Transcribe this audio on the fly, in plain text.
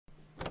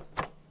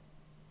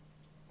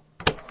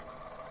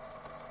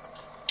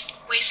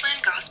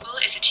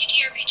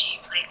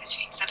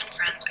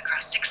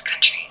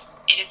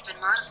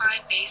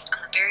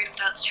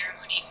without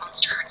ceremony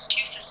Monster Hearts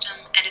 2 system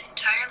and is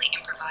entirely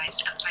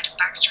improvised outside of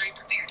backstory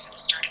prepared for the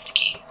start of the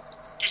game.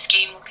 This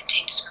game will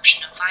contain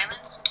description of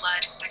violence,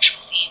 blood, sexual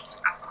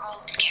themes,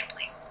 alcohol, and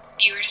gambling.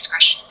 Viewer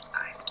discretion is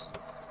advised.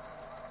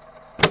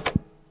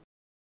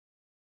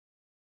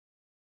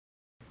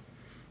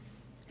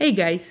 Hey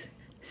guys!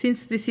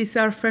 Since this is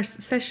our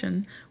first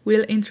session,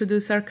 we'll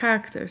introduce our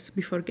characters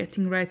before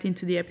getting right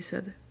into the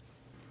episode.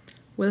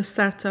 We'll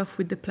start off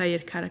with the player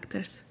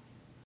characters.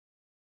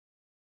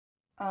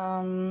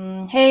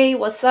 Hey,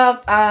 what's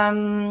up?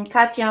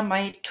 Katya.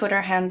 My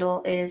Twitter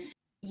handle is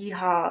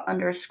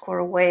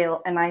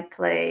Yeehaw_whale, and I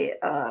play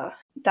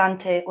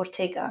Dante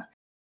Ortega.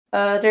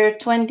 They're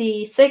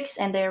 26,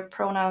 and their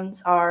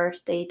pronouns are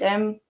they,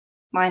 them.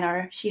 Mine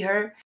are she,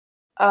 her.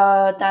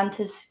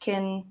 Dante's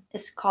skin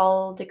is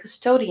called the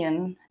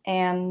Custodian,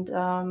 and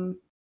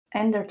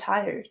they're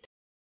tired.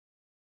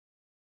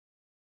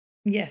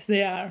 Yes,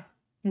 they are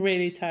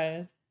really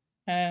tired.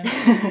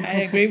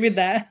 I agree with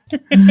that.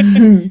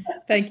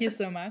 Thank you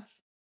so much.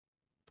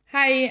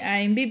 Hi,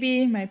 I'm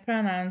Bibi. My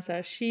pronouns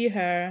are she,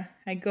 her.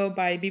 I go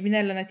by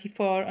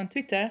Bibinello94 on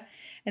Twitter,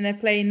 and I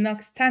play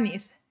Nox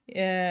Tanith.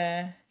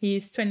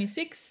 He's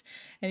 26,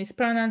 and his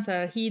pronouns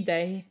are he,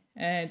 they.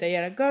 They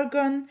are a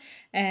Gorgon,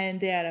 and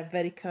they are a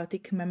very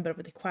chaotic member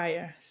of the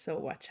choir, so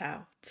watch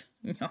out.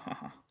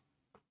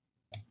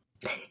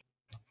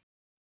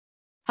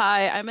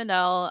 Hi, I'm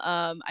Anel.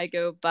 I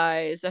go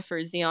by Zephyr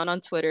Xeon on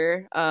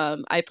Twitter.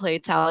 I play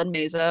Tal and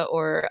Mesa,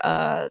 or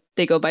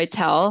they go by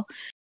Tal.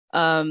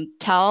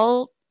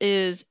 Tal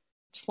is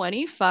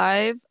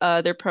 25.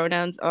 Their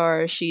pronouns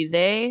are she,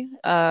 they.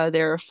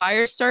 They're a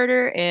fire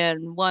starter,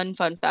 and one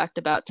fun fact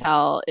about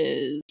Tal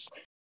is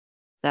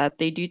that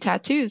they do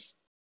tattoos.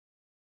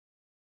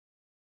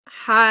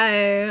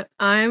 Hi,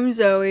 I'm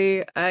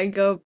Zoe. I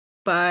go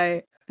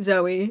by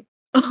Zoe.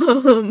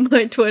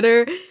 My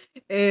Twitter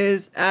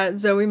is at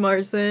Zoe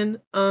Marson.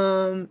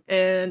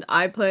 And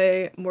I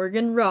play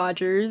Morgan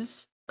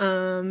Rogers.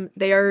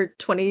 They are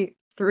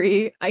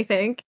 23, I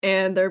think,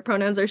 and their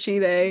pronouns are she,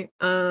 they.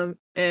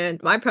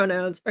 And my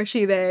pronouns are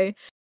she, they.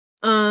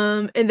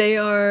 And they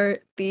are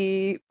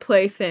the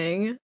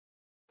plaything.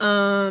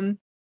 And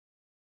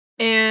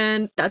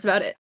that's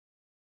about it.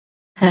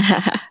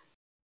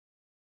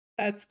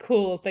 That's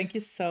cool. Thank you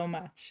so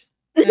much.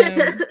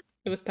 It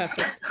was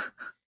perfect.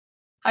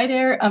 Hi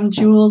there, I'm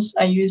Jules.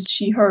 I use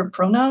she, her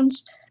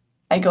pronouns.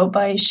 I go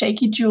by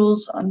Shaky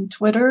Jules on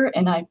Twitter,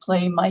 and I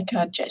play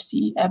Micah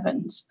Jesse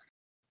Evans.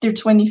 They're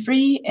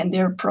 23, and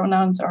their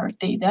pronouns are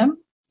they, them.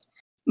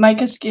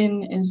 Micah's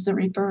skin is the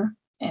Reaper,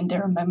 and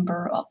they're a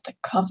member of the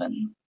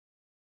Coven.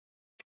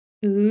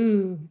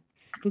 Ooh,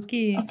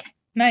 spooky. Okay.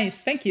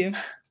 Nice, thank you.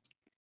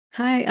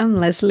 Hi, I'm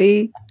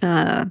Leslie.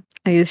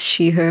 I use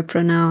she, her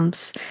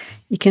pronouns.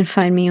 You can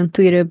find me on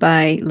Twitter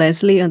by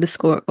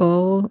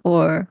Leslie_O,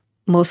 or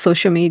most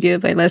social media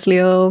by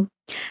Leslie O.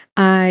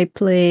 I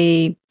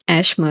play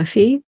Ash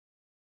Murphy.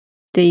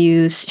 They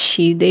use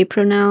she, they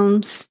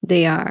pronouns.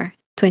 They are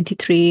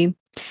 23,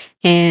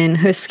 and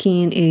her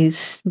skin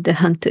is the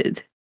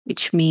hunted,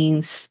 which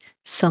means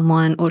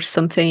someone or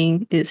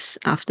something is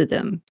after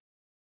them.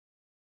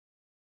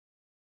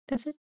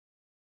 That's it.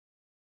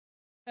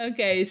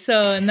 Okay,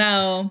 so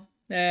now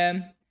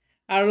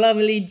our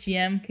lovely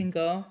GM can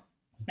go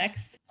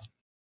next.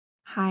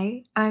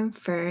 Hi, I'm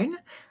Fern.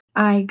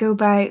 I go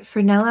by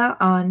Fernella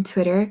on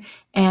Twitter,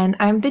 and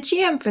I'm the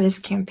GM for this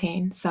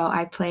campaign. So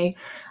I play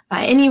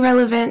any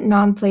relevant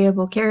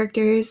non-playable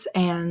characters,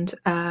 and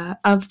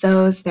of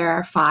those, there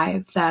are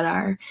 5 that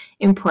are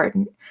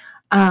important.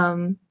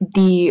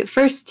 The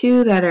first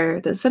 2 that are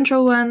the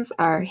central ones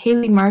are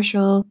Haley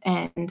Marshall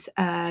and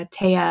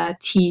Taya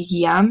T.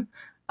 Guillaume.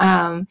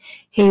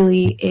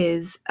 Haley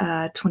is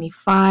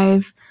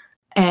 25,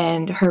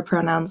 and her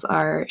pronouns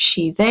are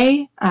she,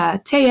 they.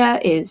 Taya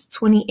is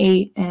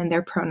 28, and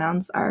their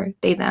pronouns are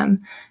they,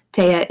 them.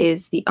 Taya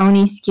is the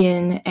Oni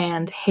skin,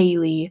 and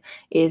Haley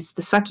is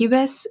the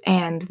succubus,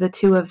 and the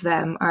 2 of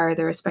them are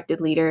the respected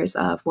leaders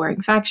of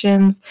warring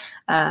factions,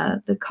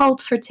 the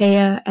cult for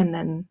Taya, and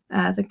then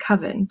the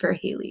Coven for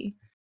Haley.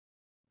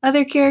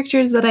 Other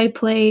characters that I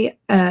play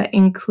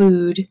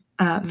include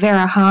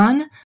Vera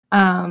Hahn.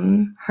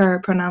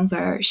 Her pronouns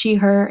are she,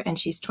 her, and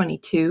she's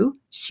 22.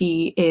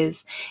 She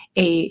is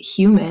a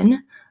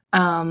human,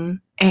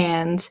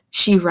 and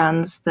she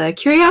runs the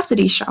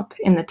curiosity shop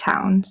in the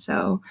town,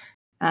 so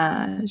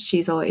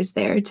she's always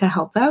there to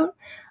help out.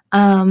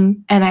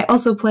 And I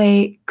also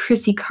play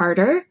Chrissy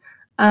Carter,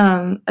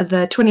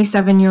 the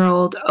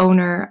 27-year-old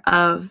owner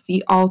of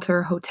the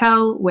Altar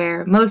Hotel,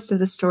 where most of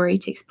the story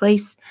takes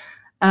place.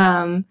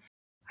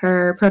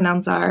 Her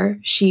pronouns are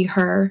she,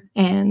 her,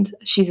 and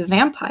she's a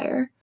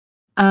vampire.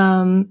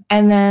 And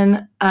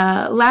then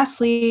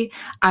lastly,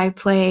 I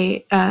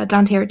play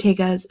Dante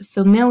Ortega's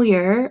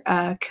familiar,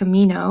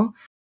 Camino.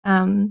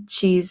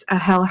 She's a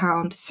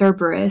hellhound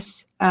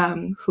Cerberus,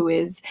 who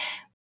is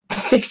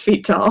 6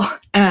 feet tall,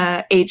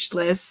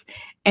 ageless,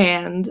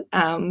 and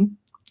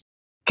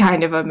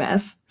kind of a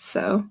mess.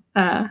 So,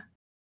 yeah.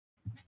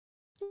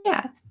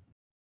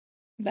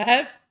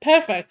 That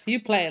Perfect.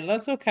 You play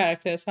lots of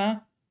characters,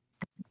 huh?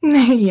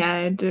 Yeah,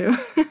 I do.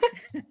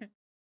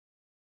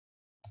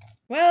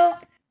 Well,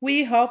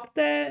 we hope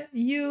that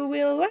you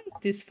will like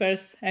this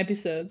first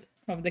episode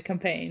of the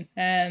campaign,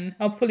 and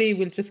hopefully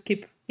we'll just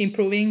keep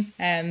improving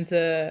and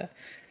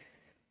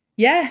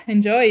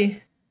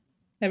enjoy.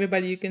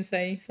 Everybody, you can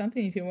say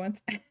something if you want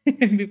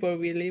before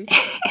we leave.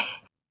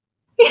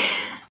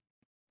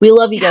 We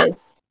love you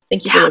guys.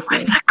 Thank you for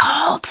listening. The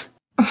cult.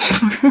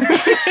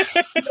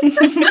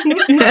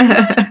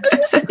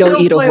 Go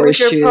eat a play with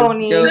your horseshoe.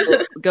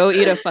 pony. Go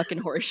eat a fucking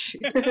horseshoe.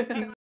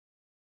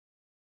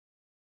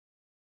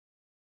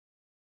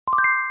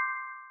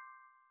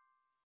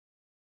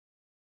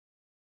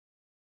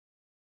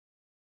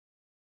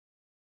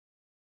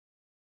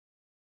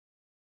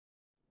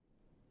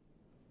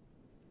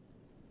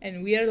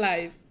 And we are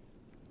live.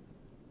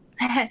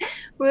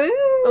 Woo!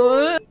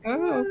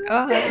 Oh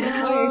God!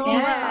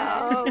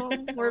 Yeah.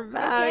 We're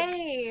back.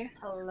 Okay.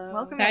 Hello.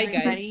 Welcome, Hi, guys.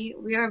 everybody.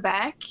 We are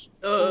back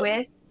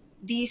with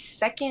the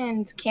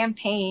second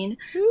campaign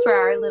for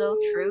our little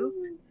troop.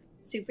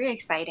 Super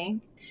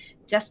exciting.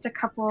 Just a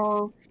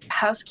couple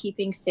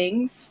housekeeping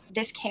things.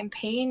 This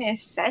campaign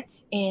is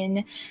set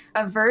in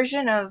a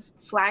version of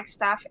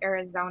Flagstaff,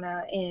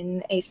 Arizona,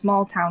 in a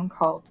small town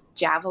called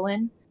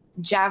Javelin.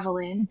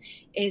 Javelin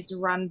is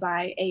run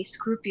by a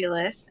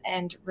scrupulous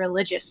and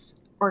religious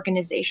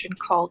organization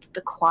called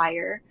the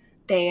Choir.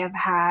 They have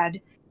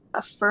had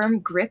a firm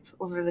grip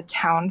over the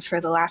town for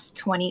the last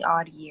 20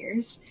 odd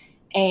years,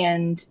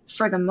 and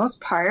for the most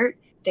part,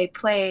 they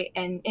play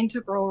an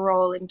integral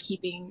role in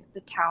keeping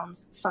the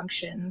town's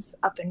functions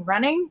up and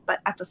running, but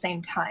at the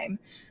same time,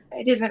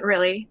 it isn't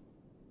really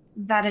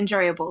that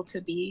enjoyable to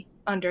be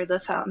under the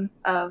thumb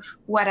of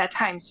what at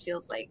times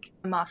feels like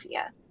a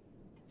mafia.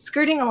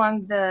 Skirting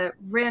along the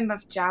rim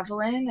of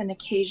Javelin and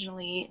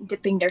occasionally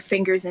dipping their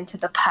fingers into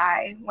the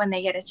pie when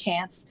they get a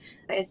chance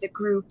is a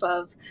group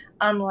of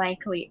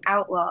unlikely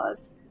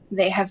outlaws.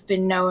 They have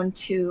been known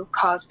to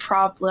cause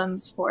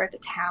problems for the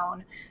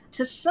town,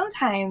 to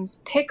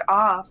sometimes pick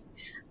off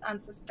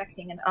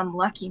unsuspecting and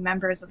unlucky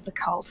members of the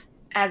cult.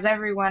 As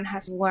everyone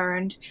has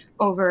learned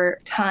over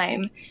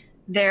time,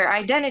 their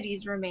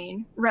identities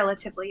remain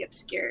relatively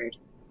obscured.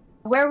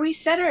 Where we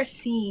set our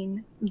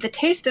scene, the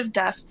taste of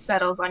dust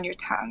settles on your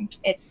tongue.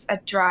 It's a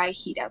dry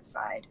heat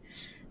outside.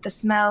 The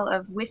smell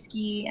of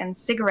whiskey and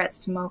cigarette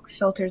smoke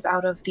filters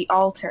out of the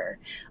Altar,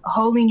 a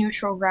wholly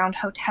neutral ground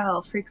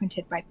hotel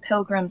frequented by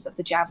pilgrims of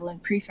the Javelin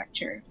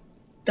Prefecture.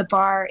 The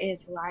bar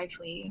is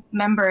lively.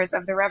 Members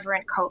of the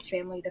reverent cult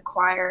family, the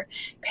Choir,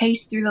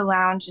 pace through the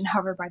lounge and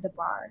hover by the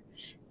bar.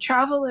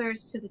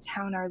 Travelers to the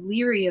town are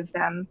leery of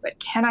them, but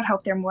cannot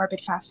help their morbid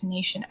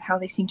fascination at how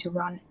they seem to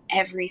run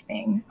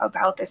everything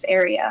about this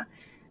area.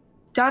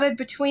 Dotted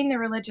between the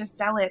religious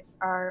zealots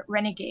are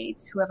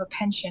renegades who have a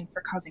penchant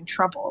for causing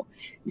trouble,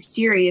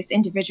 mysterious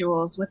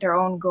individuals with their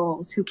own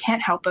goals who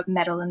can't help but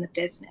meddle in the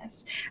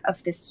business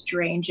of this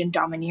strange and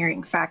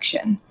domineering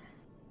faction.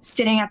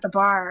 Sitting at the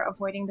bar,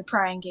 avoiding the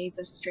prying gaze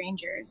of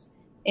strangers,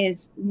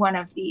 is one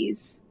of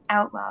these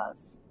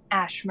outlaws,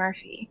 Ash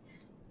Murphy.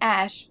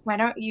 Ash, why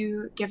don't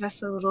you give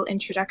us a little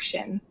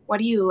introduction? What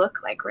do you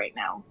look like right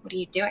now? What are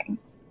you doing?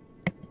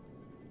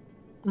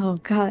 Oh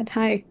God!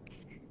 Hi.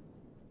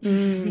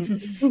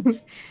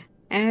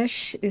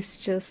 Ash is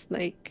just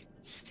like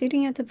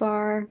sitting at the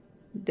bar.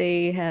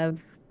 They have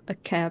a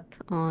cap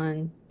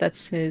on that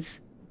says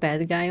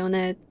bad guy on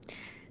it.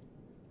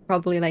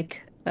 Probably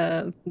like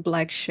a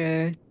black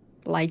shirt,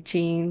 light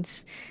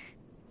jeans.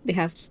 They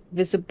have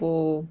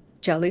visible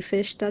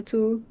jellyfish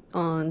tattoo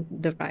on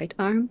the right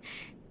arm,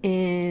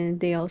 and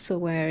they also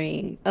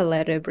wearing a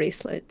leather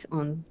bracelet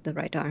on the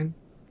right arm.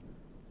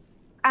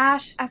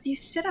 Ash, as you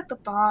sit at the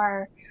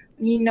bar,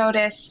 you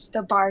notice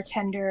the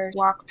bartender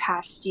walk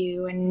past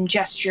you and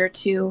gesture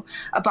to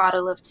a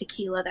bottle of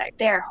tequila that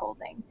they're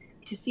holding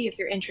to see if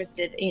you're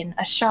interested in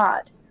a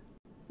shot.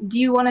 Do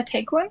you want to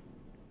take one?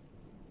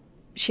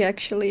 She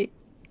actually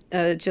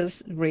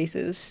just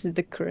raises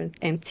the current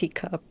empty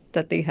cup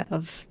that they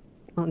have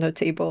on the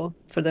table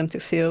for them to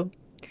fill.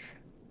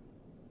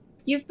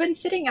 You've been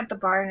sitting at the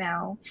bar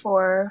now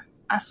for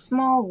a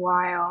small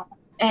while,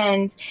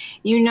 and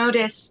you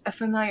notice a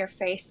familiar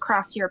face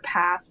cross your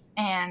path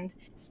and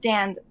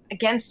stand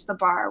against the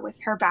bar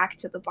with her back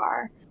to the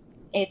bar.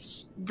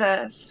 It's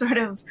the sort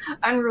of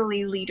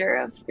unruly leader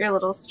of your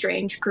little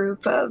strange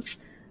group of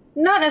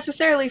not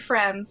necessarily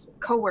friends,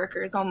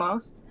 co-workers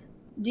almost.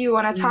 Do you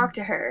want to talk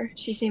to her?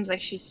 She seems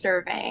like she's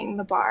surveying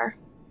the bar.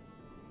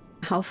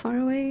 How far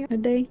away are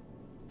they?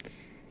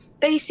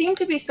 They seem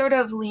to be sort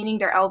of leaning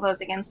their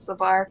elbows against the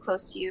bar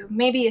close to you,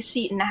 maybe a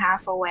seat and a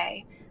half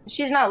away.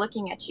 She's not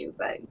looking at you,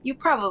 but you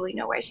probably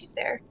know why she's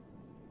there.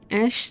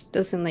 Ash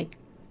doesn't like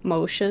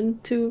motion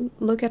to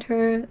look at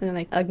her and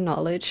like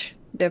acknowledge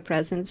their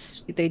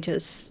presence. They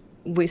just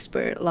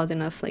whisper loud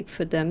enough like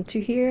for them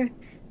to hear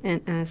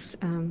and ask,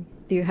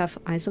 do you have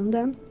eyes on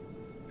them?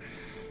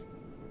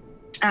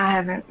 I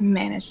haven't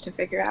managed to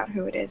figure out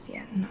who it is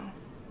yet, no.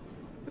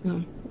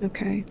 Oh,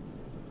 okay.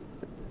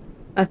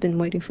 I've been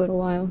waiting for a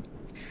while.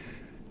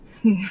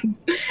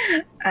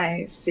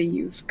 I see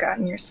you've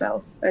gotten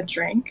yourself a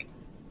drink.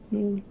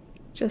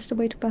 Just a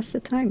way to pass the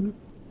time.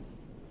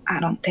 I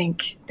don't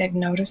think they've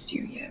noticed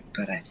you yet,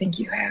 but I think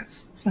you have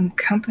some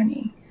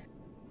company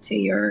to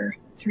your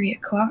 3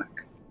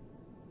 o'clock.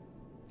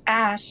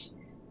 Ash,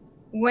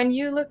 when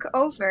you look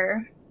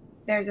over,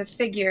 there's a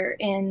figure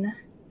in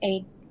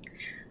a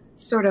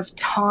sort of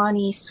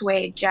tawny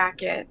suede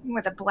jacket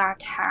with a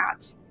black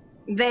hat.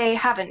 They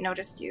haven't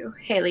noticed you.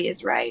 Haley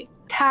is right.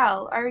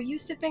 Tal, are you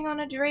sipping on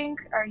a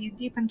drink? Are you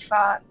deep in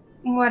thought?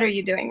 What are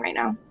you doing right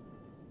now?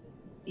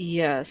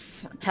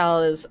 Yes,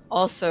 Tal is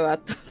also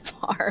at the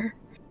bar,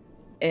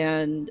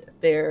 and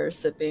they're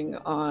sipping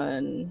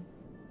on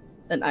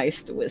an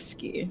iced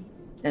whiskey,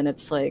 and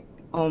it's like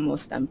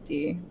almost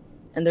empty,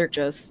 and they're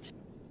just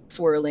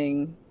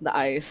swirling the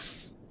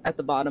ice at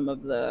the bottom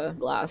of the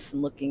glass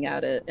and looking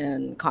at it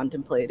and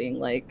contemplating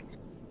like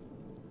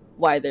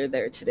why they're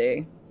there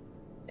today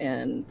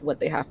and what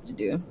they have to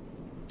do.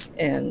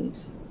 And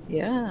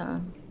yeah,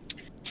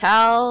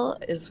 Tal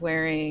is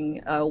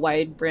wearing a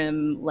wide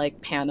brim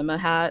like Panama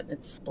hat.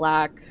 It's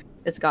black.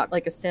 It's got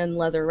like a thin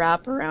leather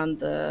wrap around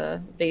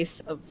the base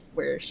of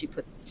where she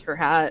puts her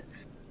hat.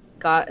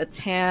 Got a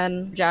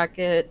tan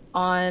jacket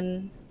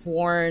on. It's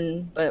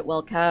worn but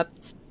well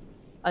kept.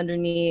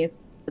 Underneath,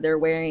 they're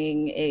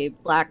wearing a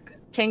black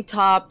tank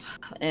top,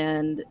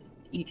 and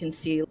you can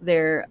see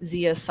their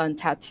Zia sun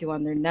tattoo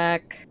on their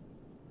neck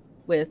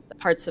with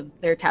parts of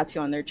their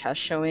tattoo on their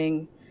chest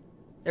showing.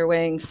 They're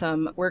wearing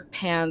some work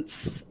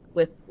pants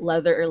with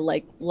leather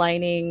like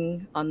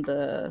lining on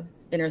the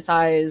inner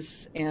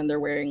thighs, and they're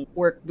wearing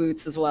work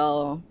boots as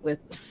well with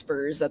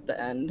spurs at the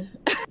end.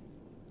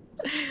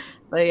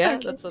 But yeah,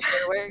 Okay. that's what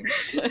they're wearing.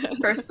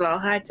 First of all,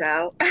 hi,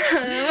 Tal.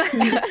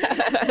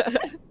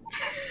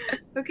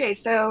 Okay,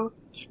 so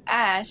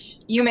Ash,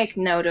 you make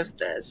note of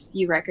this.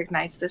 You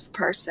recognize this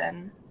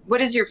person.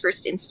 What is your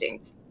first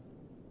instinct?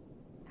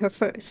 Her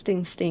first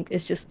instinct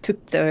is just to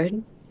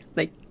turn,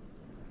 like,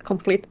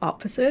 complete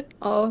opposite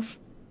of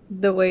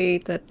the way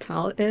that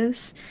Tal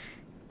is.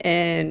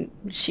 And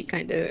she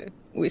kind of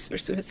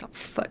whispers to herself,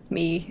 "Fuck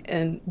me,"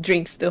 and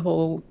drinks the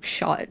whole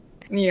shot.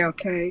 You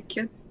okay,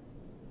 kid?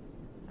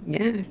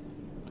 Yeah,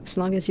 as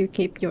long as you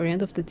keep your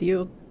end of the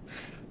deal.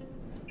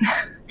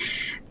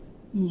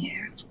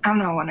 Yeah, I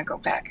don't want to go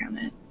back on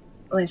it.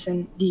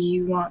 Listen, do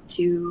you want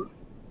to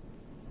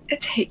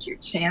take your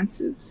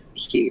chances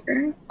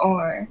here,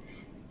 or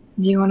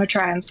do you want to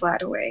try and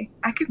slide away?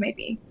 I could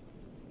maybe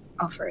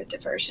offer a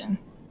diversion.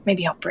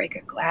 Maybe I'll break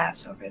a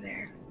glass over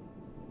there.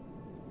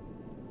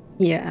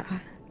 Yeah,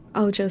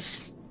 I'll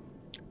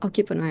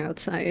keep an eye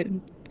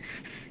outside.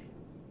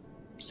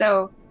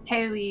 So,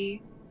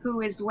 Haley,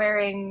 who is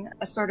wearing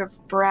a sort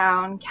of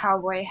brown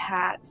cowboy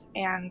hat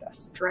and a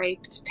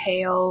striped,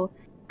 pale,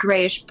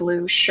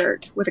 grayish-blue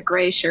shirt with a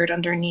gray shirt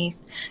underneath,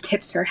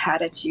 tips her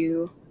hat at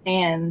you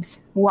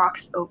and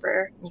walks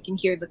over. You can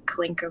hear the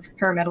clink of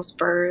her metal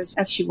spurs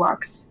as she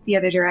walks the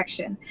other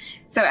direction.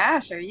 So,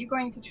 Ash, are you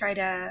going to try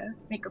to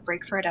make a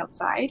break for it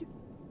outside?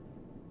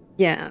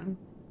 Yeah,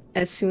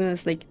 as soon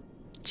as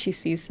she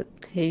sees that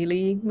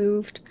Haley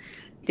moved,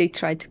 they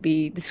try to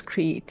be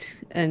discreet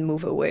and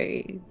move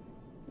away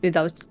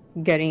without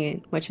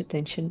getting much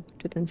attention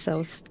to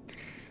themselves.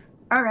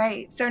 All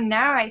right, so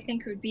now I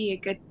think would be a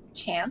good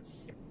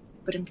chance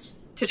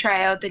to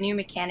try out the new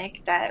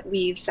mechanic that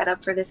we've set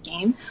up for this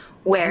game,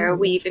 where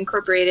we've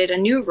incorporated a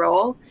new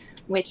role,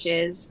 which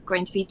is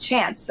going to be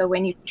chance. So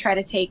when you try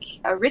to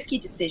take a risky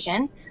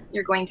decision,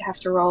 you're going to have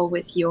to roll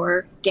with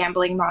your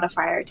gambling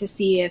modifier to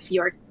see if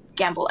your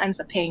gamble ends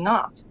up paying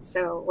off.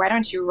 So why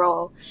don't you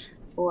roll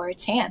for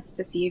chance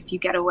to see if you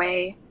get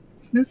away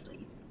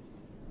smoothly?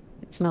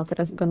 It's not that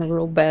I was gonna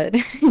roll bad.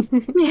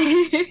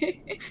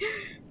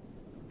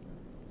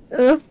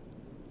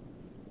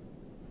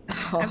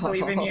 I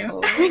believe in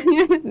you.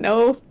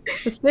 No,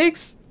 it's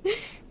 6.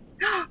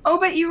 Oh,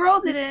 but you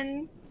rolled it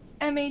in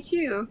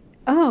MHU.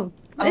 Oh.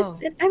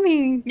 I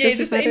mean, yeah,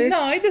 does it matter?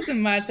 no, it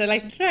doesn't matter.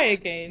 Like, try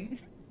again.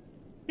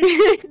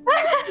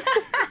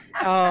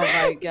 Oh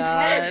my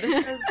god.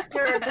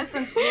 There are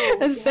different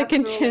rules. A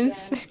second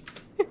chance.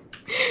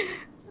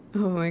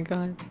 Oh my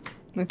god.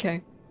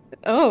 Okay.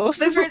 Oh. It's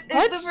the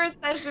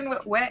first session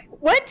with what?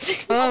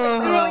 What?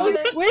 Oh,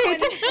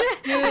 wait.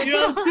 You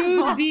roll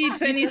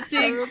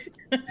 2d26.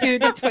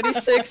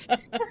 2d26.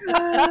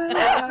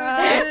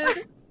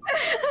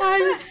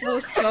 I'm so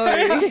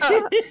sorry.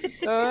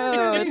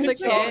 Oh,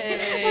 it's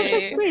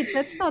okay. Wait,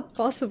 that's not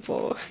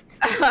possible.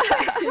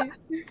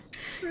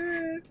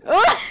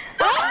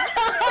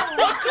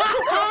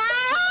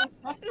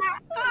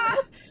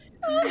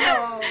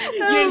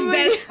 You're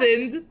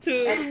destined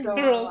to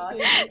roll.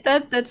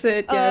 That's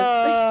it.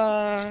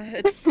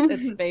 Yes.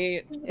 It's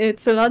bait.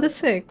 It's another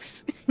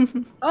 6.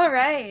 All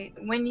right.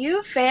 When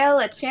you fail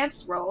a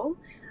chance roll,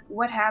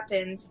 what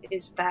happens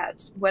is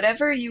that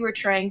whatever you were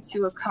trying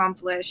to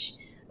accomplish,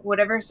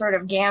 whatever sort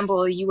of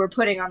gamble you were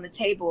putting on the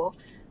table,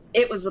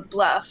 it was a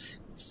bluff.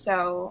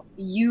 So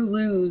you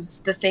lose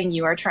the thing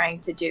you are trying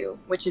to do,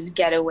 which is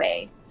get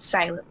away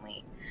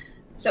silently.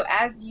 So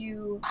as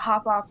you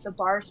hop off the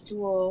bar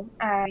stool,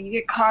 you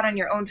get caught on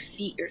your own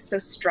feet. You're so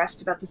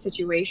stressed about the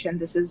situation.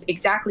 This is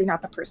exactly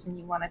not the person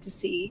you wanted to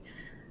see.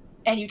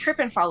 And you trip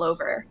and fall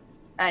over,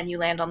 and you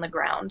land on the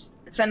ground.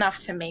 It's enough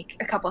to make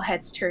a couple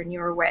heads turn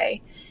your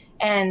way.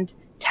 And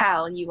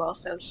Tal, you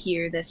also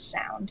hear this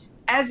sound.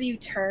 As you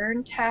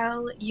turn,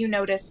 Tal, you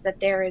notice that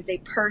there is a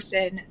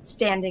person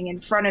standing in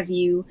front of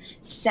you,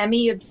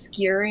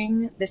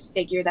 semi-obscuring this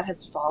figure that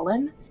has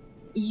fallen.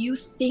 You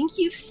think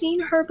you've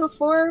seen her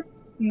before,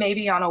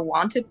 maybe on a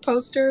wanted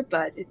poster,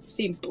 but it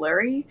seems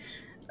blurry.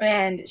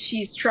 And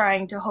she's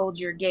trying to hold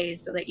your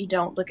gaze so that you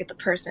don't look at the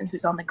person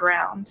who's on the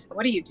ground.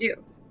 What do you do?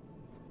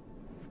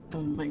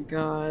 Oh my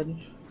god.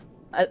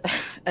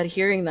 At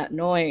hearing that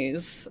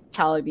noise,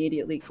 Tal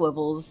immediately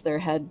swivels their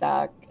head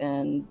back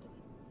and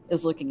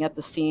is looking at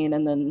the scene,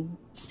 and then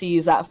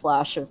sees that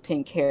flash of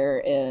pink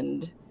hair,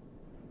 and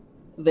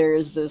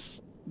there's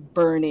this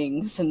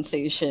burning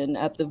sensation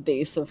at the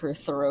base of her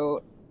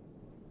throat,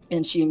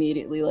 and she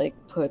immediately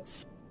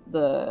puts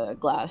the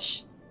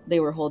glass they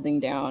were holding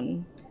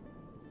down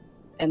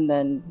and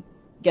then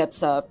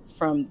gets up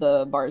from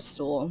the bar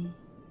stool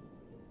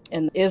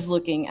and is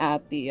looking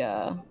at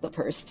the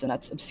person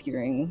that's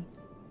obscuring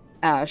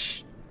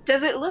Ash.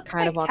 Does it look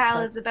kind like of Tal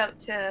upset. is about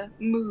to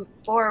move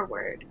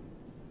forward?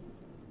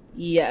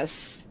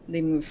 Yes,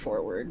 they move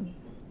forward.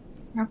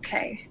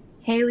 Okay.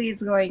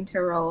 Haley's going to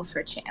roll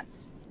for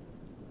chance.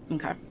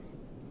 Okay.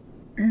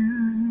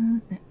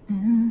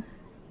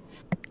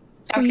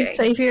 Okay.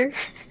 Savior.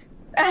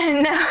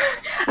 No,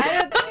 I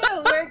don't think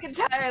it'll work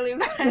entirely,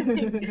 but I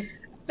think...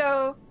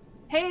 So,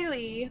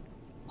 Haley,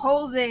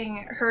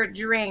 holding her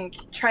drink,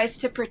 tries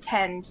to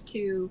pretend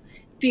to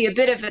be a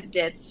bit of a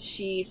ditz.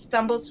 She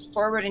stumbles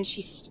forward and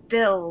she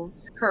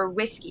spills her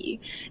whiskey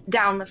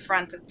down the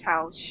front of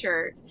Tal's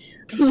shirt.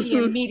 She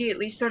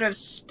immediately sort of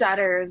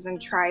stutters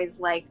and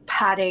tries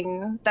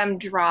patting them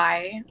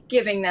dry,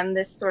 giving them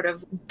this sort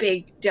of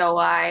big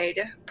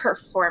doe-eyed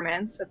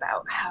performance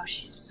about how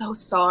she's so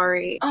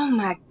sorry. Oh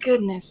my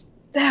goodness,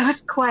 that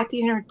was quite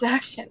the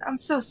introduction. I'm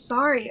so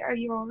sorry. Are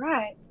you all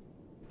right?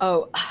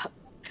 Oh,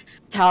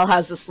 Tal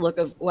has this look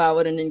of, wow,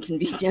 what an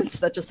inconvenience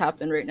that just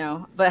happened right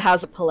now, but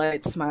has a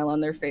polite smile on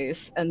their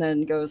face and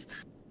then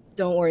goes,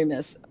 don't worry,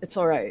 miss, it's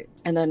all right.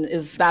 And then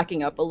is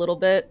backing up a little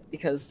bit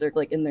because they're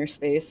in their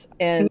space.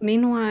 And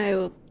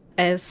Meanwhile,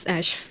 as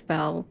Ash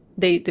fell,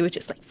 they were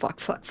just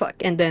fuck,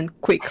 and then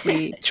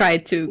quickly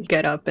tried to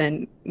get up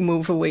and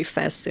move away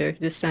faster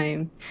this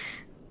time.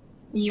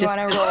 You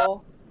want to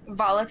roll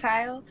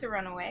volatile to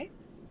run away?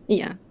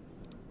 Yeah.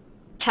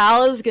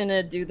 Tal is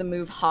gonna do the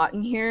move hot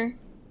in here.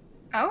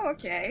 Oh,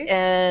 okay.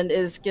 And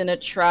is gonna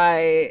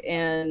try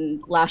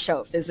and lash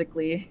out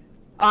physically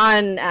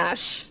on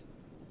Ash,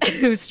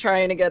 who's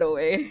trying to get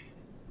away.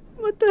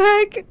 What the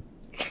heck?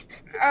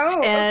 Oh,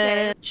 okay.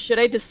 And should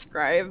I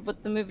describe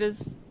what the move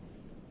is?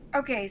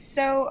 Okay,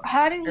 so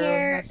hot in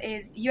here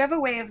is you have a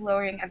way of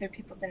lowering other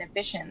people's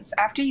inhibitions.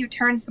 After you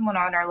turn someone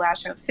on or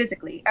lash out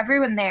physically,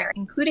 everyone there,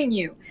 including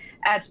you,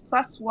 adds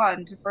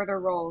 +1 to further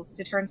rolls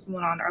to turn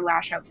someone on or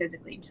lash out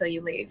physically until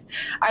you leave.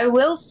 I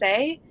will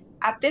say,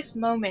 at this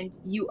moment,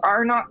 you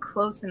are not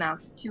close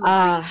enough to reach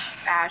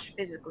Ash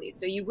physically,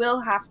 so you will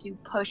have to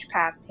push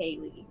past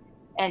Haley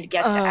and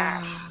get to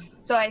Ash.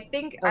 So I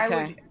think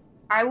I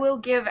will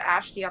give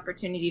Ash the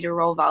opportunity to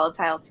roll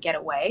volatile to get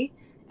away,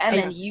 and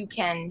then you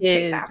can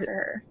chase after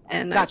her.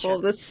 And I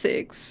rolled a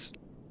 6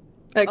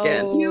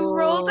 again. Oh. You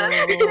rolled a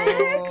 6.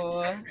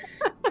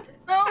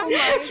 Oh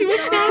my She was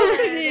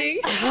crying.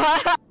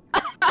 Oh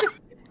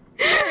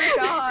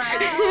god.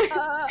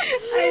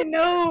 I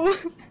know.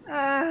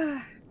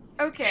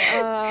 Okay.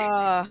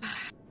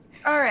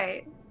 All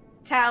right.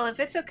 Tal, if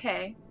it's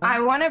okay,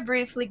 I want to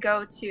briefly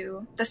go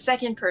to the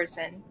second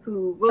person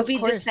who will be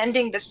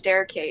descending the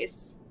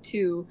staircase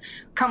to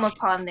come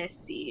upon this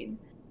scene.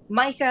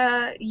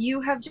 Micah,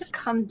 you have just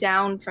come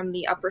down from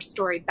the upper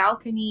story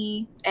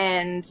balcony,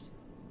 and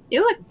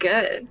you look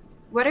good.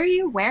 What are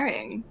you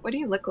wearing? What do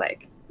you look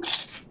like?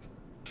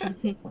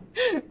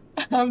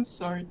 I'm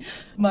sorry.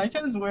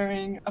 Micah is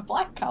wearing a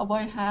black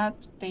cowboy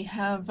hat. They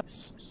have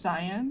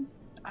cyan.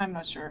 I'm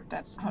not sure if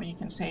that's how you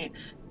can say it.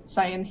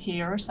 Cyan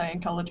hair,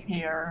 cyan-colored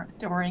hair.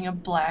 They're wearing a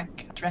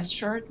black dress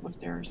shirt with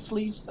their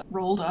sleeves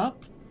rolled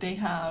up. They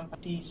have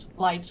these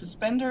light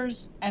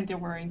suspenders, and they're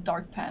wearing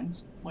dark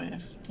pants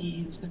with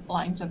these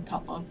lines on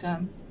top of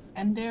them.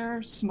 And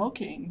they're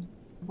smoking,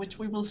 which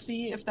we will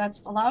see if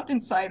that's allowed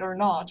inside or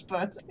not,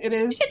 but it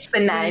is. It's the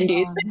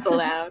 90s, it's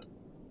allowed.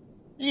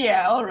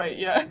 Yeah, alright,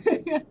 yeah.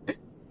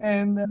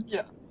 And,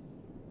 yeah.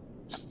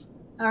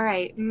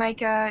 Alright,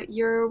 Micah,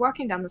 you're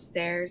walking down the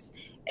stairs,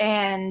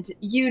 and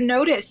you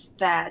notice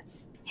that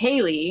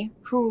Haley,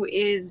 who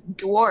is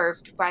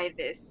dwarfed by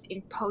this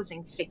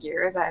imposing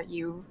figure that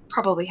you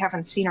probably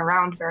haven't seen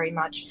around very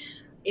much,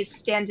 is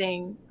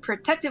standing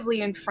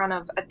protectively in front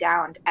of a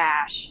downed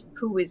Ash,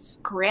 who is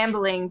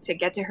scrambling to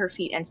get to her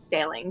feet and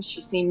failing.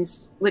 She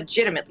seems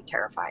legitimately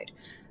terrified.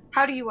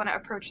 How do you want to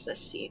approach this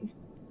scene?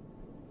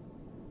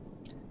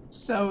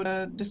 So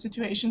the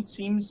situation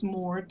seems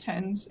more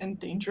tense and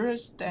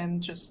dangerous than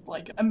just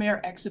like a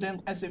mere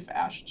accident, as if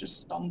Ash just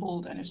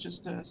stumbled and it's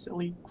just a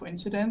silly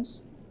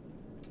coincidence.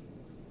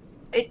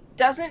 It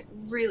doesn't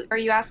really... Are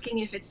you asking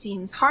if it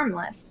seems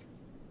harmless?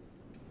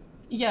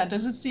 Yeah,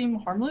 does it seem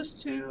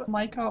harmless to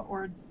Micah,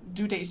 or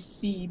do they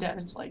see that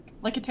it's like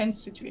a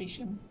tense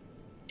situation?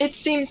 It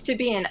seems to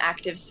be an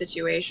active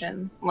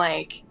situation.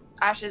 Like,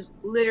 Ash is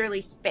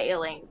literally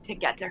failing to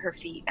get to her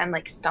feet and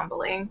like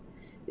stumbling.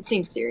 It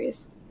seems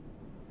serious.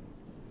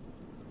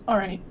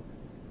 Alright.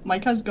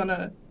 Micah's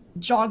gonna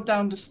jog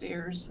down the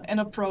stairs and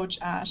approach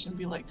Ash and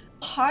be like,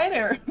 "Hi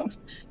there!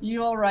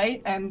 You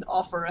alright?" and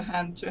offer a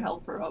hand to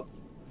help her up.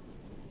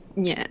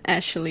 Yeah,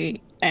 Ash.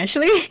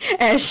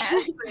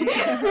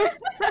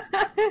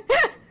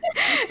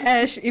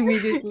 Ash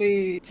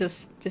immediately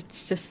just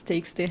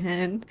takes the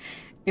hand,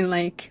 and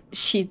like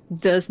she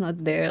does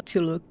not dare to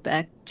look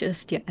back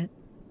just yet.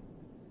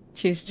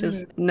 She's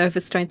just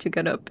nervous, trying to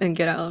get up and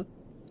get out.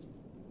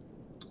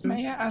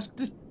 May I ask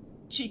the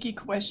cheeky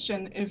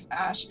question if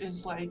Ash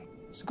is like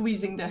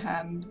squeezing the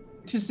hand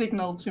to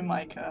signal to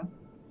Micah?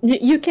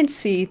 You can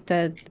see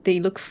that they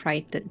look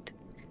frightened.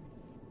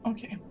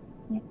 Okay.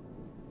 Yeah.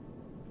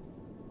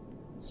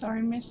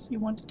 Sorry, miss, you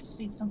wanted to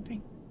say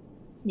something.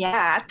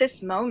 Yeah, at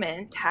this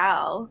moment,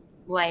 Tal,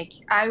 like,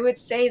 I would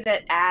say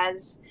that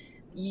as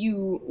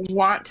you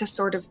want to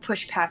sort of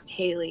push past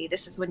Haley,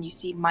 this is when you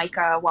see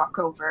Micah walk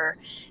over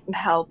and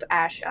help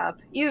Ash up.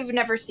 You've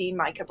never seen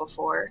Micah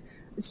before.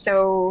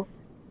 So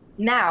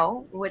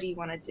now, what do you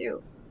want to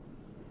do?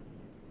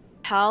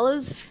 Tal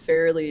is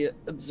fairly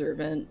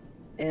observant,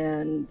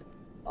 and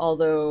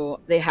although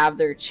they have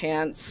their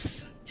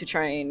chance to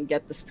try and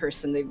get this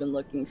person they've been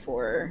looking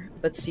for,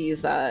 but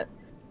sees that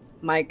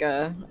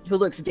Micah, who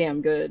looks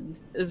damn good,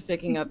 is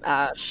picking up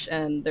Ash,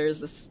 and there's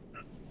this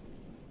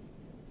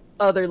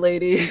other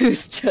lady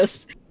who's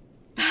just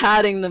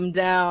patting them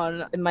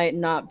down. It might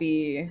not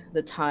be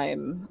the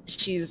time.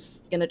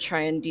 She's gonna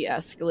try and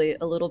de-escalate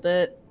a little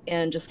bit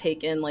and just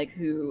take in like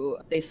who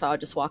they saw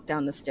just walk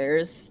down the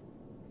stairs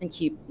and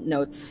keep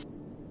notes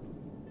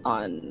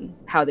on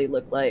how they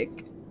look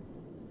like,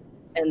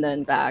 and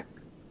then back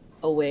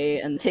away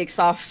and takes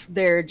off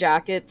their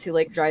jacket to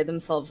like dry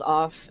themselves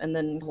off, and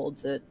then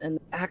holds it and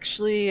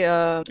actually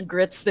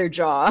grits their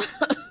jaw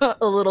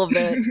a little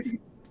bit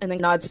and then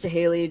nods to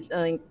Haley. I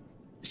think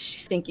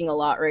she's thinking a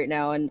lot right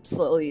now and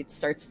slowly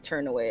starts to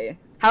turn away.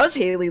 How is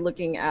Haley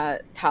looking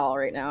at Tal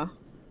right now?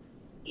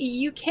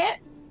 You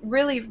can't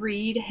really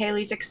read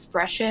Haley's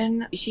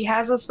expression. She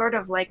has a sort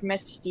of like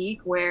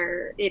mystique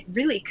where it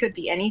really could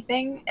be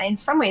anything. In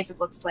some ways it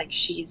looks like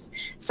she's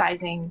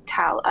sizing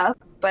Tal up,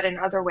 but in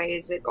other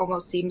ways it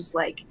almost seems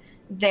like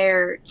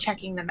they're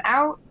checking them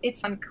out.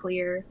 It's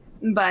unclear,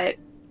 but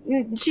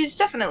she's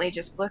definitely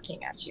just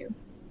looking at you.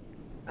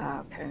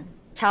 Okay.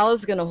 Tal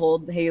is gonna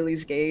hold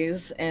Haley's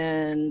gaze,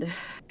 and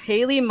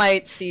Haley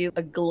might see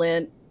a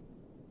glint.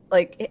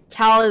 Like,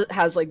 Tal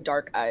has like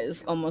dark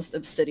eyes, almost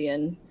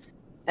obsidian,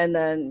 and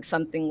then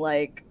something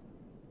like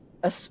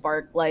a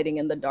spark lighting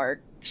in the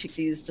dark. She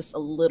sees just a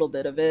little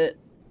bit of it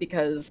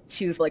because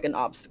she was like an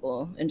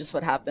obstacle in just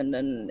what happened,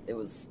 and it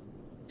was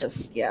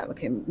just, yeah,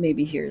 okay,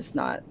 maybe here's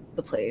not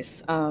the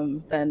place.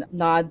 Then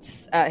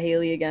nods at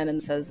Haley again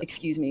and says,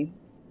 "Excuse me,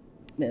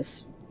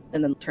 miss,"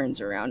 and then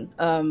turns around.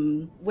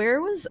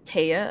 Where was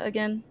Taya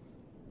again?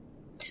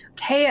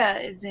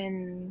 Taya is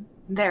in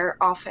their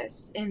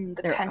office in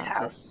the penthouse.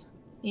 Office.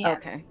 Yeah.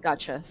 Okay,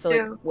 gotcha. So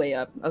like way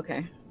up.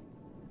 Okay.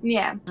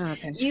 Yeah.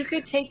 Okay. You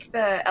could take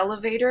the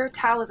elevator.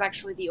 Tal is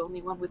actually the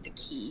only one with the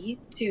key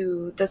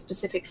to the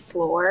specific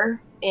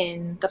floor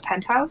in the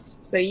penthouse,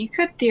 so you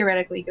could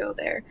theoretically go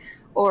there,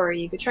 or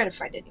you could try to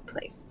find any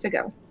place to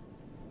go.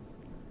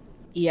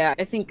 Yeah,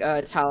 I think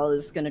Tal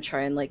is gonna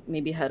try and like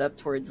maybe head up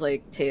towards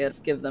like Taya,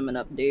 give them an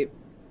update,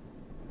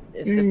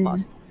 if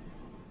possible.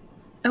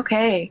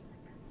 Okay.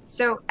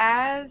 So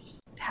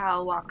as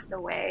Tal walks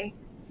away,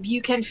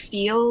 you can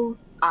feel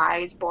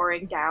eyes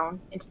boring down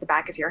into the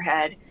back of your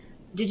head.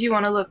 Did you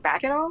want to look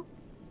back at all?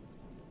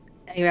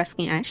 Are you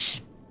asking Ash?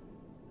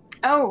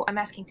 Oh, I'm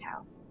asking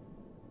Tal.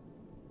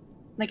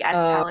 Like as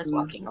Tal is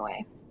walking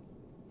away.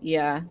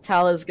 Yeah,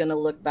 Tal is gonna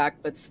look back,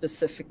 but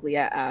specifically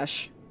at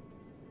Ash.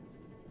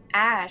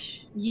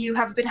 Ash, you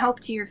have been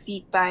helped to your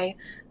feet by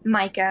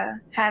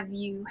Micah. Have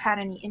you had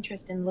any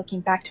interest in looking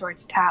back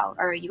towards Tal,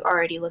 or are you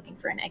already looking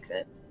for an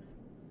exit?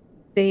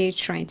 They're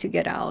trying to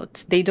get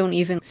out. They don't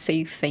even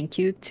say thank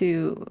you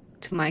to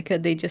Micah.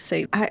 They just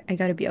say, I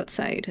gotta be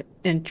outside,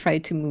 and try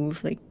to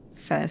move like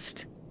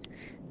fast.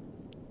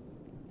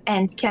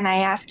 And can I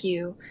ask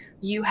you,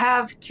 you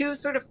have two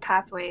sort of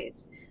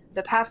pathways.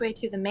 The pathway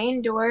to the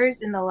main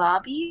doors in the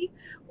lobby,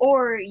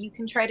 or you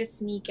can try to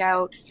sneak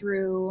out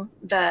through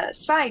the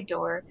side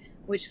door,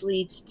 which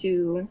leads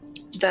to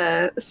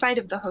the side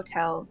of the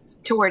hotel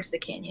towards the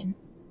canyon.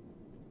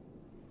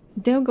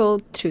 They'll go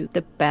through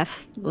the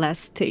path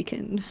last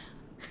taken.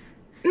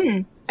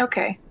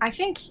 Okay. I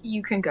think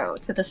you can go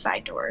to the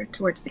side door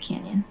towards the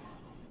canyon.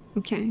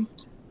 Okay.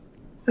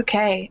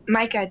 Okay.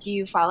 Micah, do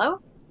you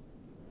follow?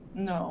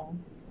 No.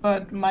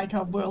 but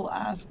Micah will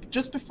ask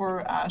just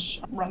before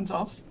Ash runs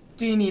off.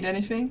 Do you need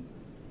anything?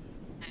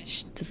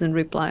 Ash doesn't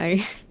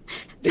reply.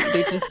 They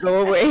just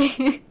go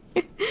away.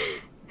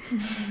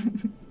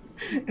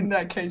 In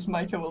that case,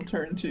 Micah will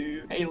turn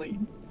to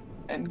Ailey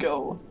and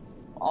go,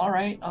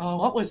 alright,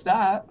 what was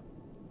that?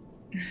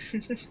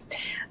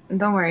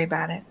 Don't worry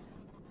about it.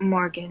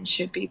 Morgan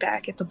should be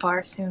back at the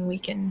bar soon. We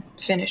can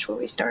finish what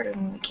we started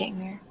when we came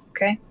here,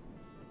 okay?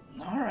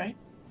 Alright.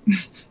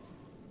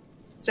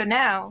 So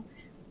now,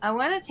 I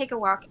want to take a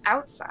walk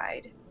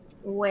outside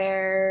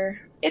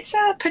where it's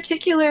a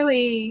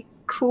particularly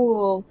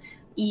cool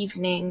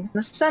evening.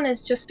 The sun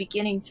is just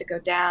beginning to go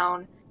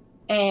down,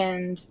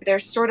 and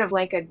there's sort of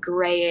like a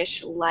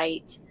grayish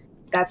light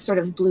that's sort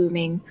of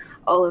blooming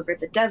all over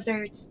the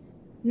desert.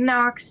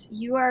 Nox,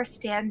 you are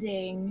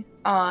standing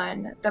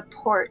on the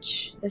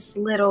porch, this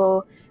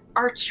little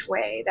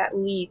archway that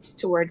leads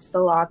towards the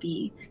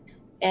lobby,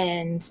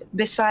 and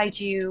beside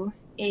you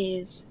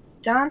is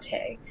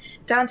Dante.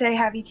 Dante,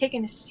 have you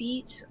taken a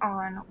seat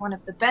on one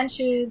of the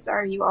benches?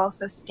 Are you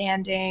also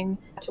standing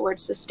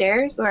towards the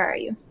stairs? Where are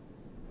you?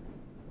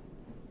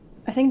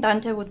 I think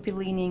Dante would be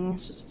leaning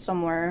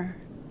somewhere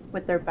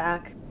with their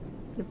back,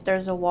 if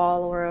there's a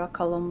wall or a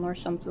column or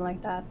something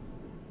like that.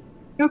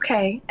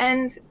 Okay,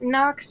 and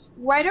Nox,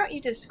 why don't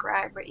you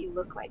describe what you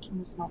look like in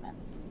this moment?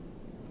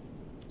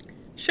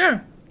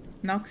 Sure.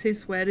 Nox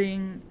is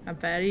wearing a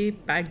very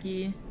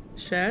baggy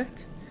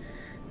shirt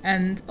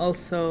and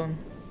also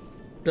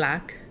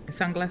black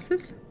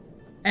sunglasses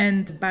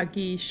and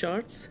baggy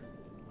shorts.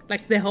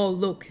 Like the whole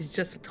look is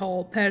just a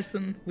tall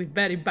person with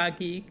very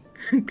baggy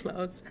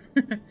clothes.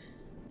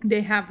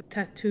 They have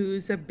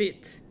tattoos a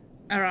bit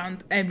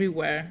around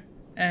everywhere.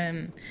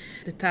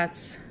 The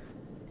tats,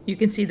 you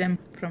can see them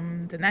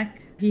from the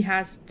neck. He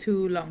has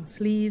 2 long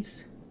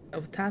sleeves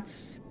of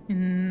tats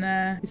in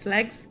his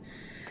legs.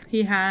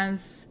 He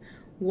has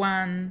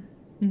 1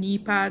 knee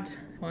pad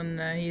on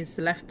his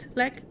left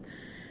leg.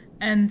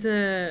 And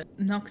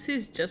Nox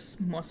is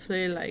just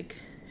mostly like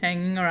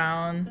hanging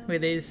around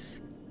with his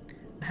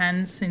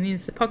hands in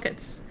his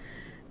pockets.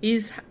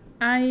 He's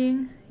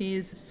eyeing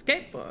his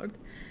skateboard,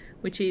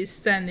 which is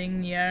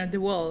standing near the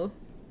wall,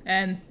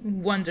 and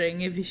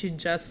wondering if he should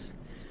just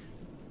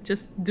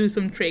do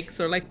some tricks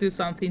or like do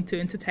something to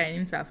entertain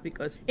himself,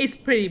 because he's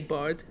pretty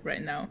bored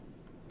right now.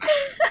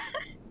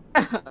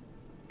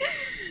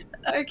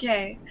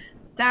 Okay.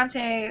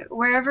 Dante,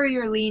 wherever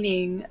you're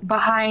leaning,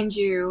 behind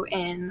you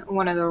in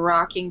one of the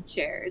rocking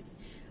chairs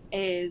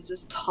is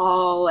this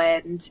tall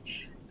and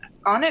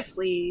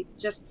honestly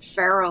just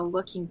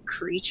feral-looking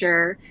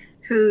creature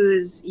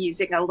who's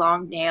using a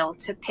long nail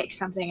to pick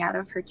something out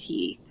of her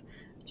teeth.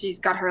 She's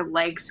got her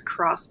legs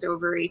crossed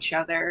over each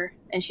other,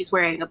 and she's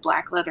wearing a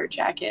black leather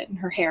jacket, and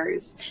her hair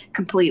is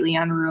completely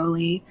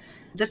unruly.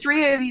 The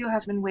 3 of you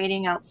have been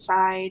waiting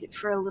outside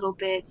for a little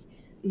bit.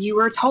 You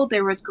were told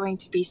there was going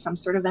to be some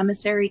sort of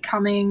emissary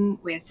coming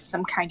with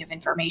some kind of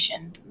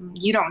information.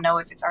 You don't know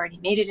if it's already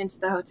made it into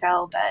the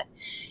hotel, but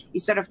you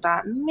sort of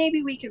thought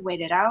maybe we could wait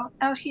it out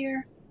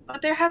here.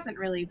 But there hasn't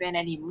really been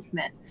any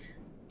movement.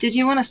 Did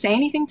you want to say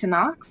anything to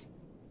Nox?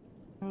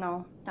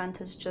 No,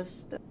 Dante's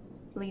just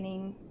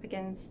leaning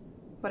against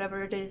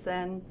whatever it is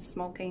and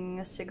smoking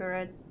a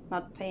cigarette,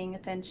 not paying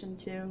attention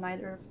to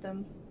neither of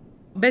them.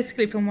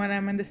 Basically, from what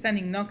I'm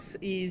understanding, Nox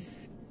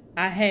is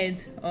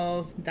ahead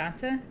of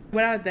Dante.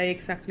 Where are they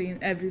exactly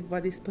in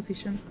everybody's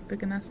position, if I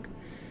can ask?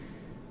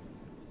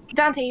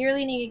 Dante, you're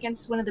leaning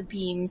against one of the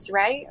beams,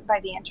 right? By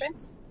the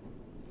entrance?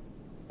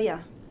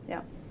 Yeah.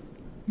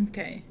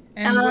 Okay.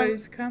 And where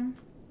is Cam?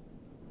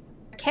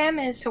 Cam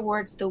is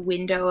towards the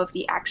window of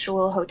the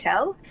actual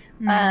hotel.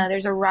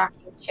 There's a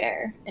rocking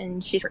chair,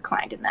 and she's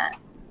reclined in that.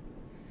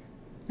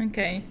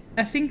 Okay.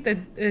 I think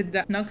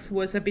that Nox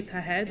was a bit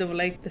ahead of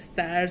like the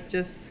stairs,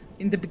 just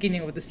in the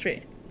beginning of the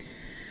street.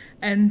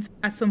 And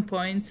at some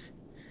point,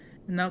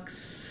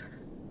 Nox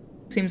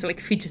seems like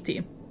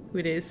fidgety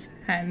with his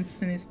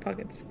hands in his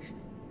pockets.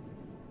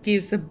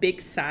 Gives a big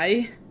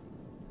sigh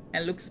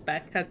and looks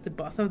back at the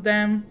both of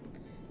them.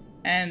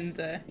 And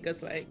he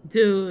goes like,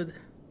 dude,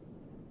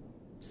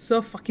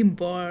 so fucking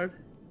bored.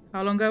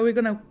 How long are we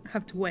gonna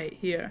have to wait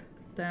here?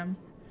 Damn.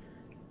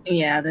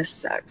 Yeah, this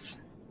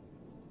sucks.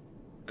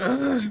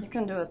 Ugh. You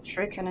can do a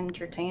trick and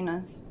entertain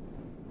us.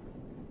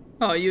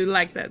 Oh, you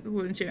like that,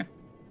 wouldn't you?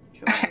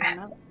 Sure, why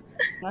not?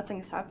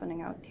 Nothing's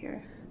happening out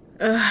here.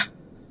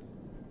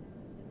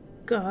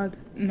 God.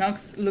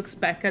 Nox looks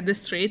back at the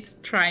street,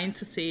 trying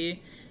to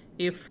see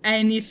if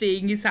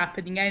anything is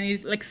happening,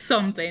 anything.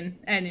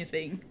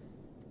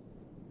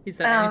 Is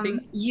that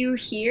anything? You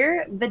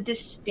hear the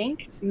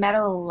distinct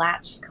metal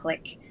latch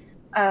click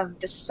of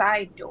the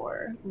side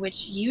door,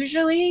 which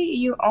usually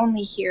you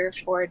only hear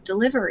for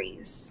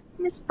deliveries.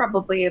 It's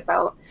probably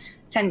about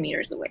 10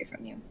 meters away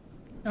from you.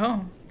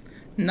 Oh.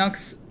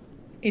 Nox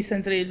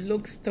essentially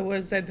looks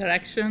towards that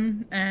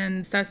direction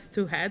and starts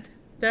to head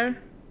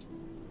there.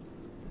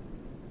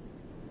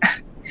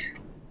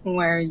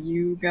 Where are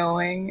you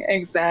going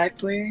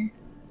exactly?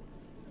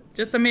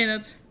 Just a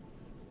minute.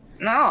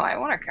 No, I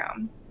want to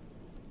come.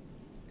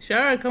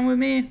 Sure, come with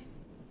me.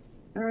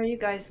 Where are you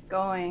guys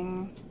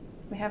going?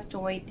 We have to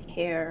wait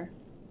here.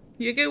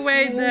 You can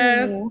wait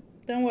there.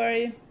 Don't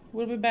worry.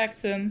 We'll be back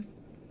soon.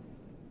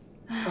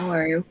 Don't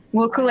worry.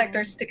 We'll collect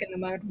our stick in the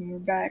mud when we're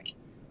back.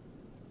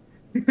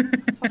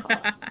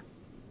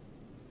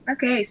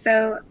 Okay,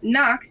 so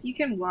Nox, you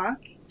can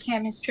walk.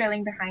 Cam is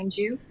trailing behind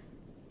you.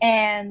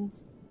 And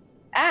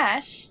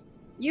Ash,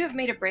 you have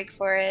made a break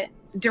for it.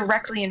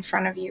 Directly in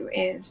front of you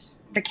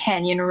is the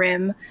canyon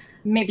rim.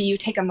 Maybe you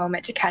take a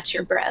moment to catch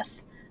your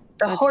breath.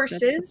 That's what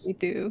we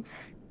do.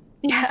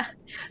 Yeah,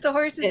 the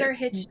horses are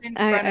hitched in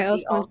front of the altar. I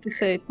also want to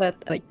say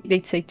that they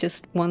take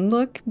just one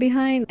look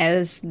behind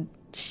as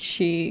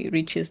she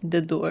reaches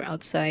the door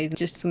outside,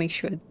 just to make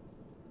sure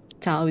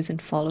Tao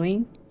isn't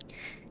following.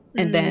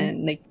 And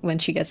then, when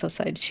she gets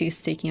outside,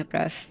 she's taking a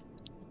breath.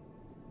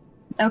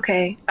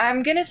 Okay,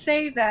 I'm gonna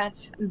say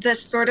that the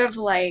sort of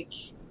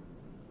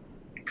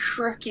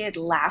crooked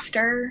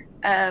laughter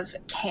of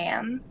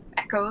Cam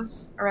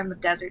echoes around the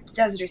desert. The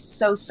desert is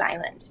so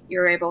silent,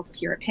 you're able to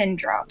hear a pin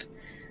drop.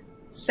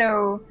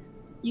 So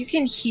you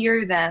can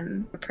hear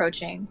them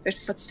approaching.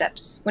 There's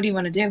footsteps. What do you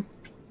want to do?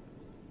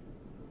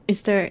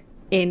 Is there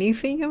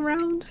anything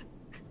around?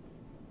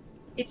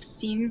 It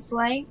seems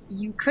like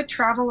you could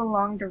travel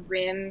along the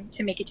rim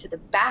to make it to the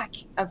back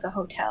of the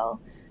hotel.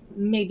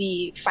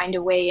 Maybe find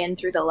a way in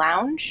through the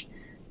lounge.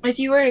 If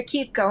you were to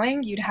keep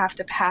going, you'd have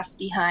to pass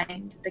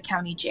behind the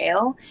county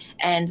jail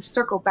and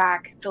circle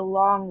back the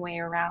long way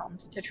around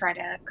to try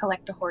to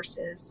collect the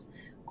horses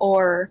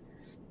or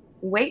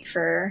wait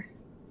for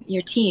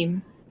your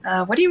team.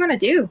 What do you want to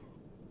do?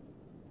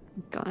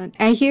 God,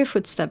 I hear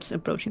footsteps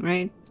approaching,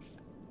 right?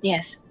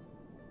 Yes.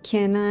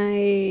 Can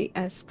I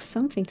ask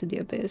something to the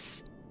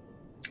Abyss?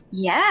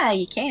 Yeah,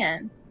 you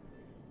can.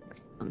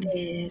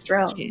 Is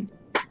roll. Okay.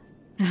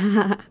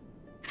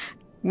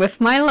 With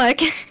my luck.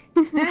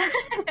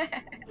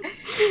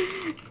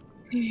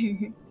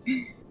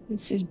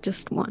 It's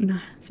just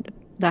one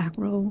dark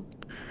roll.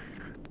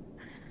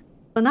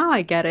 Well, now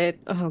I get it.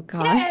 Oh,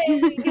 God.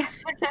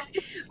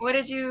 What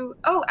did you...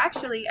 Oh,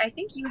 actually, I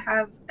think you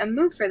have a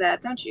move for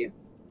that, don't you?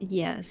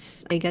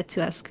 Yes, I get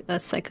to ask a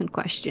second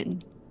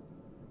question.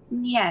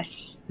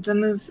 Yes, the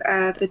move,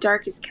 the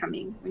dark is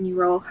coming. When you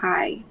roll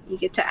high, you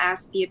get to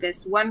ask the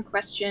Abyss one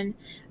question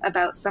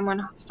about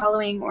someone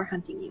following or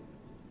hunting you.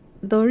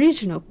 The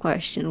original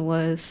question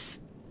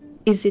was,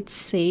 is it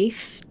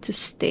safe to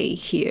stay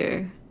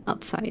here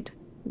outside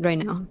right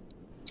now?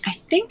 I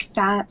think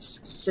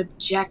that's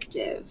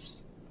subjective.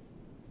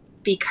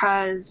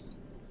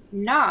 Because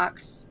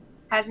Nox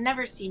has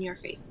never seen your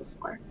face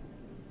before.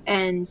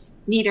 And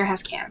neither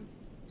has Cam.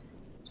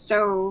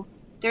 So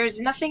there's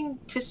nothing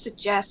to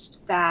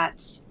suggest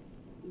that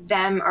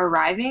them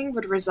arriving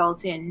would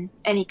result in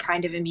any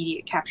kind of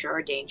immediate capture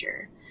or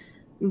danger.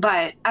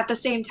 But at the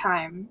same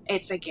time,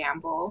 it's a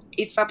gamble.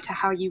 It's up to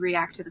how you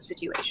react to the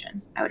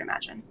situation, I would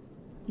imagine.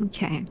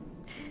 Okay.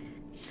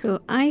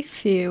 So I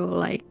feel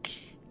like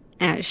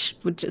Ash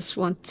would just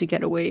want to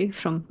get away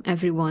from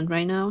everyone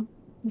right now.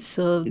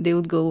 So they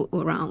would go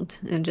around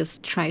and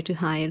just try to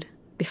hide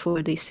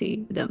before they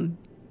see them.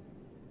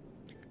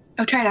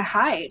 Oh, try to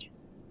hide?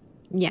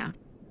 Yeah.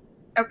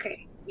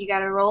 Okay, you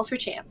gotta roll for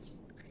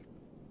chance.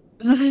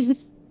 Poor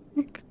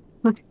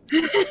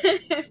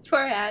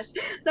Ash.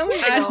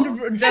 Ash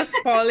just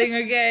falling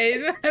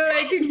again.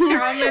 Like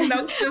Carmen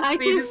not just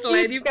see this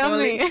lady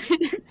falling.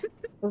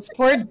 This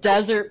poor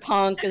desert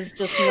punk is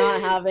just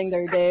not having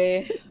their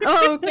day.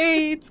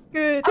 Okay, it's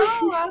good.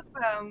 Oh,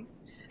 awesome.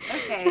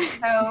 Okay,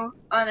 so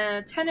on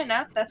a 10 and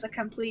up, that's a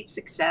complete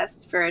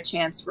success for a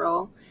chance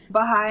roll.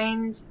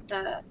 Behind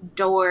the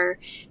door,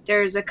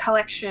 there's a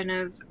collection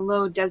of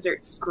low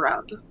desert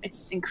scrub.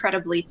 It's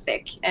incredibly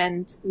thick,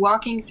 and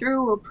walking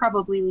through will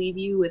probably leave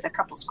you with a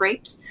couple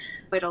scrapes.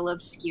 It'll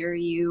obscure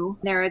you.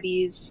 There are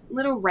these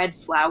little red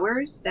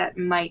flowers that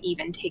might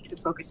even take the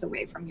focus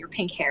away from your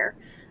pink hair.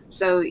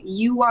 So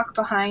you walk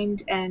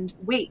behind and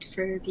wait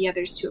for the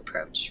others to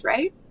approach,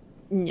 right?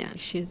 Yeah,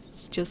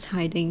 she's just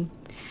hiding.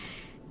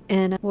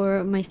 And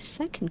for my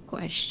second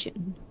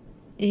question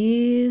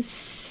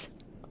is...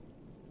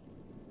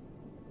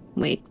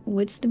 Wait,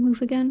 what's the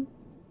move again?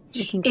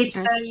 It's you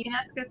can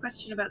ask a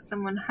question about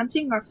someone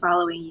hunting or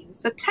following you.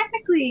 So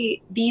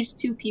technically, these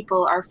two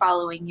people are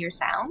following your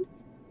sound.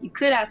 You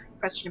could ask a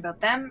question about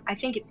them. I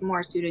think it's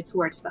more suited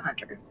towards the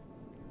hunter.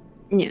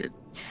 Yeah.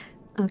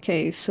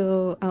 Okay,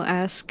 so I'll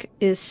ask,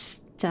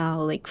 is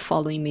Tao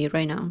following me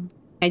right now?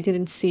 I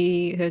didn't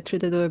see her through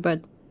the door,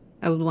 but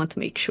I would want to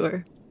make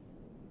sure.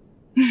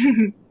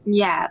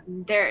 Yeah,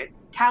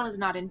 Tal is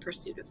not in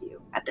pursuit of you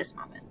at this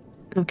moment.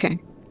 Okay.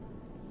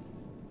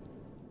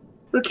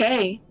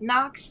 Okay,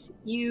 Nox,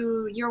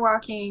 you're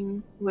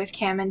walking with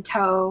Cam in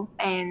tow,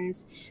 and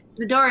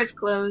the door is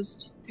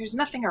closed. There's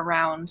nothing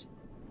around.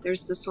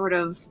 There's the sort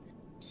of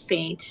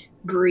faint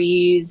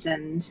breeze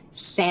and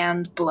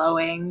sand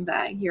blowing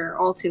that you're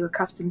all too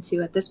accustomed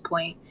to at this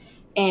point.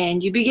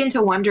 And you begin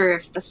to wonder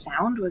if the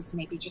sound was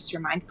maybe just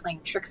your mind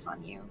playing tricks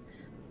on you.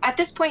 At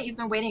this point, you've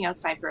been waiting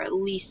outside for at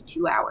least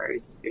 2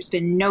 hours. There's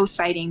been no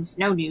sightings,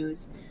 no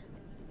news.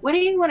 What do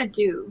you want to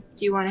do?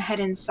 Do you want to head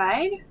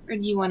inside, or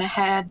do you want to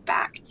head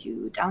back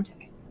to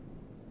Dante?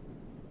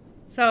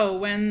 So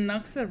when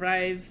Nox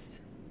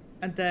arrives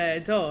at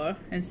the door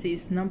and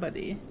sees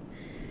nobody,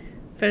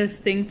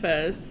 first thing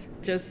first,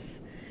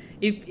 just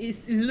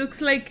it looks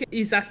like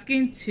he's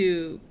asking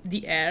to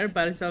the air,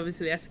 but it's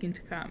obviously asking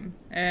to come,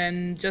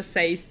 and just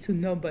says to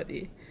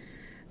nobody,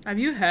 "Have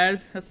you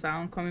heard a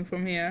sound coming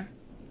from here?"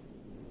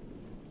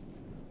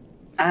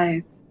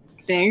 I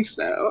think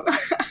so.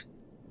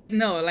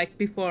 No, like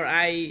before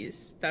I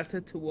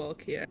started to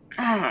walk here.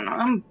 I don't know.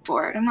 I'm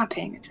bored. I'm not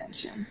paying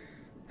attention.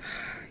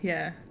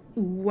 Yeah.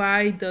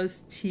 Why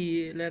does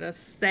T let us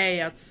stay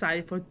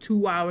outside for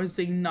 2 hours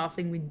doing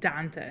nothing with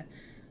Dante?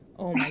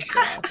 Oh my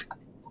god.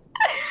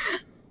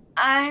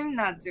 I'm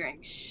not doing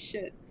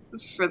shit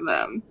for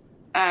them.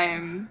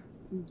 I'm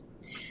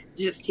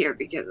just here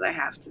because I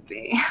have to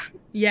be.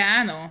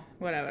 Yeah, I know.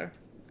 Whatever.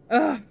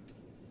 Ugh.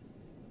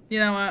 You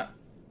know what?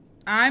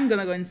 I'm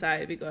gonna go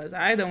inside because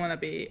I don't wanna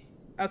be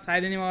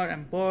outside anymore.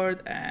 I'm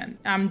bored and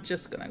I'm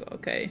just gonna go,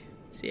 okay?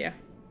 See ya.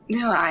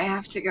 No, I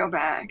have to go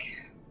back.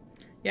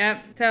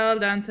 Yeah, tell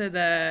Dante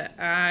that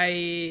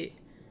I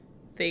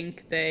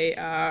think they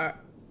are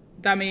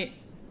dummy.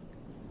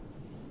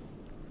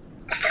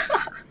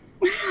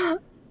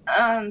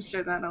 I'm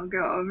sure that'll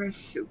go over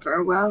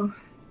super well.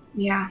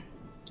 Yeah.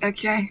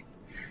 Okay.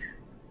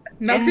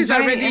 Nox is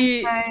Enjoy already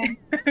inside.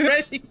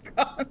 already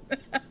gone.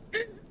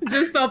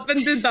 Just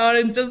opened the door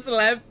and just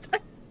left.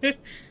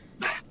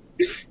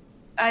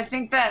 I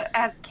think that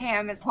as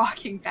Cam is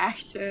walking back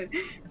to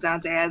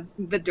Dante as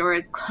the door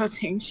is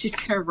closing, she's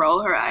gonna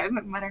roll her eyes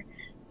and mutter,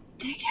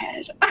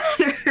 "Dickhead,"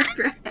 under her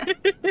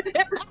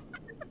breath.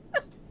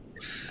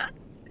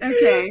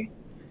 Okay.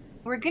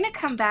 We're gonna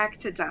come back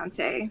to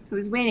Dante,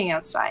 who's waiting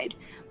outside.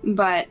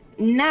 But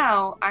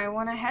now I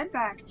want to head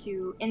back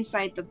to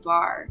inside the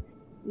bar,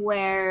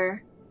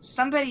 where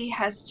somebody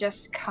has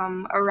just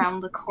come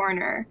around the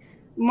corner.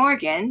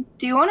 Morgan,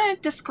 do you want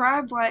to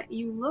describe what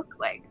you look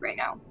like right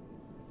now?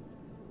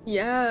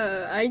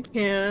 Yeah, I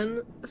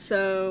can.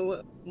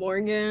 So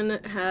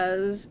Morgan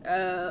has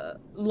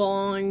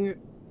long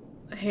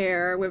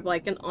hair with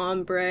like an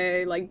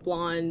ombre, like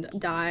blonde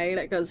dye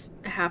that goes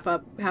half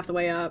the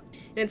way up,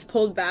 and it's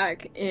pulled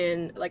back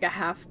in like a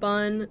half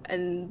bun,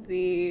 and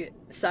the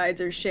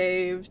sides are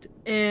shaved.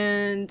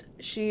 And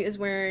she is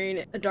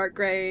wearing a dark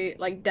gray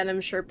like denim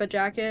Sherpa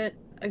jacket,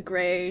 a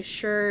gray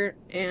shirt,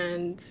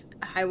 and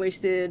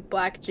high-waisted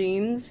black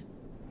jeans.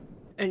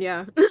 And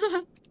yeah.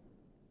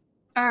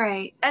 All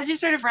right. As you're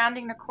sort of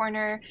rounding the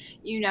corner,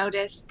 you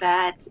notice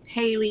that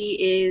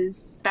Haley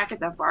is back at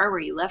the bar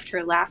where you left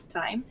her last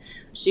time.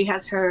 She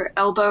has her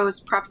elbows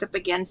propped up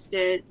against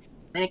it,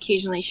 and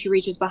occasionally she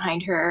reaches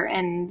behind her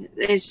and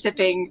is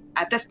sipping,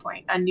 at this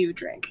point, a new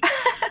drink.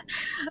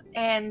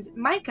 And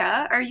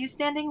Micah, are you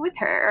standing with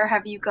her, or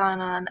have you gone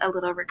on a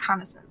little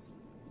reconnaissance?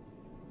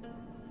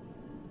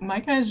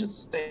 Micah has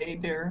just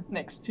stayed there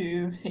next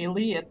to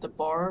Haley at the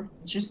bar,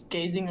 just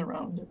gazing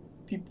around at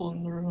people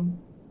in the room.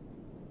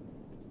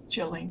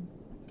 Chilling.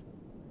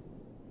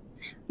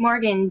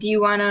 Morgan, do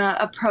you want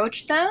to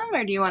approach them,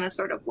 or do you want to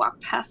sort of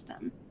walk past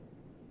them?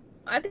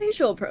 I think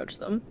she'll approach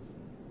them.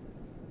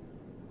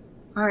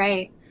 All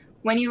right.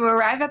 When you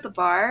arrive at the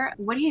bar,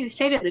 what do you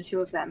say to the two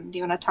of them? Do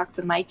you want to talk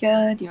to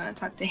Micah? Do you want to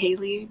talk to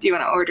Haley? Do you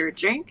want to order a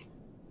drink?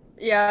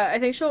 Yeah, I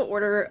think she'll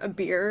order a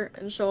beer,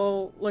 and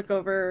she'll look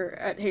over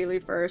at Haley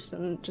first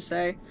and just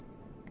say,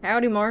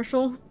 "Howdy,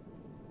 Marshall."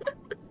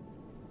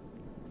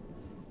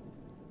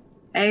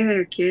 Hey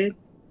there, kid.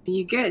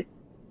 You good?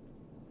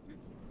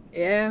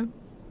 Yeah.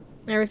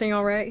 Everything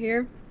all right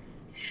here?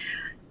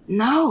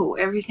 No,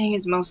 everything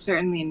is most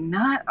certainly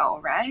not all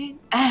right.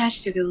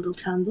 Ash took a little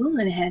tumble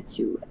and had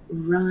to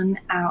run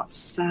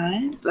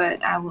outside,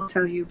 but I will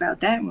tell you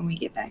about that when we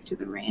get back to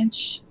the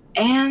ranch.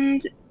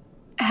 And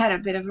had a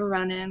bit of a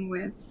run-in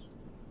with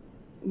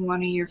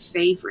one of your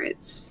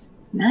favorites.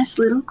 Nice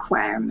little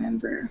choir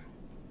member.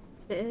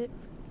 Where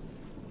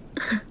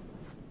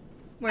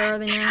are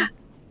they now?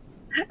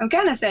 I'm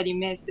kind of sad you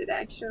missed it,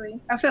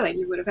 actually. I feel like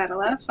you would have had a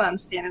lot of fun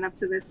standing up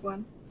to this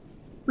one.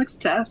 Looks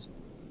tough.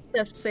 You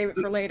have to save it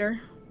for later.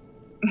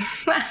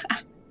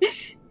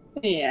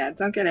 Yeah,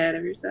 don't get ahead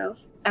of yourself.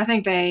 I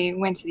think they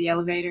went to the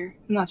elevator.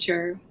 I'm not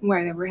sure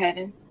where they were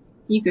headed.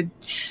 You could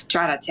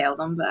try to tell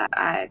them, but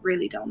I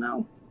really don't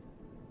know.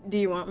 Do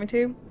you want me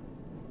to?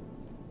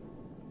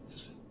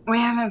 We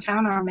haven't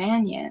found our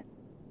man yet.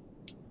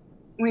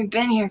 We've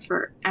been here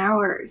for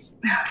hours.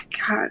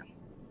 God,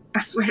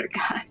 I swear to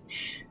God.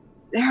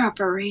 Their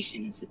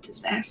operation is a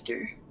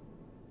disaster.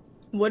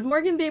 Would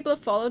Morgan be able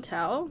to follow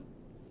Tal?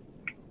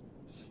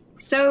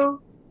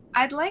 So,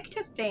 I'd like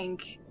to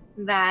think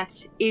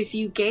that if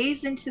you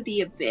gaze into the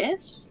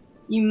abyss,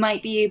 you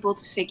might be able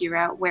to figure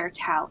out where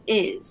Tal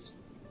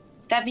is.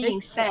 That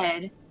being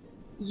said,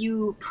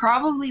 you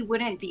probably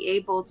wouldn't be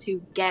able to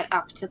get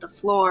up to the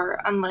floor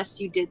unless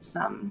you did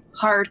some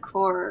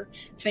hardcore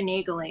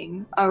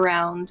finagling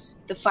around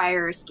the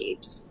fire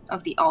escapes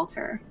of the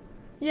altar.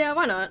 Yeah,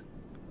 why not?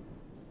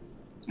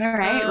 All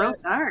right, roll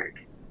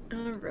dark.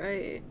 All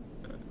right.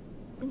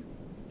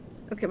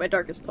 Okay, my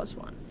dark is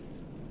 +1.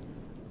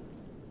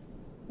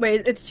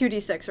 Wait, it's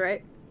 2d6,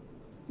 right?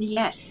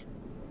 Yes.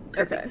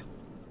 Okay.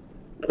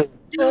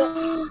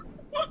 How-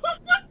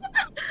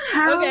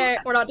 Okay,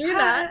 we're not doing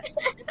that.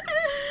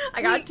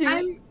 I got Wait,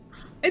 2.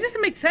 It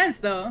doesn't make sense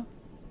though.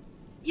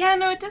 Yeah,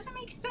 no, it doesn't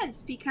make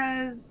sense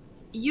because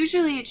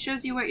usually it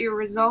shows you what your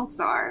results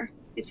are.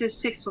 It says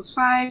 6 +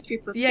 5, 3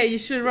 + 6. Yeah, you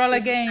should roll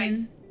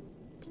again.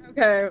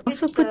 Okay.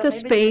 Also It's put the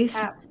maybe space.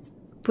 caps.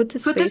 Put the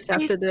Put the space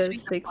after space the between the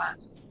 6.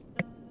 plus.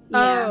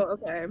 Yeah. Oh,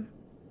 okay.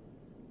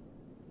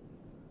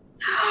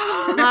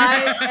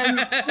 I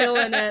am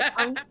killing it.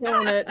 I'm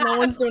killing it. No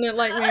one's doing it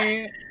like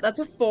me. That's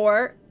a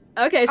 4.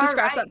 Okay, so All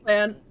scratch right. that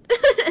plan.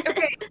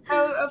 Okay,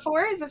 so a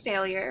 4 is a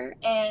failure,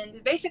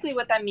 and basically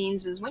what that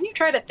means is when you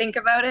try to think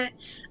about it,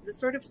 the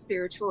sort of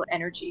spiritual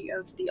energy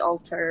of the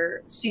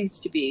altar seems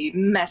to be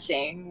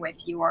messing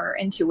with your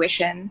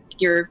intuition,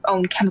 your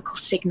own chemical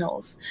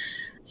signals.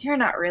 So you're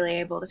not really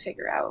able to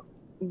figure out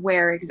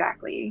where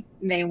exactly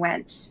they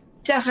went.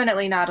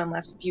 Definitely not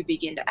unless you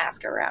begin to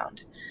ask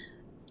around.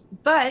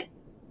 But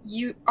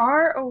you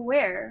are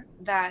aware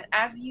that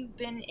as you've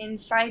been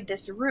inside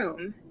this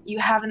room, you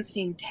haven't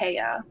seen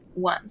Taya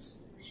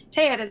once.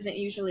 Taya doesn't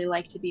usually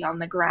like to be on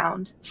the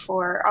ground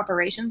for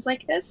operations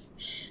like this,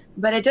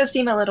 but it does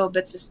seem a little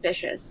bit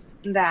suspicious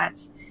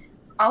that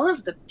all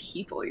of the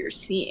people you're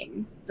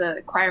seeing,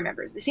 the choir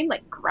members, they seem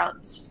like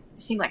grunts. They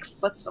seem like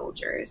foot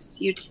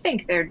soldiers. You'd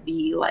think there'd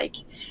be like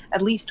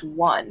at least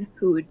one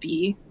who would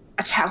be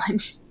a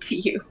challenge to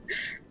you.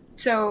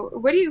 So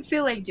what do you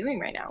feel like doing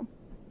right now?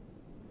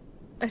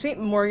 I think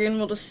Morgan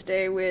will just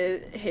stay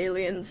with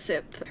Haley and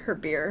sip her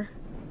beer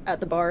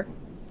at the bar.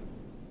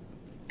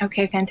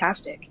 Okay,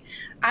 fantastic.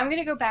 I'm going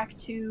to go back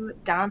to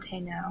Dante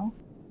now.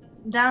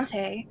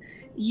 Dante,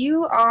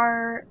 you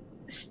are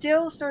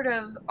still sort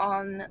of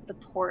on the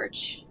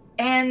porch,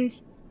 and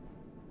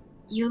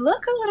you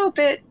look a little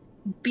bit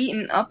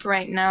beaten up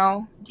right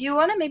now. Do you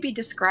want to maybe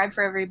describe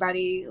for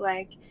everybody,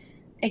 like,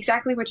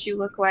 exactly what you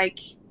look like,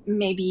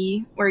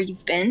 maybe where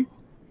you've been?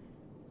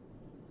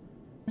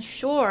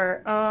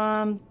 Sure.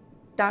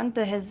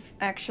 Dante has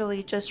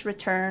actually just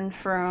returned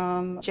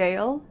from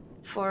jail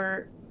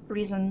for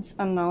reasons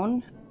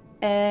unknown,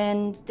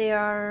 and they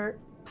are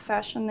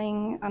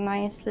fashioning a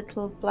nice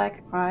little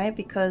black eye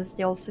because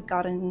they also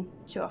got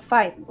into a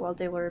fight while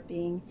they were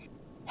being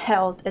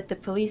held at the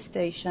police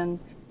station.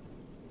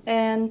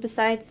 And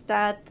besides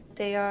that,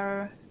 they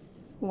are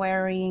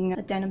wearing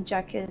a denim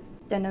jacket,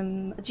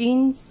 denim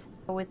jeans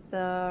with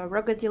a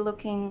ruggedy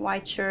looking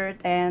white shirt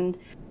and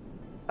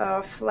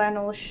a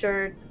flannel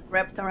shirt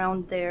wrapped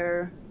around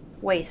their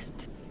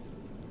waist.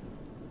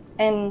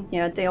 And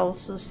yeah, they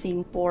also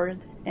seem bored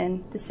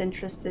and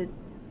disinterested.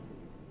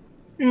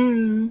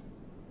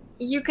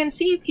 You can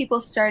see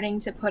people starting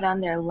to put on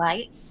their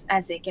lights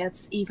as it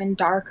gets even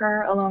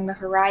darker along the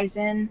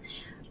horizon.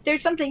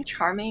 There's something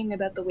charming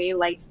about the way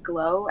lights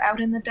glow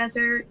out in the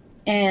desert,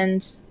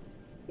 and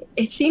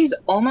it seems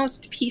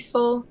almost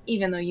peaceful,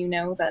 even though you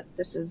know that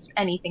this is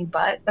anything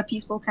but a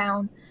peaceful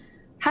town.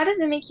 How does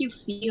it make you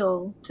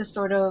feel to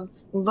sort of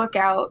look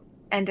out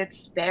and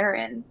it's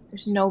barren?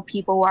 There's no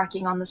people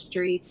walking on the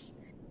streets.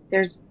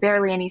 There's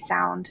barely any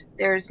sound.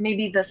 There's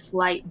maybe the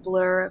slight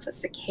blur of a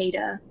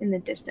cicada in the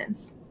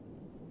distance.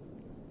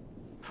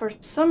 For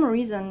some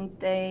reason,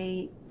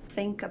 they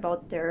think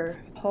about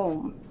their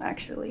home,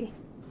 actually.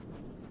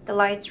 The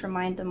lights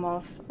remind them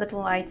of little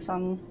lights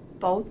on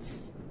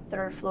boats that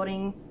are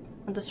floating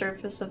on the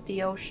surface of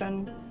the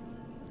ocean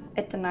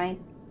at the night.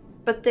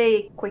 But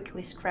they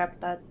quickly scrap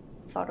that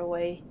thought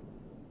away.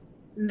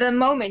 The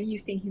moment you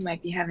think you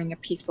might be having a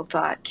peaceful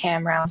thought,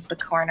 Cam rounds the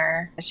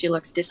corner. She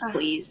looks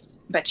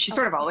displeased, but she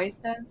sort of always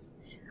does.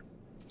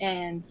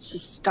 And she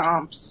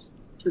stomps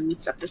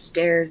boots up the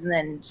stairs and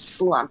then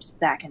slumps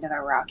back into the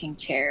rocking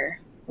chair,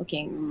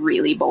 looking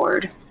really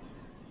bored.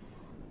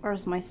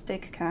 Where's my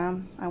stick,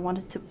 Cam? I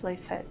wanted to play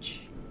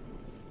fetch.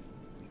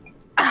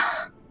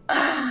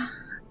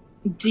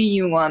 Do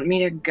you want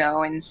me to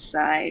go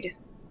inside?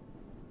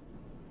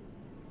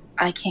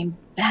 I came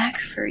back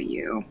for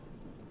you.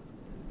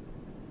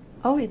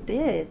 Oh, it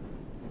did.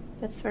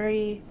 That's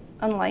very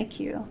unlike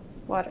you.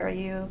 What, are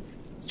you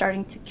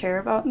starting to care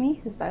about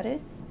me? Is that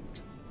it?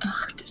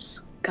 Ugh,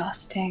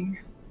 disgusting.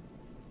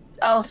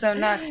 Also,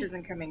 Nux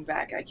isn't coming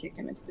back. I kicked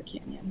him into the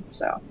canyon,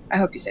 so I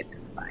hope you said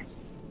goodbyes.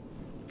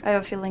 I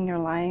have a feeling you're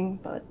lying,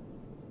 but...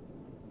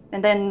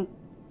 And then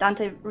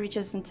Dante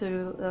reaches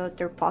into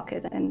their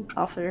pocket and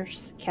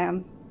offers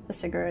Cam a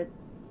cigarette.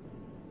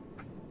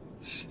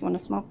 You wanna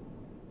smoke?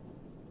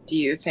 Do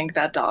you think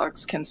that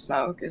dogs can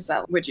smoke?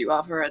 Would you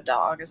offer a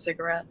dog a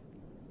cigarette?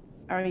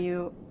 Are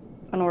you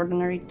an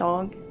ordinary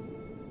dog?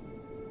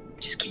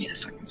 Just give me the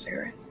fucking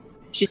cigarette.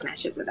 She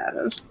snatches it out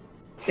of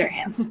their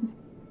hands.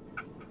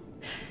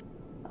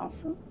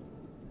 Awesome.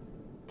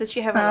 Does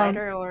she have a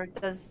lighter, or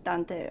does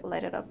Dante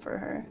light it up for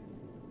her?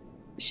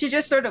 She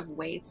just sort of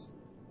waits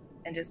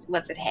and just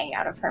lets it hang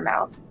out of her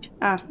mouth.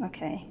 Ah,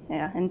 okay.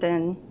 Yeah, and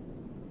then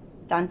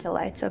Dante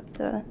lights up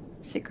the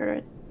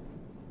cigarette.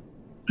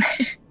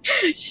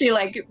 She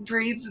like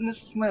breathes in the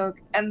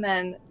smoke and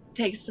then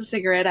takes the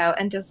cigarette out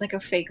and does like a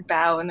fake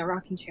bow in the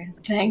rocking chair.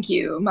 Thank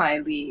you, my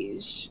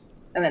liege.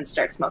 And then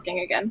starts smoking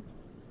again.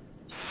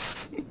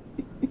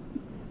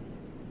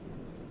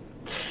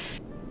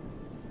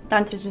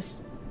 Dante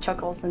just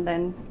chuckles and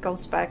then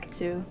goes back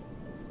to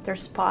their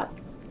spot.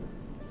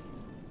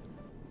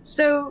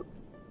 So,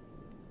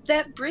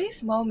 that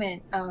brief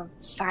moment of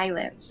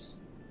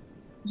silence,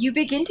 you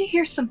begin to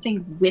hear something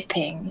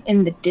whipping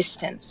in the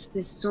distance,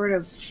 this sort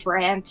of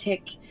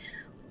frantic,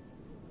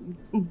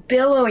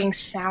 billowing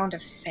sound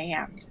of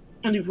sand.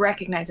 And you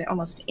recognize it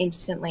almost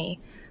instantly.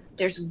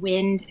 There's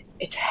wind,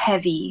 it's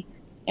heavy,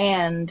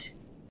 and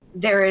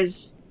there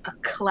is a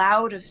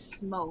cloud of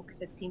smoke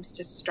that seems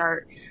to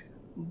start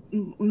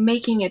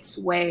making its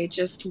way,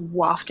 just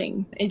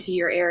wafting into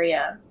your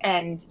area,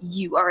 and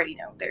you already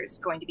know there's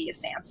going to be a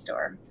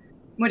sandstorm.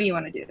 What do you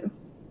want to do?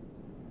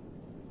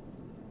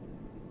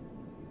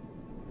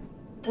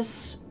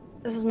 This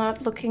is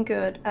not looking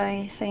good.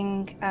 I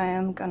think I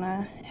am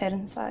gonna head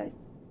inside.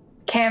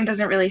 Cam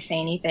doesn't really say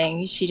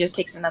anything. She just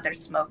takes another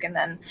smoke and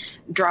then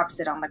drops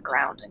it on the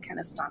ground and kind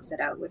of stomps it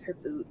out with her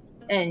boot.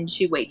 And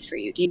she waits for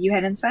you. Do you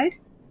head inside?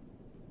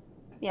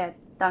 Yeah,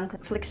 Dante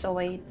flicks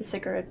away the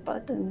cigarette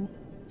butt and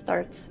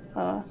starts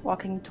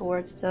walking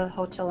towards the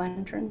hotel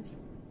entrance.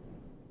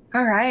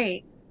 All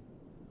right.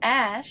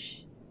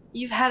 Ash,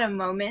 you've had a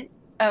moment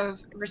of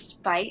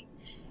respite.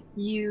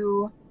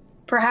 You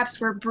perhaps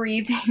were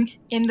breathing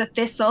in the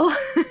thistle,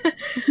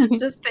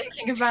 just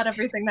thinking about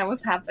everything that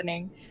was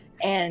happening.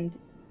 And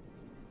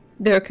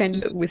they're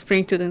kind of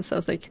whispering to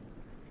themselves like,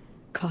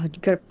 God,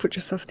 you gotta put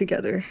yourself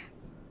together.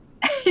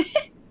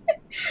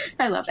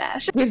 I love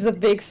Ash. Gives a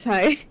big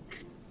sigh.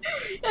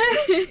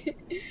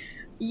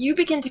 You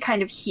begin to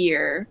kind of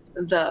hear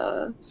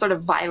the sort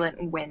of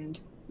violent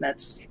wind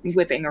that's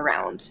whipping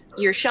around.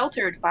 You're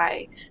sheltered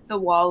by the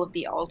wall of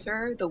the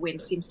altar. The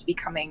wind seems to be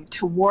coming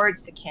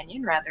towards the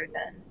canyon rather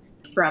than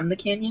from the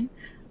canyon.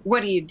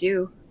 What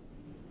do?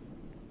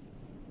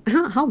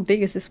 How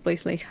big is this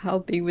place? Like,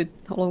 how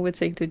long would it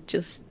take to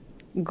just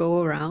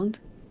go around?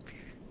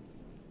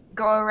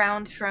 Go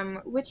around from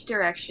which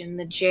direction?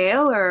 The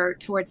jail or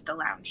towards the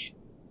lounge?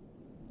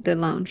 The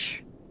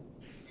lounge.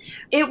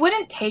 It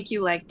wouldn't take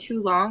you like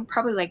too long,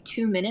 probably like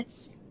 2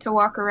 minutes to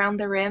walk around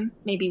the rim,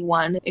 maybe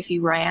 1 if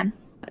you ran.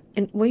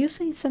 And were you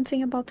saying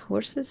something about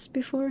horses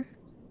before?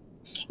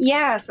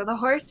 Yeah, so the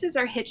horses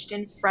are hitched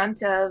in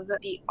front of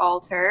the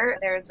altar.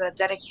 There's a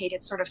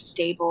dedicated sort of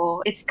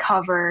stable. It's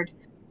covered.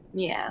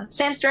 Yeah,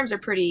 sandstorms are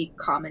pretty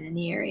common in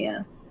the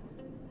area.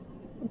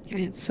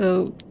 Okay,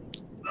 so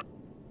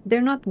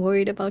they're not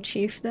worried about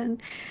Chief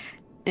then?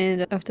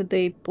 And after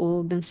they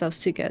pull themselves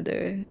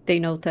together, they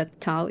know that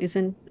Tao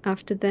isn't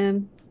after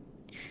them.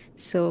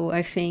 So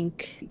I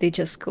think they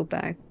just go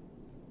back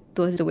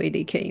towards the way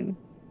they came.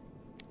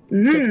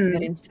 Just to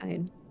get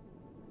inside.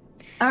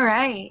 All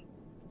right.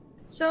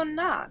 So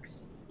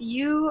Nox,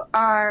 you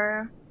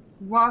are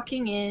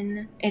walking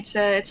in. It's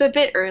a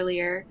bit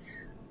earlier,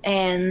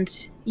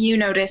 and you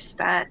notice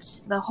that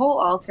the whole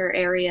altar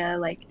area,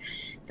 like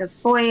the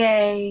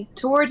foyer,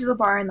 towards the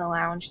bar and the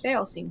lounge, they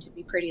all seem to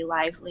be pretty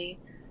lively.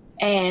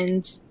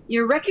 And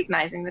you're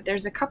recognizing that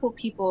there's a couple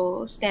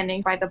people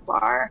standing by the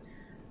bar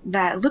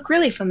that look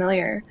really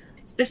familiar.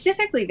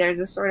 Specifically, there's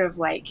a sort of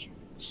like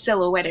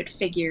silhouetted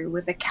figure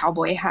with a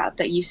cowboy hat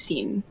that you've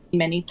seen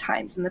many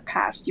times in the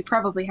past. You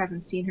probably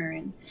haven't seen her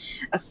in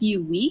a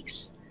few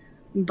weeks,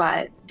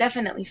 but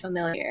definitely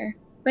familiar.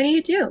 What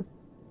do?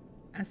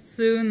 As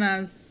soon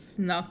as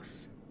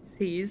Nox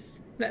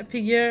sees that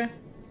figure,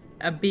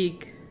 a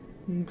big,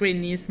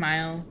 grinny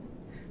smile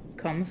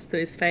comes to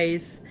his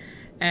face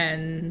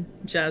and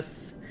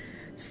just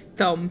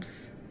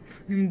stomps,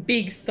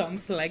 big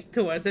stomps, like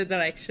towards the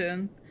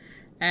direction.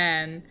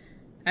 And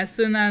as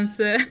soon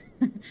as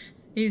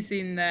he's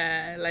in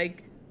the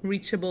like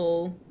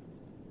reachable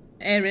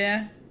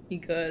area, he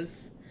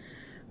goes,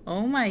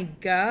 "Oh my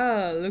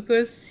god, look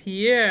who's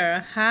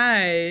here!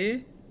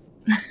 Hi."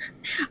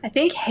 I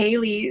think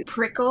Haley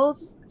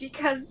prickles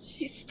because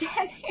she's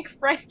standing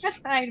right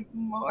beside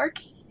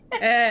Morgan.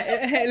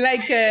 The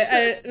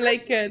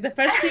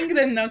first thing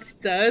that Nox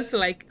does,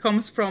 like,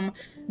 comes from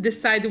the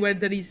side where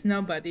there is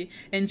nobody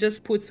and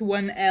just puts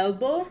one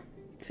elbow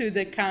to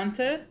the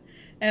counter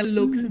and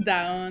looks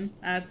down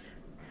at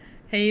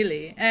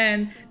Haley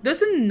and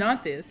doesn't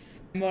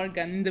notice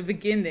Morgan in the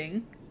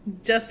beginning,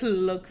 just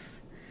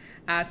looks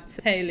at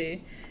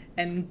Haley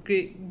and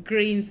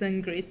grins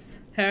and greets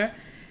her.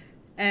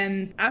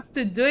 And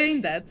after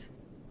doing that,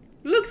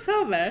 looks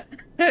over,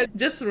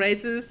 just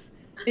raises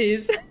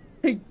his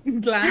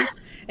glance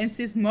and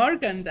sees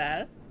Morgan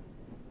there.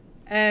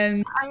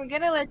 And I'm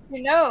gonna let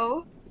you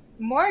know,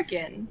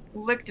 Morgan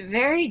looked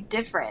very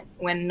different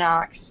when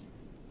Nox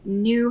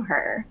knew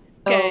her.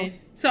 Okay,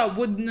 so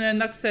would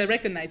Nox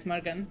recognize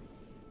Morgan?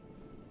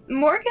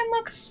 Morgan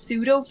looks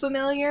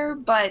pseudo-familiar,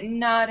 but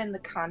not in the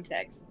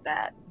context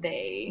that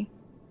they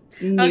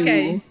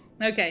knew.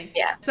 Okay.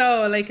 Yeah.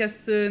 So, like, as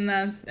soon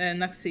as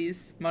Nox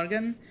sees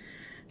Morgan,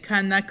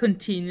 Kana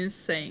continues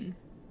saying,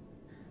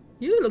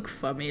 You look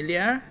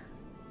familiar.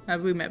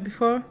 Have we met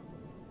before?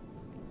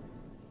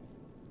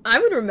 I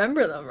would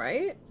remember them,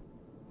 right?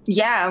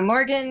 Yeah,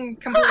 Morgan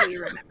completely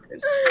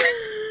remembers.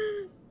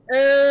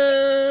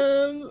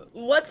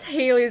 What's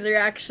Haley's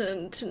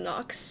reaction to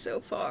Nox so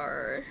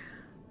far?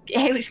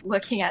 Haley's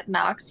looking at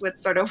Nox with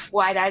sort of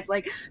wide eyes,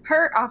 like,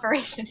 her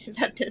operation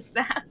is a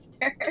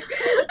disaster.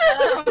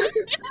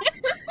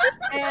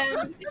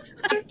 And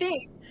I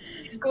think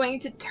he's going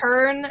to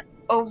turn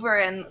over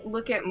and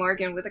look at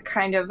Morgan with a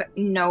kind of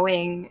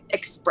knowing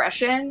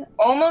expression,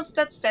 almost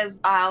that says,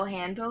 I'll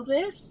handle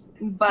this,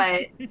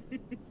 but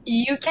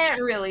you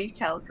can't really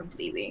tell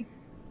completely.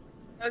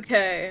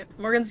 Okay,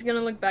 Morgan's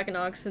gonna look back at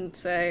Nox and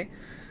say,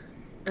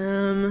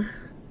 no,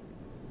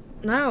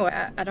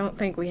 I don't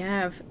think we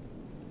have.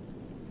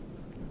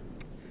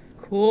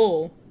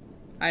 Cool.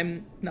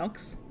 I'm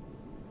Nox.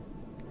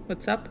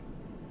 What's up?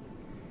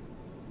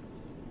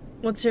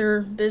 What's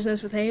your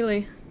business with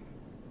Haley?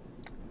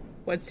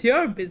 What's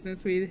your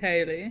business with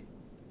Haley?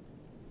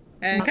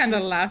 And kind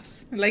of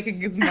laughs, like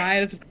a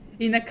smile,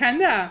 in a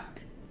kind of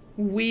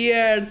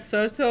weird,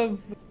 sort of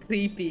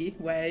creepy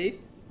way.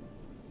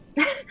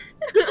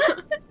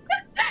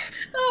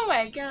 Oh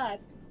my god.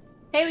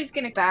 Haley's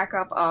gonna back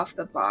up off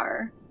the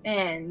bar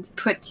and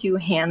put two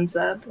hands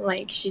up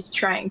like she's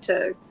trying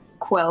to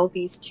quell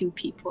these two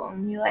people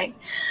and be like,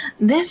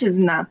 this is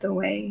not the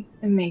way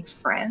to make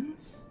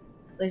friends.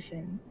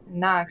 Listen,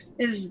 Nox,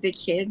 this is the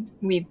kid.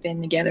 We've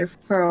been together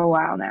for a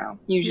while now.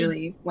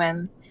 Usually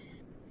when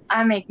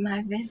I make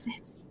my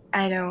visits,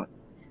 I don't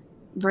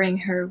bring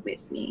her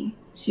with me.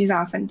 She's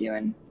often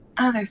doing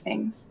other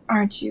things,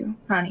 aren't you,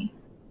 honey?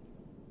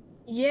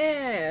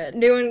 Yeah,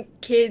 doing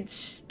kid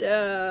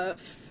stuff.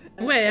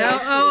 Wait,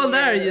 how old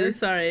are you?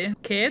 Sorry.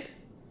 Kid?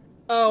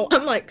 Oh,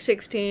 I'm like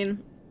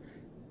 16.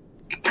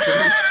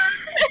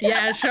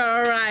 Yeah, sure,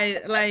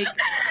 alright. Like,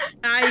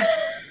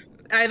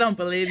 I don't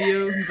believe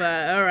you,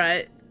 but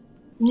alright.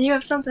 You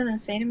have something to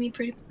say to me,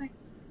 pretty boy?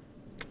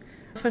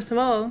 First of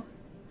all,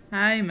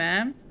 hi,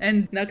 ma'am.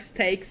 And Nox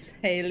takes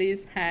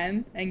Haley's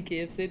hand and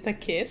gives it a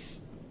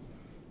kiss.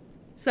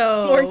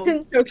 So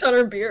Morgan chokes on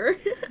her beer.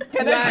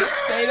 Can I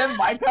just say that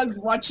Micah's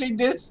watching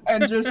this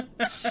and just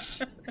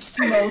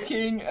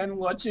smoking and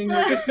watching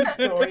where this is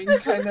going,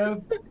 kind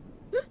of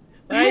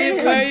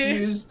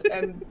confused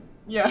and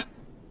yeah.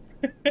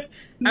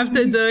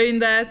 After doing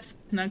that,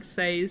 Nox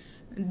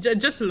says,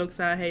 just looks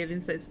at Haley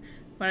and says,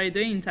 "What are you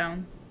doing in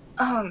town?"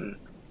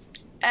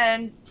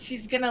 And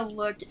she's gonna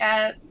look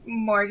at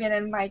Morgan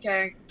and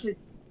Micah to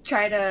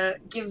try to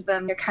give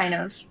them a kind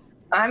of,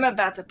 I'm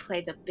about to play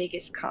the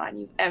biggest con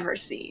you've ever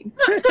seen.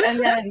 And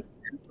then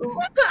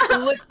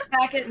looks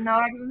back at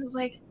Nox and is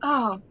like,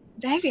 oh,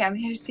 baby, I'm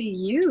here to see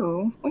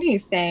you. What do you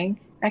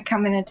think? I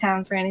come into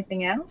town for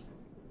anything else?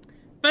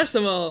 First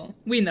of all,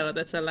 we know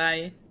that's a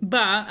lie. But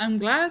I'm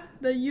glad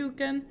that you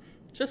can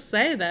just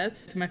say that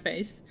to my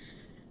face.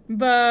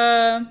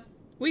 But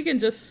we can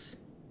just...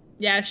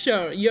 Yeah,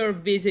 sure, you're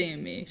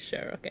visiting me.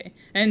 Sure, okay.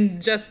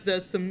 And just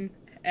some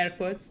air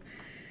quotes.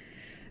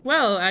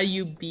 Well, are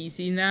you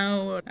busy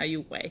now? Are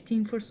you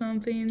waiting for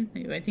something? Are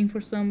you waiting for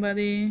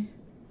somebody?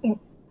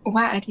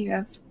 Why? Do you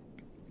have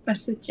a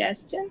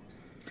suggestion?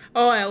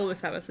 Oh, I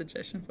always have a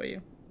suggestion for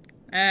you.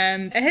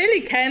 And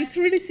Haley can't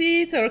really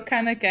see it, or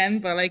kinda can,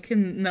 but like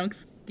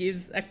Nox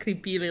gives a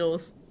creepy little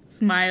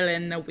smile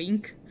and a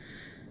wink.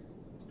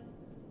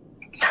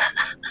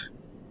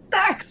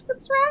 Dax,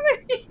 what's wrong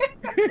with you?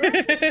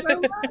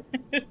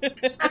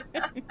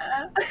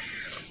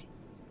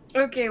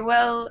 Okay,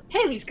 well,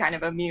 Haley's kind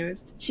of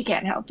amused. She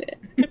can't help it.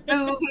 This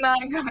was not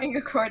going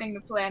according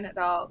to plan at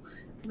all.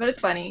 But it's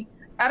funny.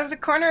 Out of the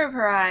corner of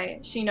her eye,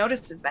 she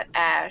notices that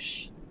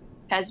Ash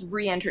has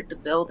re-entered the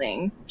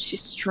building.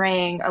 She's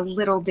straying a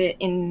little bit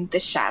in the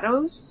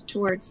shadows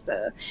towards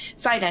the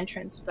side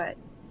entrance, but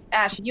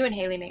Ash, you and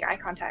Haley make eye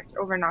contact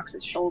over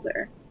Nox's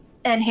shoulder.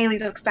 And Haley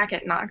looks back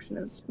at Nox and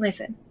is,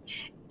 listen,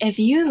 if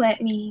you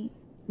let me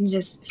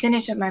just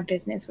finish up my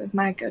business with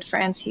my good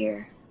friends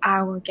here,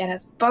 I will get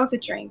us both a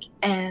drink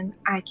and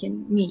I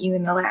can meet you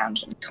in the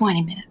lounge in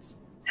 20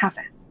 minutes. How's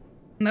that?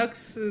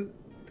 Nox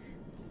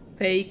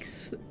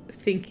fakes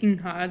thinking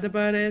hard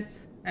about it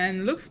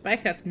and looks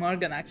back at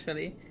Morgan,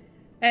 actually.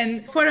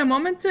 And for a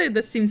moment,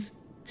 that seems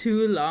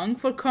too long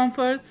for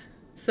comfort.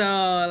 So,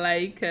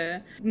 like,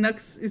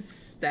 Nox is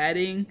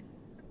staring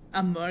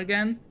at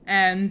Morgan.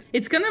 And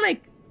it's kind of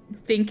like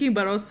thinking,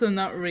 but also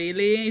not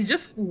really. It's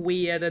just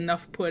weird and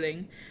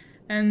off-putting.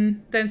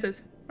 And then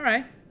says, all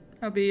right,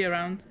 I'll be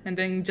around. And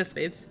then just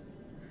leaves.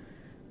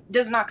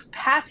 Does Nox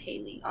pass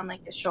Haley on,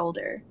 like, the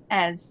shoulder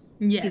as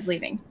he's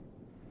leaving?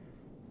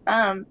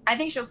 I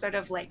think she'll sort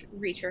of, like,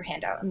 reach her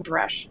hand out and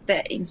brush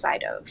the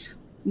inside of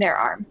their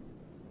arm.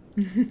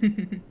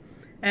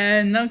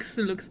 And Nox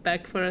looks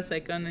back for a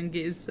second and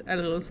gives a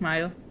little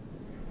smile.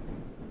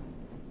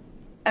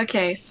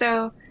 Okay,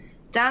 so,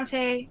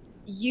 Dante,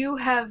 you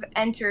have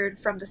entered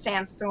from the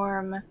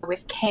sandstorm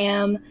with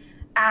Cam.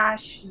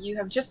 Ash, you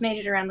have just made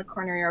it around the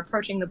corner. You're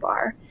approaching the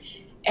bar.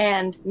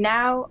 And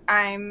now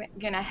I'm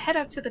gonna head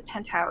up to the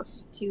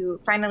penthouse to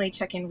finally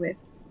check in with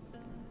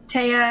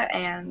Taya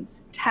and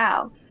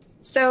Tal.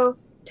 So,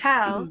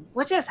 Tal,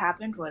 what just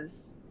happened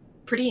was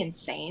pretty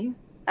insane.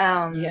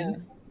 Yeah.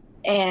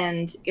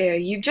 And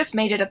you've just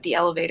made it up the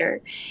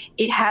elevator.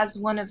 It has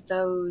one of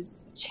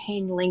those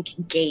chain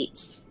link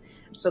gates.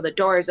 So the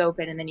door is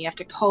open and then you have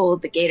to pull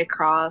the gate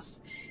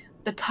across.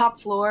 The top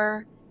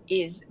floor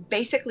is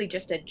basically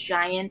just a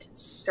giant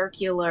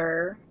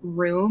circular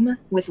room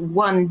with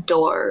one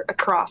door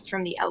across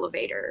from the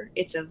elevator.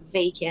 It's a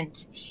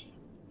vacant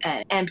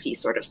and empty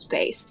sort of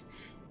space.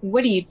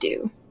 What do you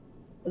do?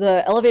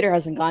 The elevator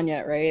hasn't gone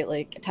yet, right?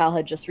 Like, Tal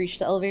had just reached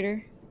the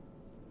elevator?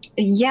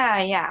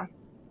 Yeah.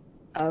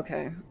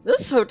 Okay.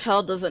 This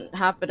hotel doesn't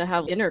happen to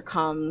have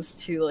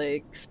intercoms to,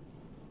 like,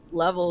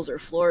 levels or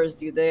floors,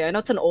 do they? I know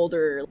it's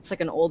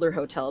like an older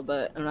hotel,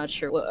 but I'm not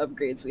sure what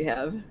upgrades we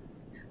have.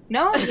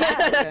 No, yeah,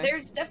 Okay.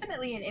 there's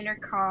definitely an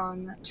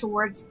intercom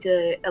towards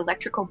the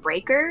electrical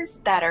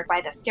breakers that are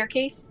by the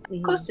staircase,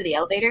 close to the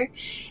elevator.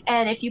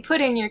 And if you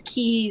put in your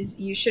keys,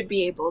 you should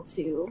be able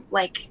to,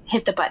 like,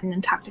 hit the button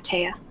and talk to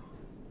Taya.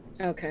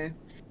 Okay.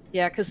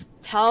 Yeah, because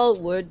Tal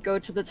would go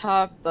to the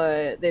top,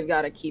 but they've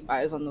got to keep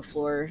eyes on the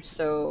floor,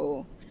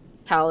 so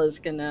Tal is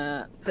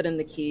gonna put in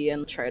the key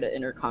and try to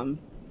intercom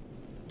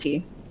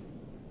T.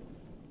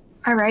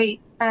 All right.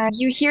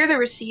 You hear the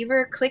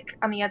receiver click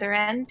on the other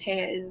end.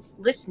 Taya is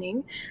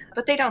listening,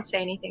 but they don't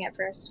say anything at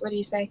first. What do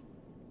you say?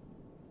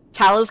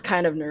 Tal is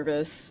kind of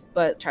nervous,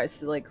 but tries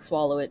to, like,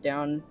 swallow it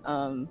down,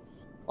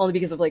 only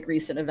because of, like,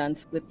 recent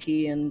events with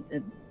T, and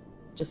it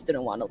just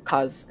didn't want to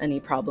cause any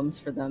problems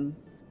for them.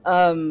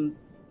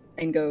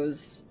 And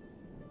goes,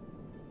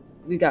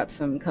 "We got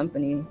some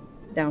company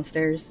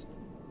downstairs.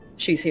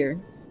 She's here."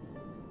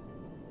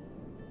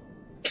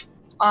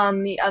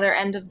 On the other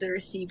end of the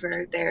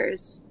receiver,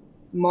 there's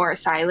more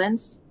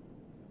silence.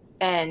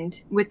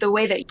 And with the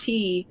way that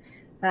T,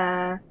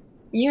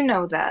 you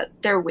know that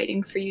they're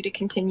waiting for you to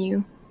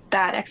continue.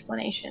 That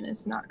explanation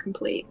is not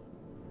complete.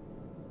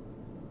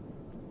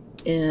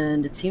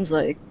 And it seems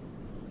like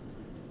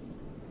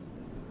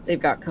they've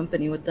got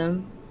company with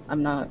them.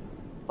 I'm not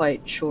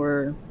quite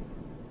sure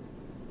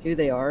who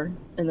they are.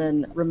 And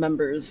then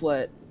remembers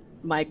what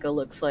Micah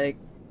looks like,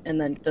 and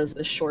then does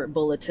a short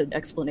bulleted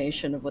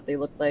explanation of what they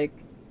look like.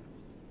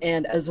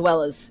 And as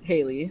well as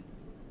Haley.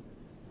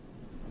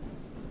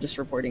 Just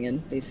reporting in,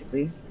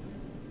 basically.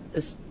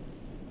 Does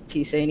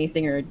T say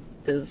anything, or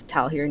does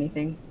Tal hear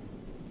anything?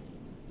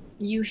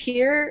 You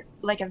hear,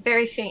 like, a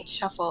very faint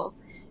shuffle,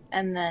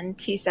 and then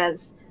T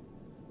says,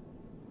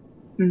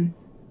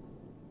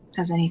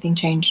 Has anything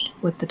changed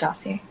with the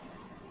dossier?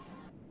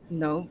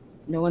 No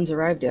one's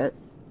arrived yet.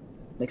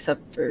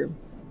 Except for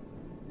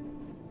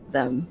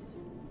them.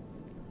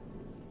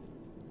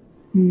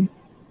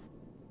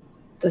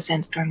 The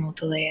sandstorm will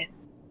delay it.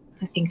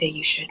 I think that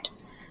you should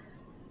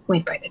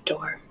wait by the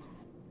door.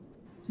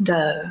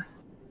 The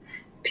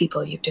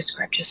people you've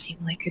described just seem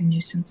like a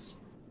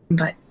nuisance,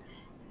 but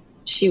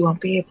she won't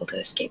be able to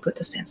escape with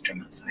the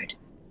sandstorm outside.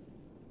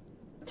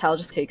 Tal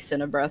just takes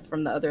in a breath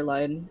from the other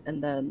line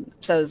and then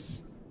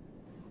says,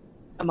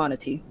 "I'm on a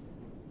T."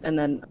 And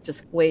then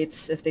just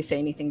waits if they say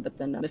anything, but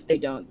then if they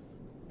don't,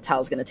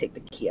 Tal's gonna take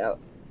the key out.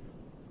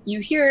 You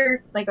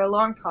hear, like, a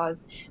long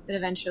pause, but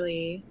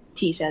eventually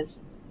T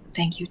says,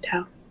 "Thank you,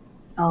 Tal.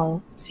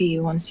 I'll see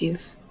you once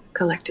you've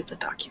collected the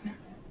document."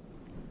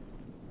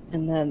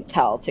 And then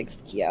Tal takes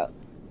the key out.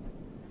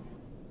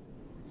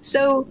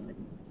 So,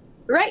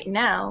 right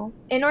now,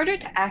 in order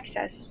to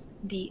access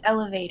the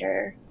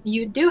elevator,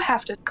 you do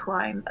have to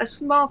climb a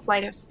small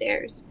flight of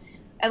stairs,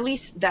 at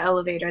least the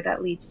elevator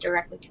that leads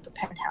directly to the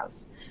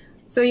penthouse.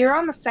 So you're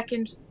on the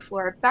second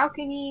floor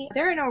balcony.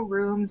 There are no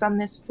rooms on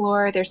this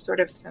floor. There's sort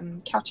of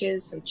some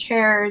couches, some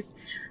chairs.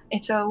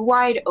 It's a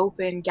wide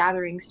open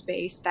gathering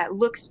space that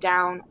looks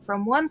down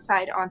from one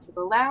side onto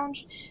the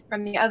lounge,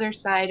 from the other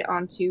side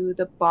onto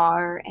the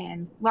bar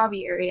and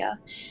lobby area.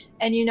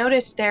 And you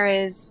notice there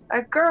is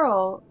a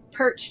girl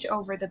perched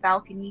over the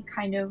balcony,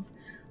 kind of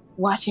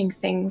watching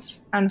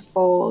things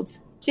unfold.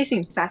 She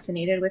seems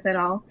fascinated with it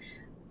all.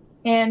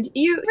 And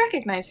you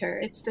recognize her.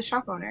 It's the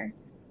shop owner.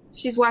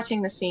 She's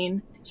watching the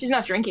scene. She's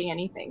not drinking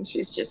anything.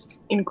 She's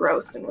just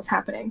engrossed in what's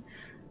happening.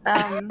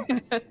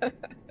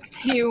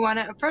 Do you want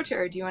to approach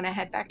her, or do you want to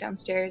head back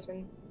downstairs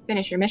and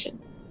finish your mission?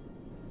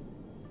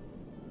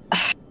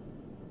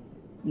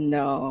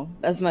 No.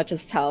 As much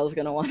as Tal's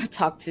gonna want to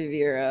talk to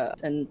Vera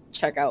and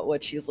check out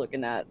what she's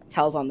looking at,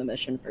 Tal's on the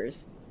mission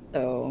first.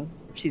 So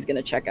she's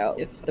gonna check out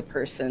if the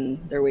person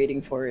they're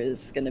waiting for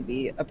is gonna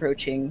be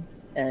approaching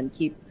and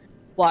keep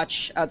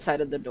watch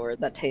outside of the door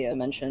that Taya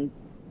mentioned.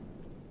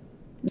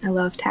 I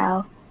love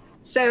Tal.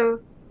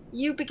 So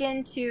you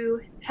begin to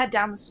head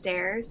down the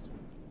stairs,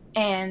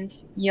 and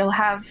you'll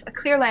have a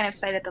clear line of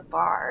sight at the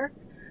bar,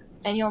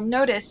 and you'll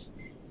notice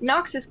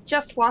Nox is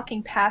just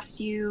walking past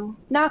you.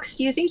 Nox,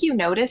 do you think you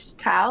noticed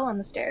Tal on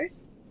the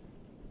stairs?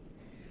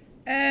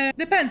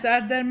 Depends.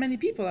 Are there many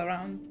people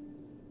around?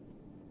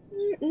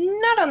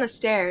 Not on the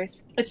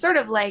stairs. It's sort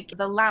of like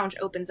the lounge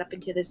opens up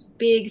into this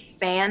big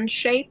fan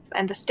shape,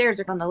 and the stairs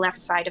are on the left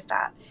side of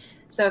that.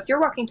 So if you're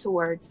walking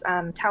towards,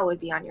 Tal would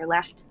be on your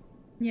left.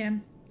 Yeah.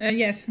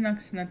 Yes,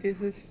 Nox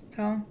notices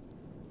Tal.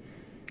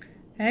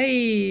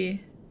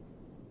 Hey.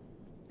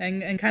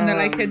 And kind of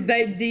like it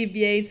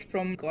deviates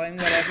from going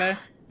wherever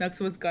Nox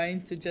was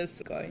going to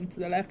just going to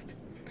the left.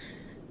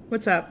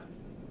 What's up?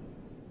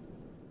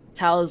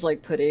 Tal is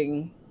like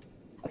putting.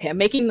 Okay, I'm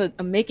making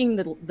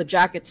the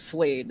jacket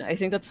suede. I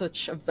think that's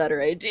such a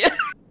better idea.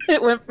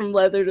 It went from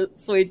leather to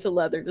suede,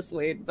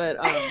 but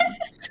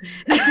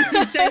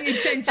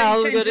it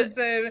changes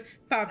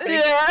fabric.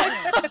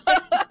 Yeah.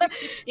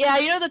 Yeah,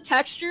 you know the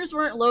textures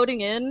weren't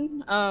loading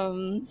in.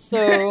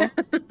 So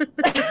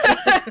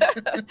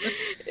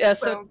yeah,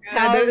 so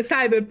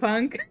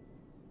cyberpunk.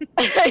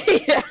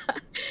 Yeah.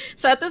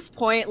 So at this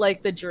point,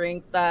 like the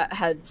drink that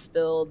had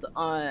spilled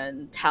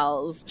on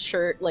Tal's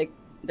shirt, like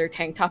their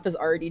tank top is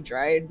already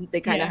dried. They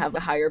kind of have a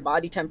higher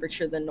body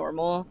temperature than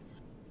normal,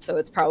 so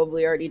it's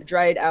probably already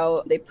dried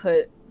out. They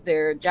put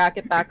their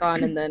jacket back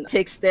on and then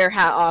takes their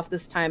hat off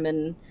this time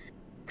and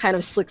kind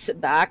of slicks it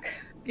back.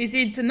 Is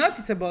it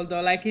noticeable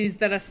though? Like, is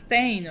there a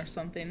stain or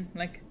something?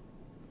 Like,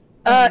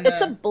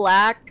 it's a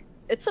black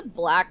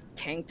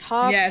tank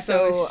top. Yeah,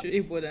 so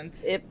it wouldn't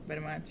very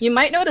much. You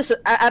might notice.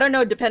 I don't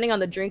know. Depending on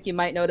the drink, you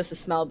might notice a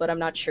smell, but I'm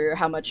not sure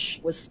how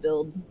much was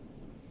spilled.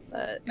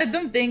 But I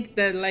don't think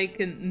that like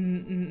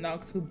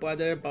Nox would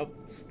bother about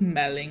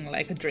smelling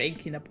like a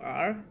drink in a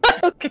bar.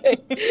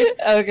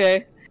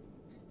 Okay.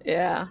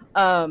 Yeah.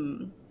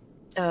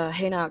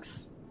 Hey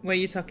Nox. Were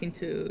you talking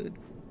to?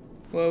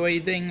 What were you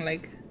doing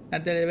like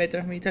at the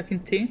elevator? Were you talking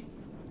to?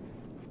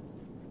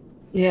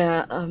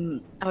 Yeah.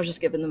 I was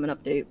just giving them an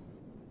update.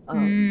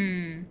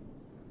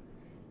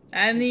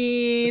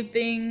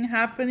 Anything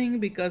happening?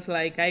 Because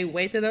like I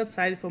waited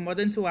outside for more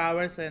than 2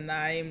 hours and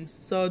I'm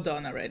so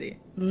done already.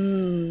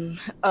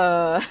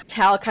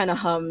 Tal kind of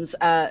hums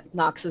at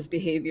Nox's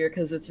behavior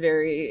because it's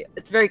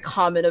very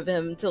common of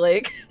him to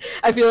like,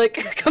 I feel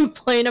like,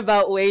 complain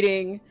about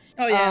waiting.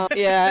 Oh yeah.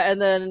 Yeah,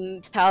 and then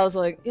Tal's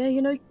like, yeah,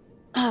 you know,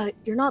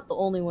 you're not the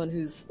only one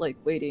who's like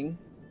waiting.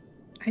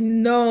 I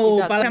know,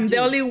 but I'm the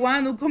only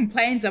one who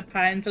complains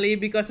apparently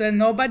because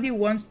nobody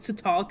wants to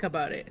talk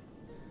about it.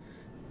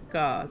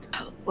 God.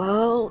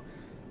 Well,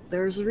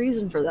 there's a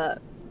reason for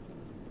that.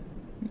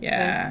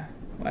 Yeah,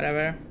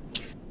 whatever.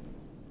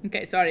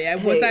 Okay, sorry.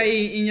 Was I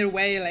in your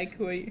way? Like,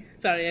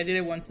 sorry, I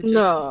didn't want to just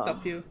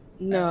stop you.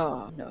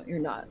 No, you're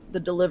not.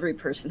 The delivery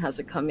person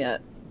hasn't come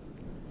yet.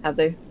 Have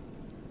they?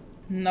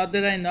 Not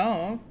that I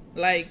know.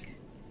 Like,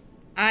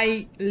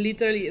 I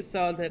literally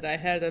thought that I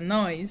heard a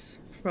noise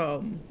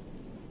from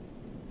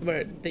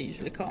where they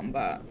usually come,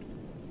 but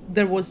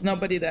there was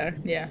nobody there.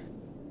 Yeah.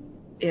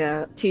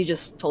 Yeah, T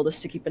just told us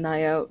to keep an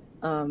eye out.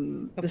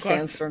 The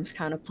sandstorm's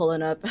kind of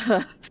pulling up.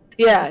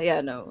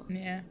 Yeah, no.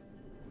 Yeah.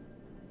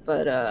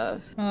 But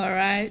all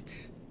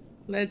right.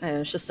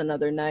 It's just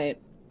another night.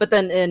 But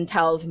then in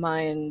Tal's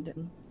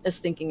mind is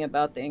thinking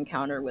about the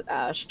encounter with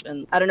Ash,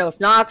 and I don't know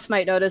if Nox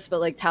might notice, but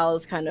like Tal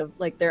is kind of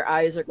like their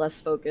eyes are less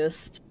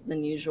focused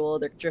than usual.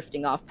 They're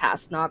drifting off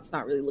past Nox,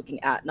 not really looking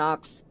at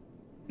Nox.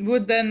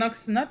 Would the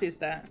Nox notice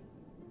that?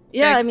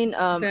 Yeah, I mean,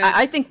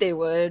 I think they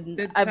would,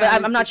 but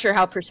I'm not sure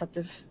how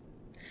perceptive.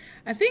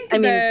 I think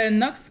the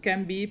Nox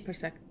can be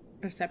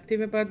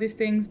perceptive about these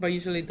things, but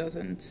usually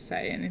doesn't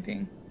say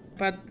anything.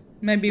 But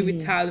maybe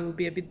with Tal it would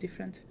be a bit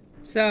different.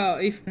 So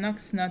if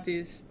Nox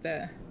noticed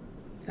the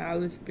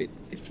Tal is a bit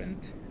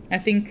different, I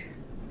think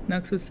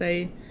Nox would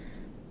say,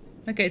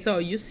 okay, so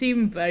you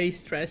seem very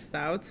stressed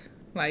out,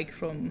 like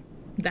from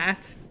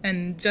that,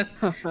 and just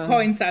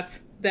points at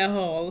the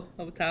hall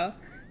of Tal.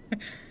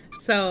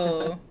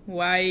 So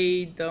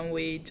why don't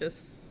we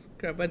just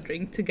grab a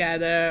drink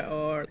together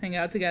or hang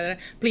out together?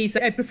 Please,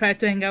 I prefer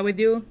to hang out with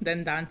you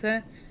than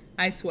Dante.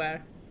 I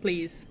swear,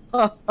 please.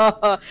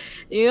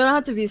 You don't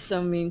have to be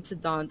so mean to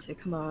Dante.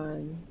 Come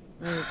on.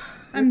 Like,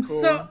 I'm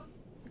cool. so...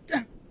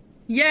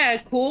 Yeah,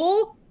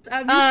 cool?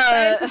 I've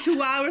spent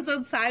 2 hours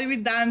outside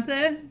with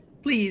Dante.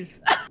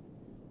 Please.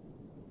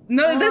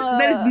 No,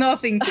 there's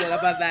nothing cool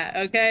about that,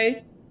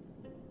 okay?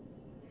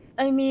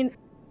 I mean,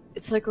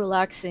 it's like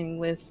relaxing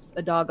with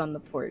a dog on the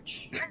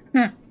porch.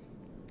 I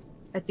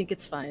think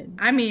it's fine.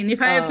 I mean,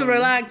 if I have to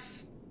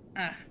relax...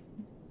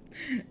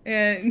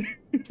 and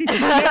bit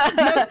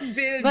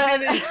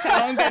his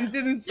tongue and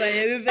didn't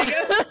say anything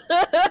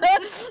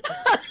else.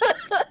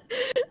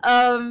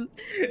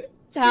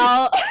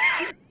 Tal...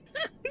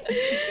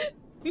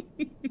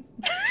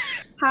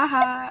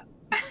 Haha.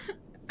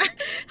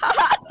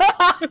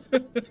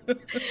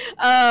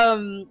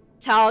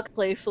 Tal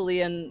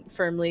playfully and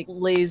firmly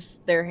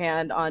lays their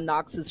hand on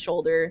Nox's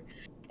shoulder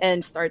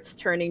and starts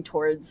turning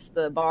towards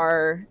the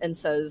bar and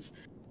says,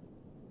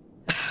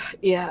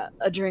 yeah,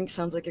 a drink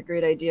sounds like a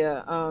great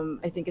idea.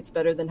 I think it's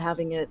better than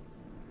having it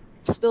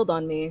spilled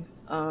on me.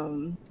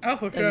 Oh,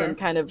 for sure. And then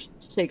kind of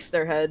shakes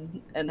their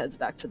head and heads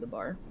back to the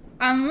bar.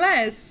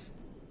 Unless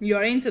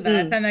you're into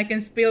that, and I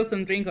can spill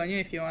some drink on you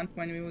if you want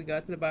when we go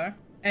to the bar.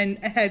 And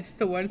heads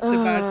towards the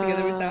bar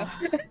together with Tal.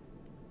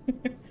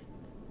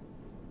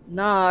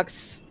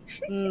 Nox.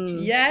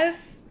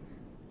 Yes?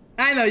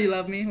 I know you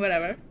love me,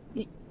 whatever.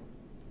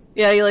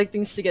 Yeah, you like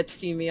things to get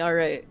steamy,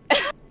 alright.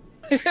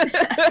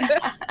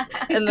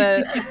 And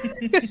then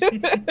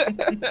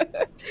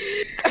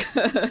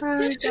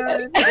Oh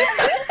god.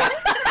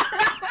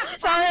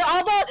 sorry,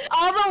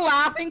 all the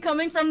laughing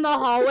coming from the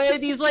hallway,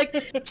 these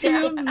like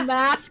two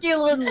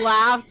masculine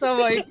laughs. Oh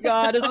my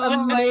god, it's Oh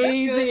my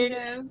amazing.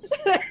 goodness.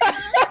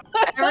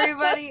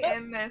 Everybody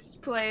in this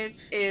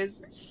place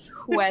is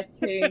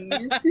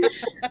sweating.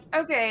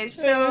 Okay,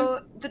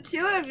 so the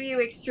two of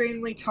you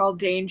extremely tall,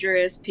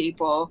 dangerous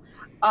people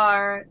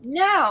are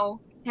now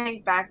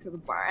heading back to the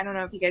bar. I don't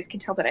know if you guys can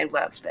tell, but I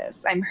love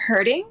this. I'm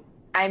hurting,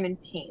 I'm in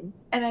pain,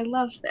 and I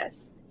love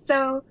this.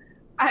 So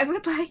I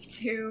would like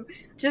to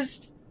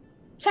just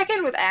check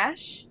in with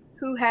Ash,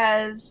 who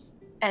has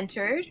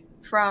entered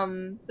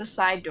from the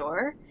side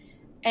door,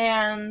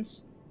 and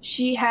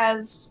she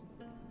has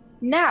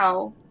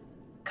now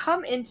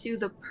come into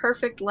the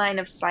perfect line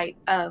of sight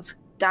of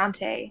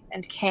Dante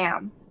and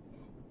Cam.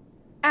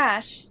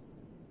 Ash,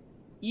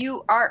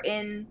 you are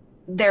in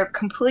their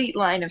complete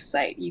line of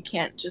sight. You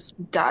can't just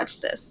dodge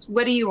this.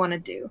 What do you want to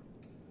do?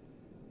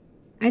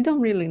 I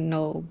don't really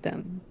know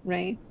them,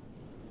 right?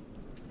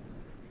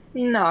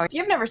 No,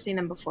 you've never seen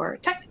them before.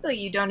 Technically,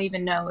 you don't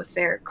even know if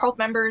they're cult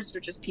members or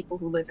just people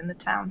who live in the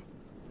town.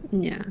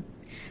 Yeah.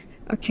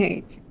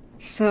 Okay,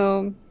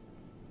 so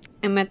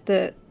I'm at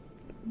the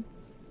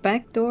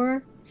back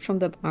door from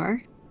the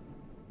bar,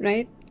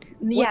 right?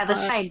 Yeah, the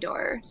side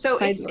door. So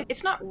Side door.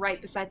 it's not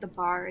right beside the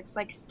bar. It's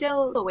like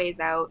still a ways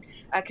out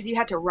because you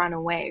had to run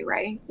away,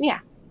 right? Yeah.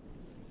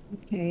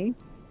 Okay.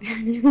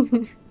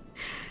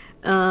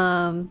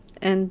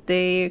 And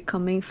they're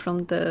coming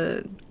from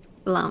the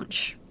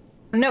lounge.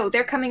 No,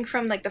 they're coming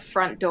from like the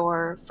front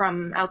door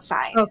from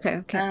outside.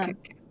 Okay. Mhm.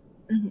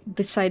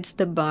 Besides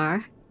the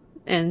bar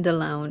and the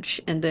lounge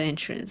and the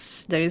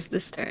entrance, there is the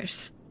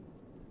stairs.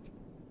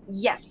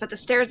 Yes, but the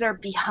stairs are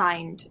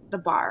behind the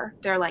bar.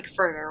 They're like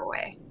further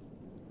away.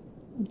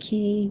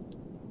 Okay.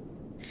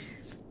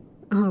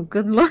 Oh,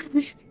 good luck.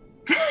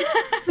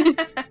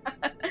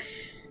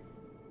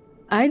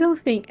 I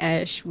don't think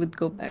Ash would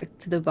go back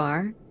to the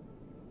bar.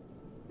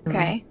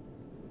 Okay.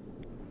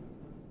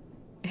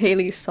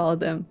 Haley saw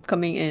them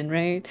coming in,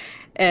 right?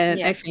 And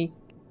I Yes. think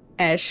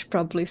Ash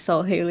probably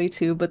saw Haley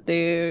too, but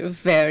they're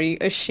very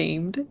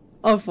ashamed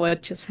of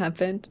what just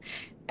happened.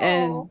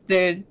 And Aw.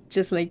 they're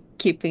just like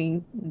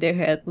keeping their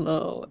head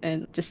low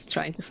and just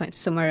trying to find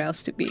somewhere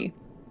else to be.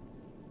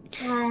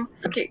 Oh.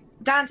 Okay,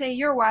 Dante,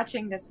 you're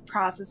watching this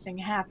processing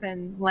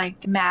happen.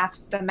 Like the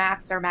maths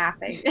are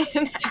mathing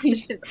in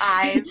Ash's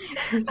eyes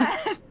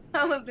as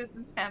all of this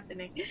is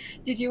happening.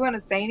 Did you want to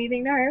say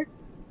anything to her?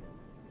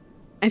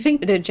 I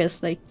think they're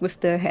just like with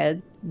their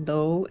head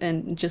low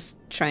and just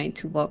trying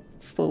to walk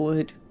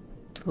forward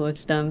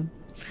towards them.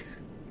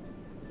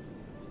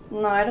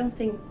 No, I don't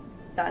think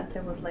Dante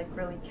would like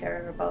really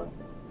care about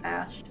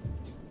Ash.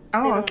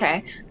 Oh, don't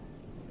okay.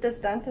 Does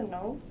Dante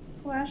know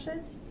who Ash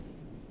is?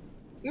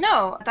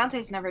 No,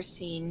 Dante's never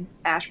seen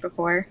Ash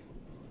before.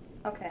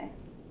 Okay.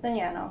 Then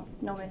yeah,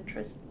 no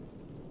interest.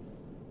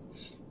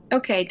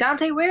 Okay,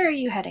 Dante, where are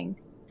you heading?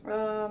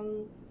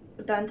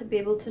 Would Dante be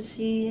able to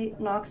see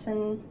Nox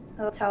and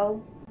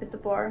Tal at the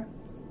bar?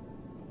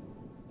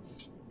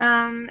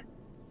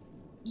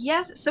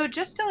 Yes, so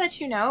just to let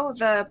you know,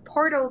 the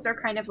portals are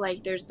kind of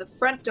like there's the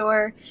front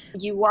door,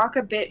 you walk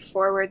a bit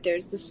forward,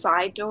 there's the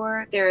side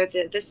door,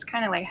 this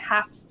kind of like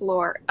half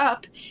floor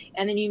up,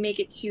 and then you make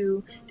it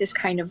to this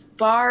kind of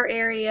bar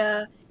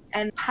area,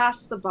 and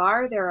past the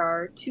bar there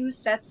are two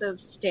sets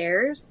of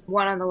stairs,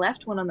 one on the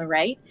left, one on the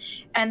right,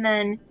 and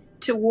then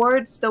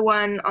towards the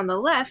one on the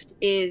left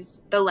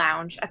is the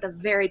lounge at the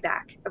very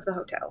back of the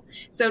hotel.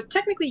 So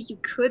technically you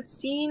could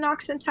see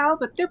Nox and Tal,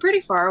 but they're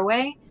pretty far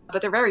away,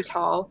 but they're very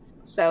tall.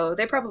 So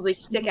they probably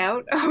stick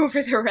out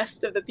over the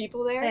rest of the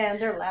people there. And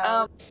they're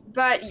loud.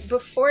 But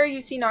before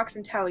you see Nox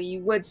and Tal, you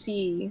would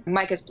see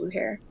Micah's blue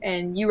hair,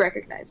 and you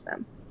recognize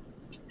them.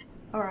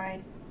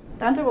 Alright.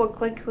 Dante will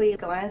quickly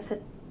glance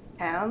at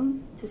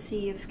Cam to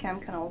see if Cam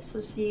can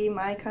also see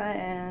Micah,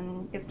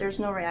 and if there's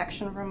no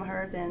reaction from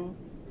her, then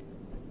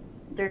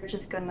they're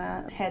just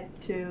gonna head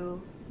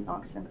to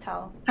Nox and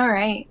Tal.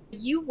 Alright.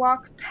 You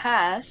walk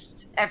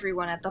past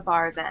everyone at the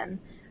bar then,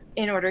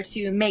 in order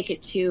to make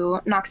it to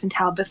Nox and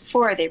Tal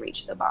before they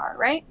reach the bar,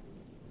 right?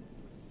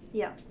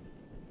 Yeah.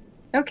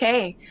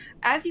 Okay.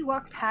 As you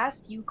walk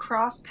past, you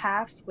cross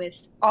paths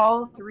with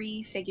all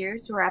three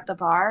figures who are at the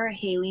bar,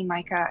 Haley,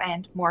 Micah,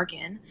 and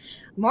Morgan.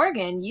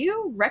 Morgan,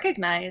 you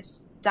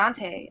recognize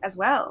Dante as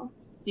well.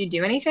 Do you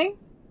do anything?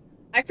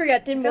 I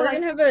forget, did I feel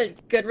Morgan like- have a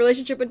good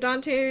relationship with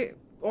Dante,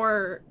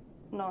 or...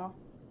 No.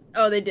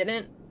 Oh, they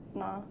didn't?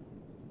 No.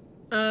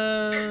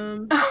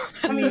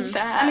 That's I so mean,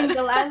 sad. I mean,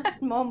 the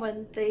last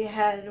moment they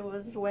had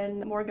was when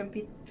Morgan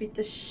beat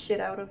the shit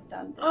out of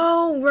Dante.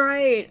 Oh,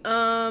 right.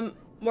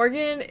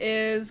 Morgan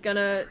is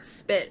gonna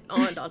spit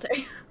on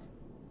Dante.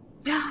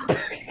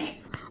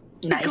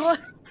 Nice. God.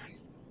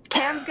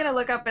 Cam's gonna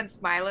look up and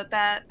smile at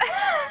that.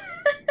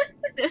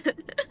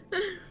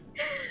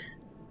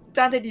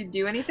 Dante, do you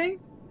do anything?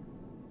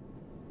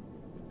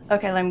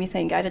 Okay, let me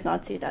think. I did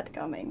not see that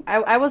coming.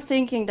 I was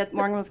thinking that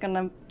Morgan was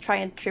gonna try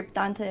and trip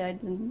Dante. I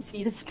didn't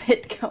see the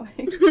spit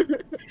coming.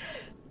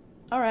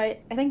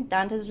 Alright, I think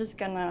Dante's just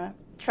gonna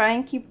try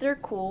and keep their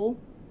cool.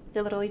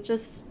 They literally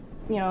just,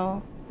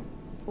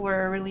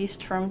 were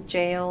released from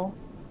jail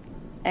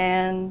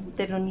and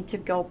they don't need to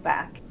go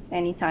back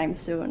anytime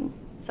soon.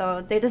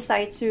 So they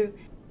decide to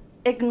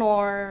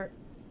ignore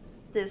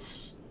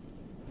this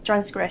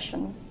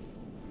transgression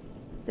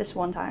this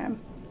one time.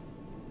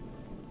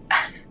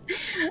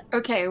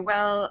 Okay,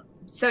 well,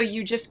 so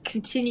you just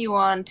continue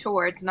on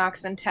towards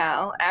Nox and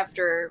Tal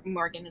after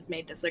Morgan has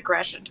made this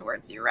aggression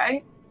towards you,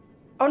 right?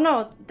 Oh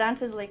no,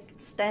 Dante's like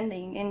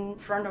standing in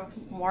front of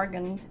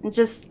Morgan and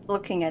just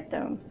looking at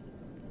them.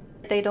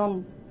 They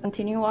don't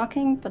continue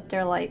walking, but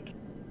they're like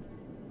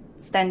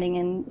standing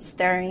and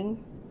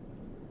staring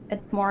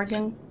at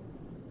Morgan,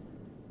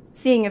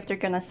 seeing if they're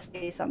gonna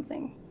say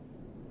something.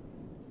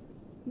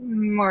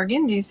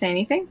 Morgan, do you say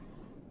anything?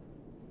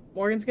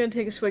 Morgan's gonna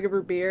take a swig of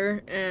her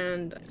beer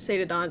and say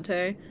to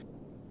Dante,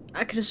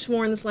 I could have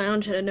sworn this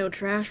lounge had a no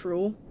trash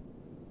rule.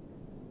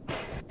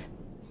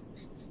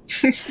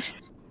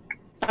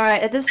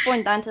 Alright, at this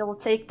point Dante will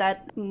take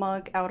that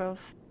mug out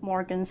of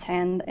Morgan's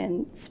hand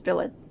and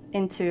spill it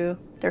into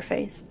their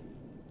face.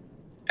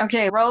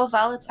 Okay, roll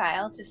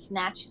volatile to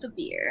snatch the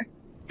beer.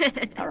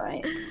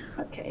 Alright,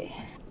 okay.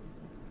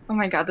 Oh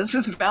my god, this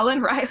is Vel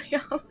and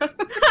Riley.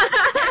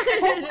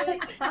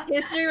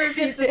 History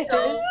repeats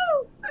itself.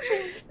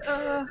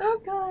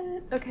 Oh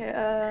god. Okay,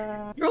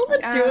 Roll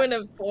a 2 and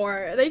a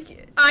 4.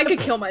 I could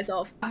kill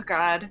myself. Oh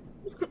god.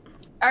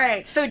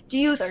 Alright, so do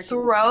you 13.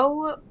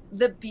 throw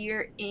the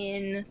beer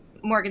in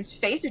Morgan's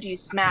face or do you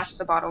smash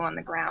the bottle on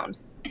the ground?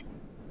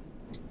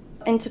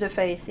 into the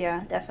face,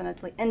 yeah,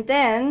 definitely. And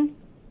then,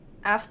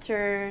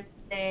 after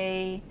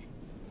they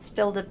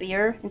spill the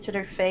beer into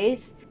their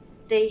face,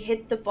 they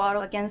hit the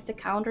bottle against the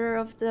counter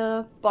of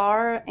the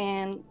bar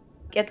and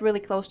get really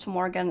close to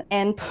Morgan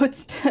and put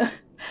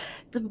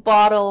the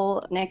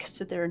bottle next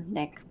to their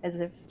neck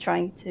as if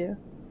trying to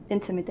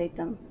intimidate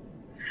them.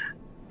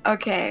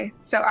 Okay,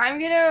 so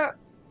I'm gonna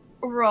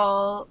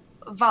roll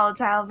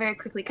volatile very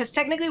quickly, because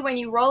technically when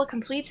you roll a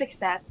complete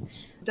success,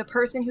 the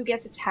person who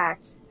gets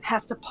attacked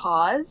has to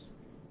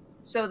pause,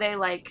 so they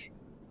like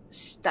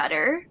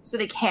stutter, so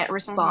they can't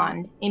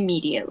respond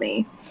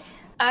immediately.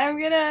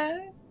 I'm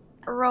gonna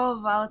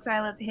roll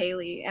volatile as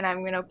Haley, and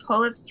I'm gonna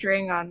pull a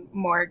string on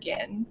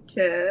Morgan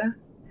to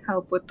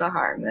help with the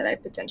harm that I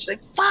potentially—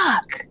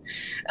 Fuck!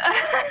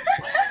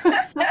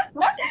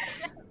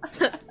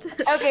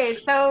 Okay,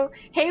 so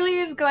Haley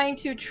is going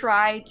to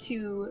try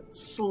to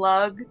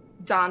slug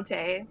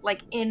Dante,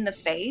 like, in the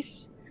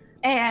face.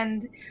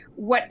 And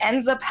what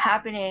ends up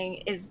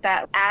happening is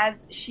that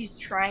as she's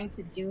trying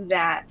to do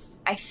that,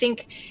 I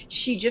think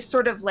she just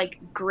sort of, like,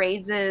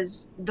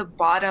 grazes the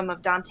bottom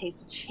of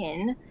Dante's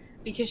chin,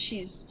 because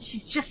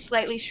she's just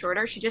slightly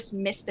shorter. She just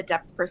missed the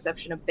depth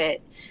perception a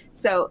bit.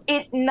 So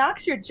it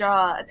knocks your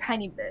jaw a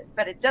tiny bit,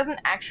 but it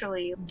doesn't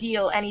actually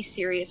deal any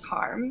serious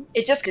harm.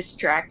 It just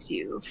distracts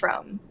you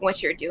from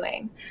what you're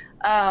doing.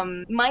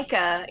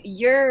 Micah,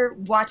 you're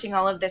watching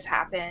all of this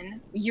happen.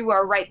 You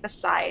are right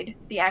beside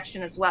the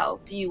action as well.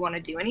 Do you want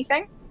to do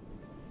anything?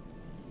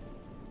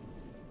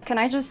 Can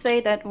I just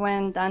say that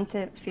when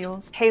Dante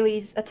feels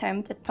Haley's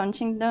attempt at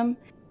punching them,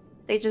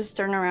 they just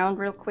turn around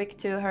real quick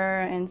to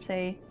her and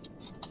say,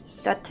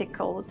 "That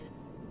tickled."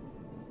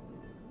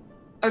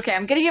 Okay,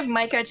 I'm gonna give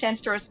Micah a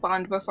chance to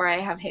respond before I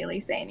have Haley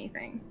say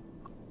anything.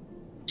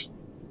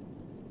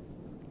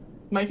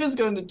 Micah's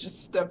going to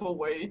just step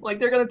away. Like,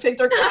 they're going to take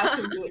their glass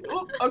and be like,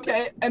 oh,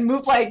 okay, and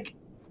move, like,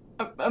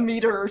 a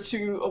meter or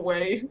two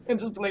away, and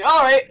just be like,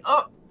 alright,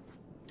 oh.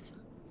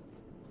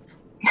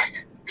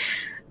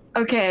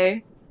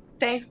 Okay.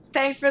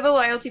 Thanks for the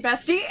loyalty,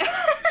 bestie.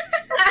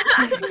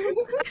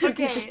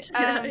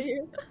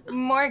 Okay,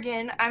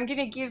 Morgan, I'm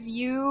gonna give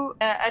you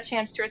a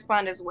chance to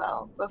respond as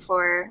well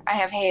before I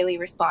have Haley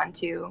respond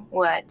to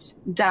what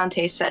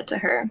Dante said to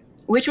her,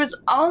 which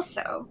was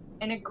also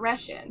an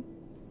aggression.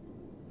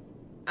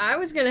 I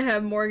was gonna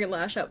have Morgan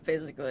lash out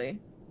physically.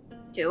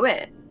 Do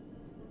it.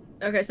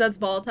 Okay, so that's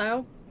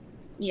volatile?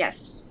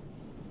 Yes.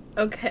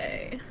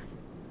 Okay.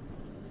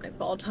 My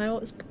volatile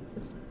is...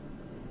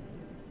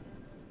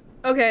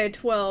 Okay,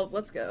 12,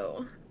 let's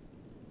go.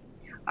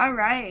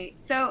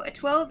 Alright, so a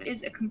 12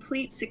 is a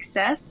complete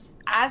success.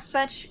 As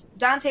such,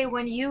 Dante,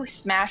 when you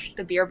smashed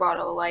the beer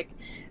bottle, like,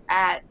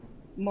 at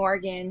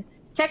Morgan,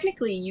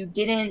 technically you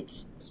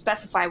didn't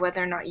specify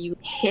whether or not you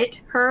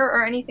hit her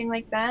or anything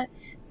like that,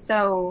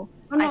 so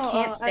I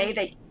can't say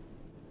that...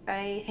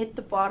 I hit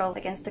the bottle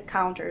against the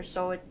counter,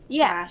 so it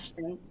smashed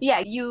in. Yeah,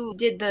 you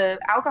did the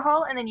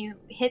alcohol and then you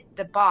hit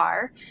the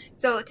bar.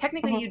 So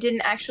technically you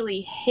didn't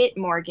actually hit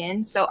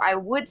Morgan, so I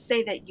would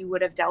say that you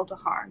would have dealt a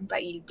harm,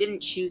 but you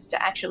didn't choose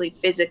to actually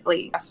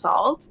physically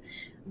assault.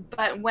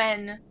 But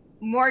when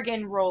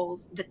Morgan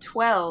rolls the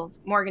 12,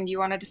 Morgan, do you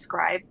want to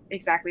describe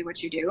exactly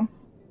what you do?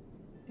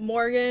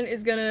 Morgan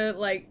is gonna,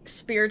 like,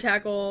 spear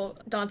tackle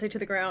Dante to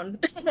the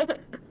ground.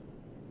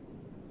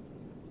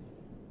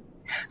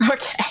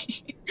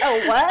 Okay.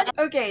 Oh, what?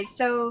 Okay,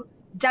 so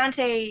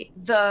Dante,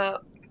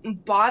 the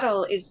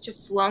bottle is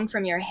just flung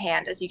from your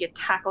hand as you get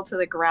tackled to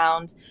the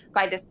ground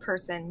by this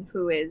person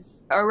who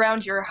is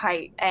around your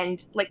height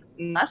and like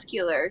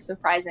muscular,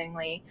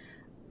 surprisingly.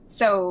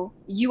 So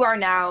you are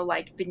now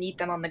like beneath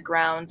them on the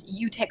ground.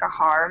 You take a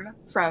harm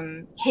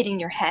from hitting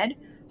your head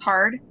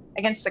hard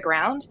against the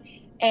ground.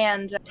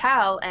 And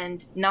Tal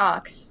and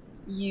Nox,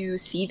 you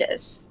see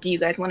this. Do you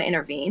guys want to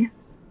intervene?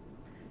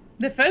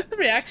 The first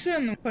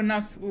reaction for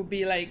Nox would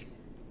be like,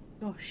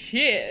 oh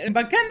shit,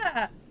 but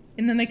kinda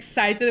in an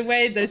excited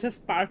way. There's a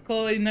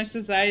sparkle in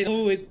Nox's eye.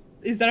 Oh,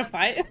 is there a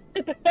fight?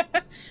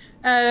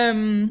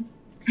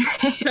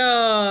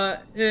 So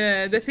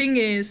the thing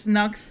is,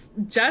 Nox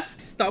just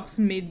stops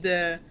mid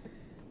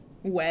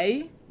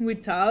way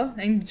with Tal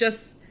and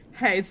just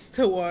heads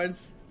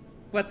towards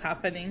what's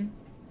happening.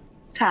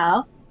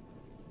 Tal?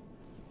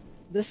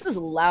 This is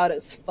loud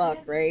as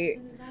fuck, right?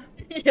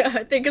 Yeah,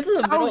 I think it's in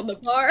the middle of the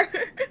bar.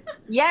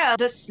 Yeah,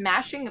 the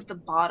smashing of the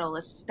bottle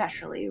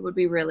especially would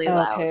be really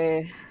loud.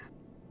 Okay.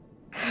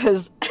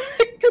 Because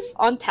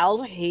on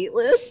Tal's hate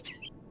list,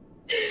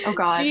 Oh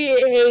god. she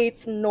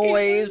hates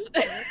noise.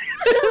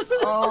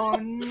 Oh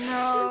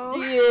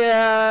no.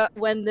 Yeah.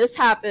 When this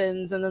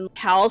happens and then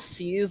Tal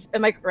sees,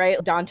 am I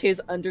right? Dante's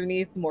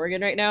underneath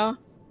Morgan right now?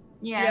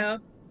 Yeah.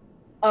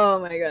 Oh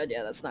my god,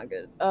 yeah, that's not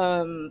good.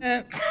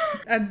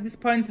 At this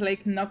point,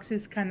 like, Nox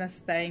is kind of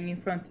staying in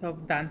front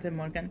of Dante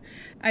Morgan.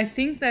 I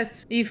think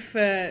that if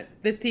the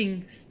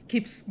thing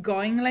keeps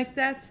going like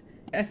that,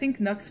 I think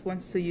Nox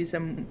wants to use a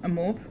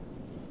move.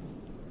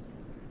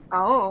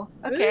 Oh,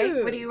 okay.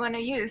 Ooh. What do you want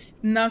to use?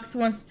 Nox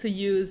wants to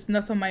use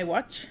Not on My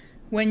Watch.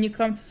 When you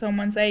come to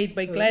someone's aid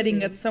by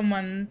gliding at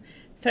someone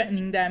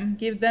threatening them,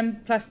 give them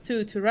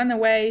 +2 to run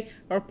away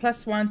or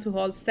 +1 to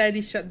hold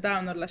steady, shut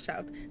down, or lash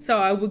out. So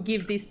I will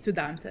give this to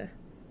Dante.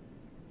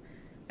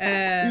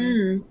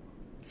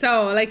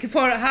 So, like,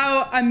 for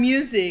how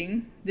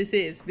amusing this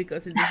is,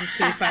 because this is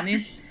pretty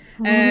funny,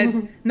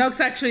 Nox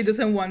actually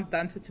doesn't want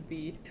Dante to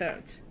be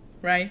hurt,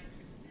 right?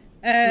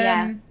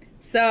 Yeah.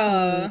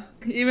 So,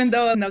 even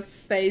though Nox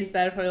stays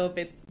there for a little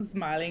bit,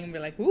 smiling and be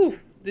like, ooh,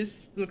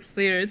 this looks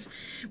serious,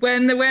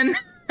 when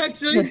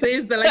actually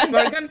says that, like,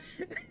 Morgan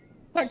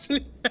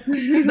actually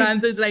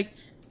Dante's like,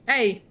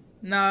 hey,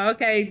 no,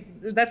 okay,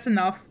 that's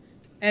enough,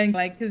 and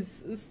like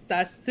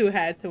starts to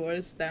head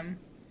towards them.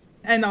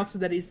 And also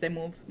that is the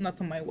move,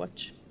 Not on My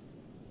Watch.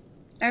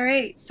 All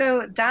right.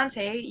 So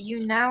Dante,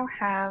 you now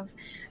have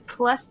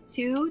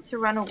 +2 to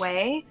run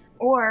away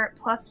or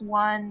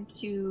 +1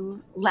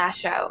 to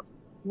lash out.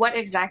 What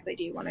exactly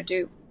do you want to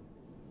do?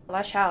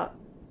 Lash out.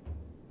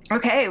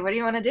 Okay, what do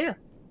you want to do?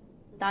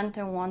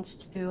 Dante wants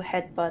to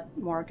headbutt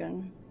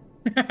Morgan.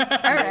 All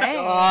right.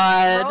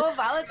 God. Roll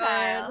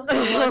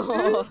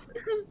volatile.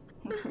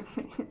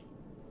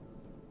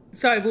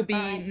 So it would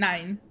be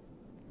 9.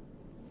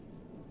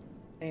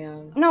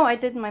 Damn. No, I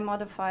did my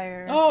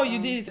modifier. Oh,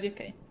 you did.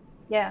 Okay.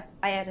 Yeah,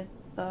 I added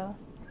the.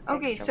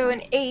 Okay, extra so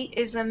one. an 8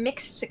 is a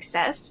mixed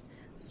success.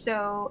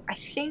 So I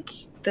think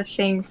the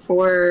thing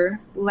for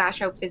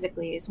lash out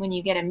physically is when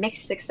you get a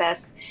mixed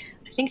success,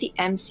 I think the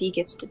MC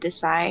gets to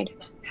decide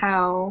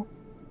how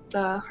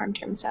the harm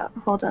turns out.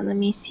 Hold on, let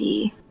me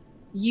see.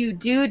 You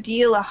do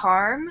deal a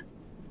harm,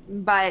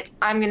 but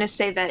I'm going to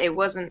say that it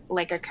wasn't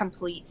like a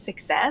complete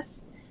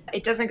success.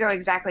 It doesn't go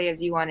exactly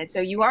as you wanted.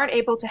 So you aren't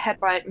able to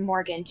headbutt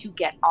Morgan to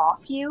get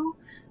off you,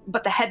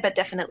 but the headbutt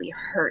definitely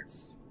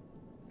hurts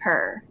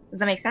her. Does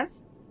that make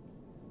sense?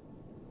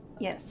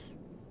 Yes.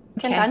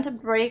 Can Okay. Dante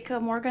break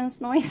Morgan's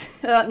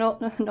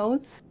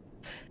nose?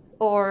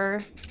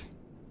 Or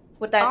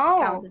would that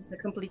count as a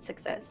complete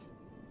success?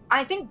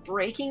 I think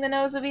breaking the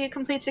nose would be a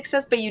complete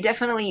success, but you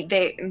definitely,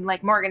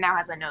 Morgan now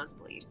has a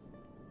nosebleed.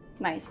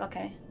 Nice,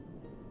 okay.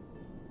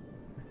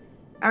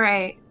 All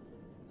right.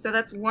 So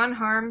that's 1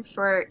 harm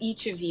for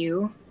each of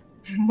you.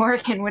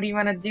 Morgan, what do you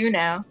want to do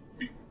now?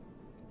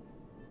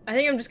 I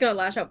think I'm just gonna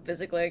lash out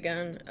physically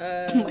again.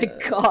 Oh my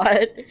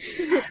god.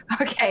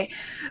 Okay.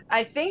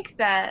 I think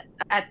that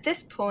at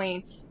this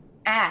point,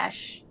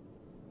 Ash,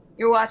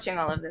 you're watching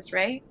all of this,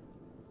 right?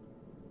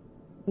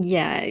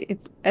 Yeah,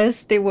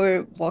 as they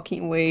were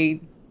walking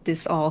away,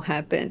 this all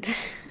happened.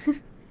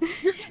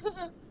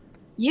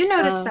 You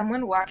notice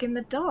someone walk in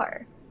the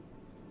door.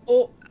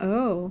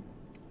 Oh.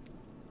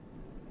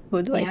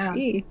 Who do I Yeah.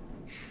 see?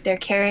 They're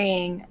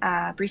carrying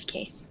a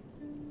briefcase.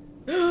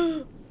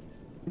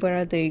 Where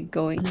are they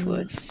going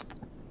towards?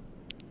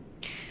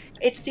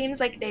 It seems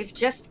like they've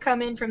just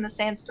come in from the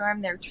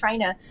sandstorm. They're trying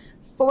to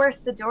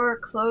force the door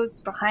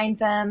closed behind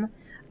them.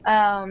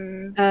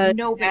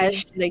 Nobody.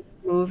 Ash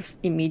moves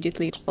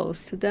immediately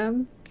close to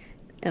them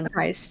and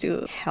tries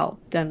to help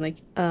them.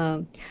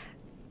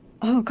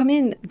 Oh, come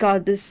in!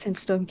 God, this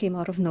sandstorm came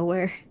out of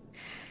nowhere.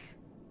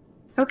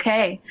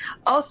 Okay.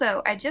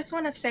 Also, I just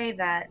want to say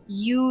that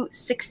you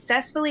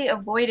successfully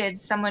avoided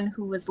someone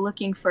who was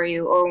looking for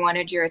you or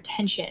wanted your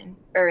attention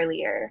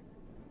earlier.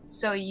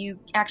 So you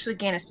actually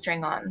gain a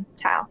string on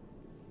Tal.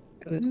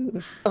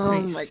 Ooh, Oh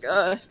nice. my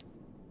god.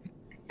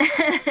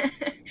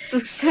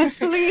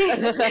 Successfully.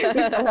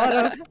 With a lot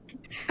of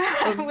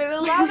with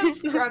a lot of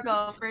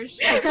struggle, for sure.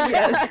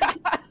 yes.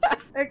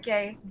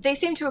 Okay. They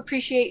seem to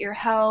appreciate your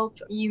help.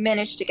 You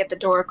managed to get the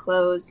door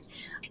closed.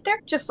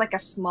 They're just like a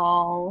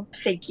small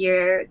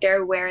figure.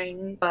 They're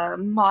wearing a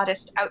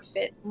modest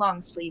outfit,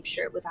 long sleeve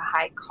shirt with a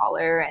high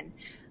collar and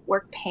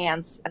work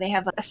pants. They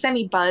have a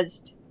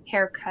semi-buzzed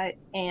haircut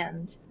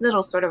and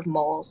little sort of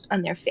moles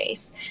on their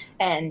face.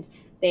 And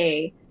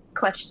they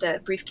clutch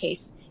the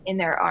briefcase in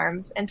their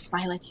arms and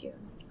smile at you.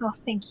 Oh,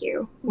 thank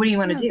you. What do you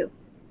want to do?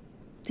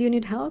 Do you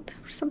need help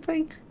or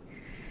something?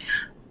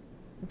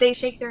 They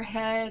shake their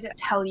head,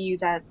 tell you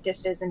that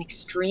this is an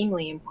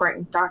extremely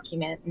important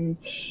document, and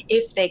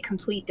if they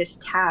complete this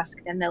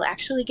task, then they'll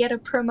actually get a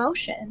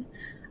promotion.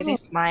 They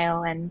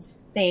smile, and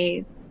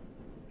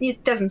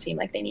it doesn't seem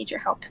like they need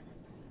your help.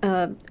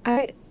 I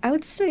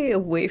would stay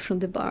away from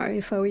the bar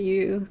if I were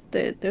you.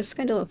 There's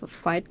kind of a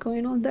fight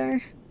going on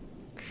there.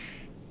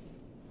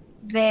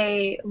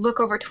 They look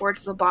over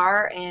towards the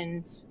bar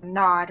and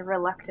nod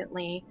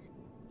reluctantly.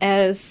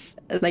 As,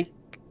 like,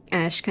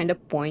 Ash kind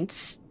of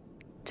points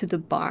to the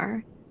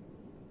bar,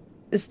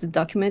 is the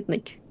document,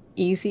 like,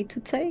 easy to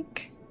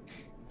take?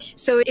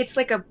 So it's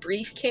like a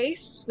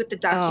briefcase with the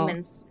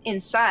documents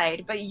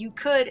inside, but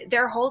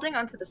they're holding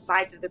onto the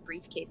sides of the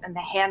briefcase and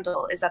the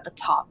handle is at the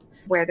top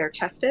where their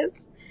chest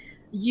is.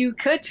 You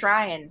could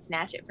try and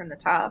snatch it from the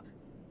top.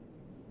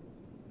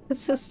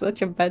 This is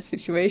such a bad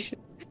situation.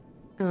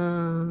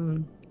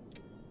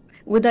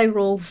 Would I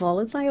roll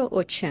volatile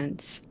or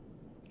chance?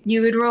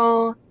 You would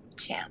roll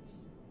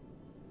chance.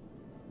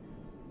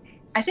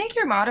 I think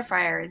your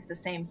modifier is the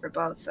same for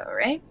both, though,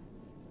 right?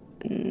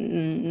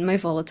 My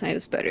volatile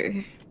is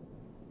better.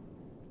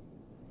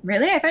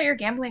 Really? I thought your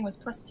gambling was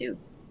 +2.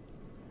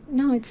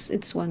 No,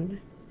 it's 1.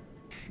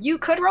 You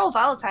could roll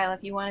volatile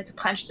if you wanted to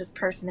punch this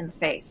person in the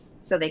face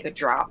so they could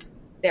drop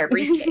their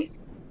briefcase.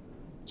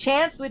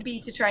 Chance would be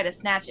to try to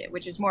snatch it,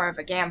 which is more of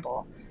a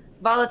gamble.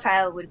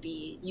 Volatile would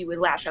be you would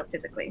lash out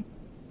physically.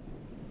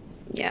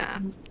 Yeah.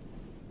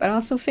 But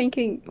also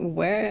thinking,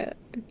 where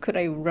could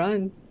I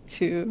run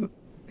to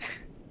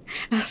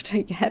after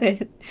I get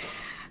it?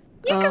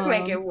 You can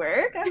make it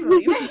work, I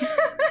believe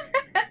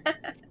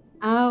it.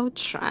 I'll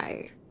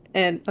try.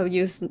 And I'll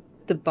use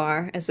the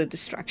bar as a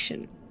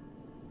distraction.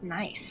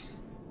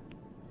 Nice.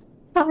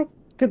 Oh,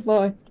 good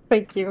lord.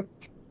 Thank you.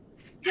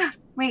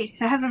 Wait,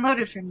 it hasn't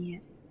loaded for me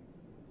yet.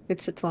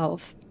 It's a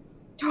 12.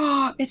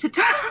 Oh, it's a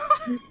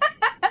 12!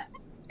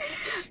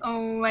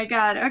 Oh my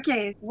god.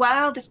 Okay.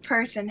 While this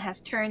person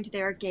has turned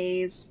their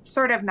gaze,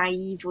 sort of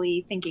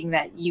naively thinking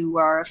that you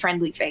are a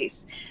friendly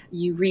face,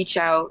 you reach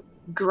out,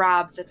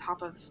 grab the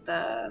top of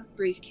the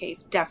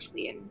briefcase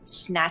deftly, and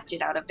snatch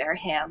it out of their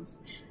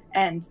hands.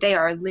 And they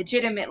are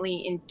legitimately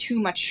in too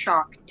much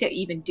shock to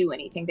even do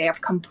anything. They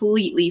have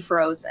completely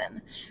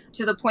frozen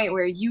to the point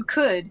where you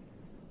could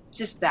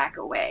just back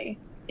away.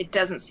 It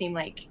doesn't seem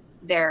like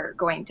they're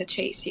going to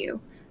chase you.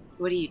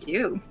 What do you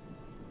do?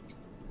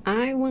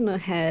 I want to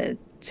head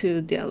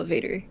to the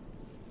elevator.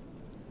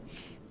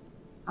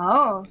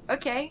 Oh,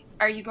 okay.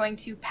 Are you going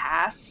to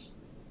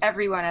pass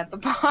everyone at the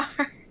bar?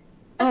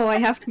 Oh, I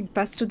have to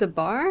pass through the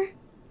bar?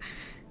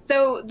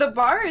 So the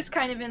bar is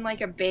kind of in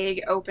like a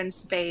big open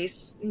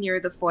space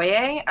near the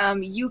foyer.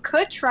 You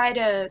could try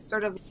to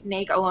sort of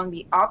snake along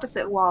the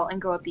opposite wall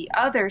and go up the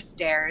other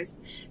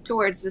stairs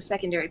towards the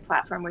secondary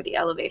platform where the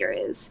elevator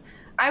is.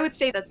 I would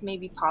say that's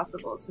maybe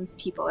possible since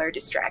people are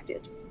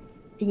distracted.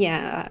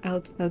 Yeah,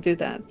 I'll do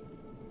that.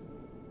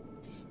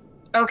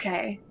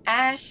 Okay,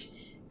 Ash,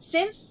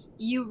 since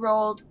you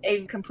rolled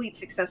a complete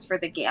success for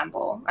the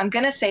gamble, I'm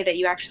gonna say that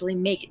you actually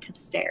make it to the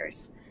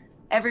stairs.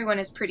 Everyone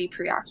is pretty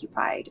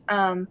preoccupied.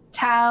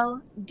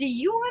 Tal, do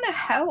you want to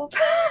help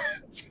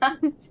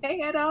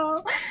Dante at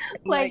all?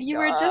 Like, you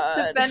were just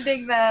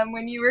defending them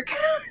when you were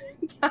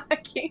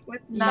talking with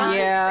Nas.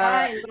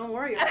 Yeah. Guys, don't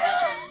worry about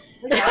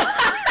it.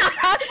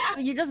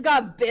 You just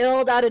got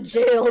bailed out of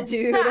jail,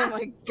 dude. Oh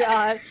my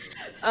god.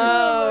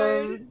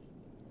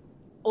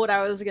 What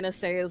I was gonna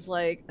say is,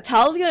 like,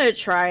 Tal's gonna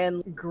try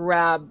and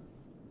grab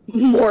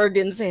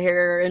Morgan's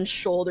hair and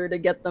shoulder to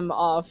get them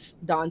off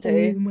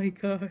Dante. Oh my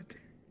god.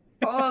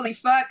 Holy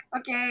fuck.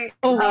 Okay.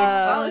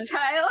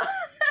 Volatile.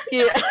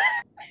 Yeah.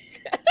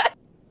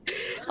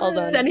 Hold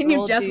on. Sending you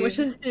Roll death two.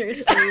 wishes in your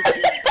sleep.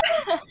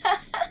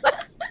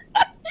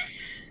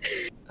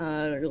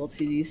 Roll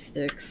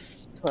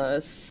 2d6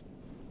 plus.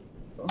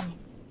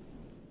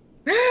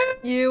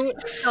 You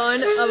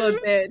son of a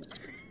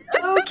bitch.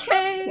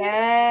 Okay.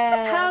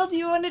 Yes. Tal, do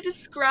you want to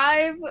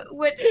describe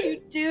what you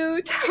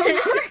do to Morgan?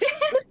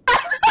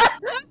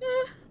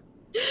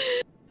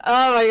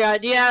 Oh my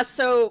god, yeah,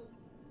 so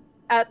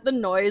at the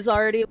noise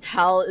already,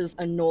 Tal is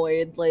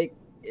annoyed, like,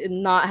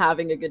 not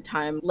having a good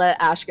time.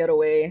 Let Ash get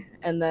away,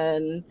 and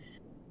then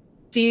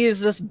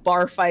sees this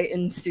bar fight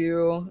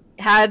ensue,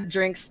 had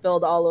drinks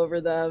spilled all over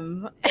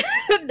them,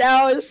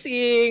 now is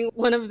seeing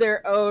one of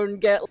their own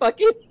get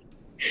fucking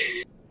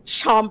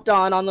chomped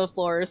on the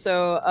floor.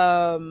 So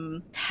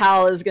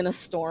Tal is gonna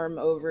storm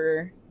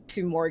over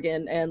to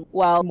Morgan, and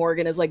while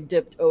Morgan is like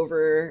dipped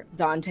over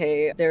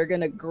Dante, they're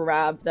gonna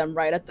grab them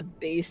right at the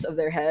base of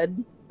their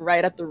head,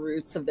 right at the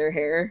roots of their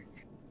hair,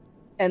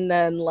 and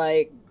then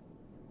like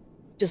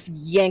just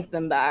yank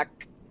them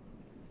back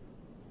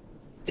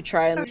to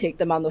try and take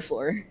them on the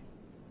floor.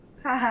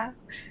 Haha.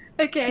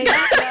 Okay.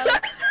 Well.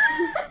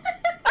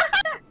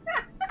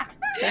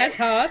 That's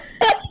hot.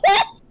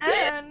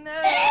 Oh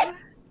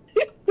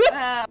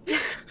no.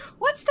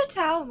 What's the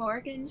Tal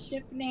Morgan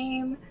ship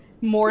name?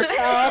 Mortal.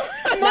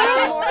 Mortal.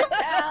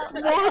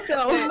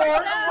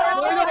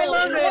 I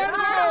love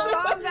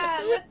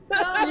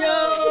Yo!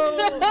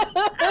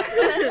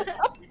 it.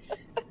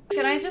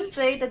 Can I just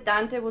say that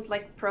Dante would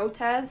like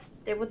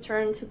protest? They would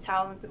turn to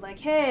Tal and be like,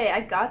 "Hey, I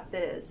got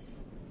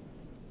this."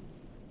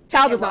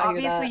 Tal Yeah, does well, not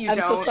hear obviously that.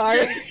 you I'm so don't.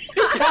 sorry.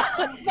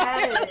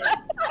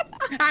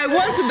 I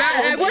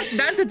want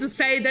Dante to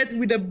say that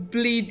with a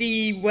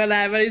bleedy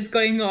whatever is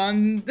going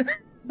on.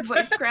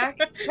 Voice crack.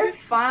 They're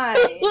fine.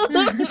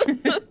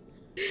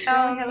 They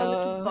have a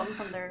little Uh. bump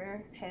on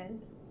their head.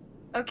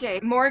 Okay,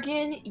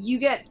 Morgan, you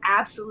get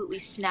absolutely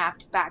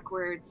snapped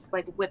backwards,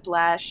 like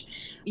whiplash.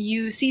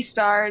 You see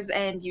stars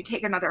and you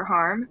take another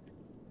harm,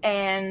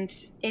 and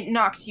it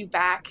knocks you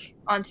back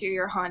onto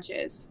your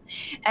haunches.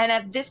 And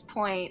at this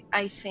point,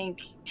 I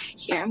think,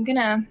 here, I'm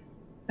gonna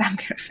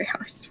fail,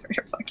 I swear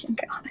to fucking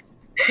God.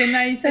 Can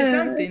I say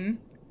something?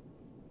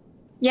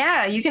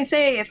 Yeah, you can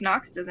say if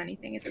Nox does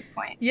anything at this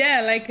point.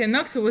 Yeah, like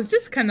Nox was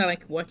just kind of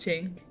like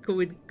watching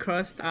with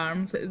crossed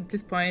arms at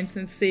this point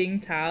and seeing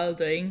Tal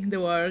doing the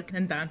work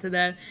and Dante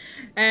there.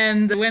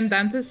 And when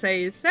Dante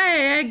says,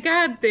 "Hey, I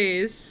got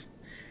this,"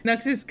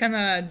 Nox is kind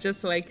of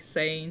just like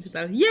saying to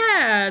Tal,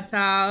 "Yeah,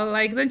 Tal,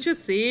 like, don't you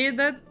see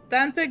that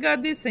Dante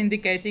got this?"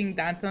 Indicating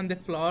Dante on the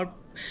floor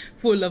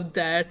full of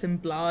dirt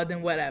and blood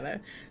and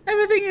whatever.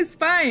 Everything is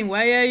fine.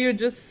 Why are you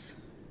just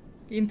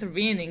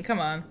intervening? Come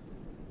on.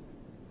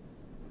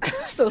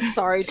 I'm so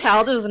sorry.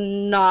 Tal does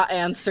not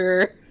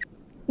answer.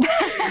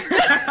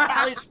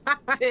 Tal is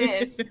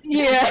pissed.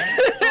 Yeah.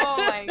 Oh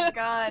my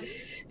God.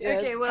 Yeah,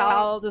 Okay, well,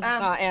 Tal does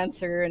not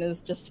answer and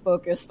is just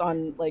focused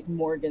on like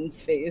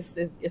Morgan's face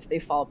if they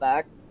fall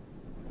back.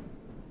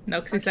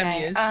 Nox is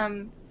Okay,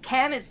 amused.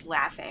 Cam is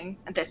laughing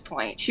at this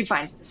point. She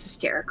finds this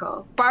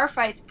hysterical. Bar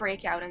fights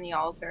break out in the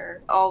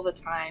altar all the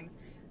time,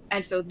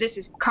 and so this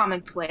is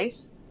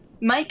commonplace.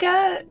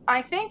 Micah,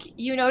 I think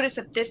you notice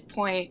at this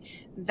point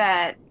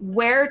that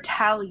where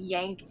Tal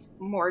yanked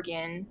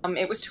Morgan,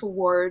 it was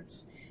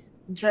towards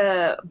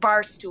the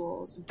bar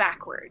stools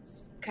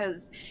backwards,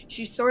 because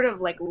she sort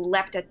of like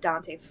leapt at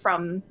Dante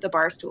from the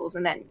bar stools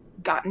and then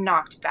got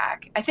knocked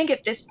back. I think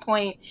at this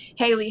point,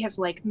 Haley has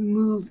like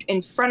moved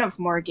in front of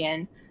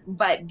Morgan,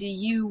 but do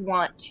you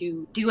want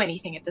to do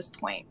anything at this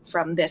point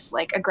from this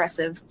like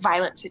aggressive,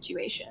 violent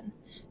situation?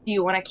 Do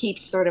you want to keep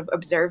sort of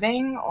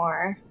observing,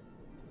 or...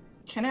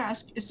 Can I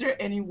ask, is there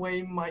any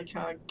way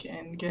Micah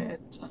can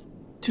get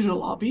to the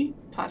lobby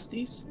past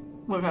these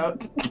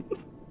without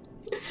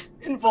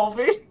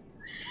involving?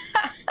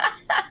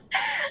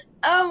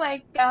 Oh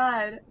my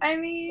God. I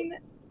mean,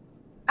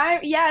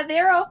 yeah,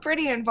 they're all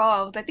pretty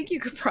involved. I think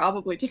you could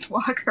probably just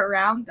walk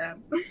around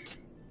them.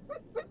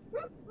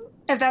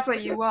 If that's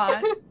what you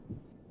want.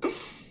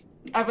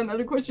 I have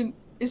another question.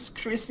 Is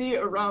Chrissy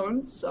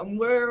around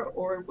somewhere,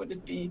 or would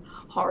it be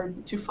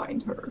hard to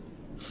find her?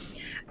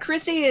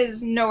 Chrissy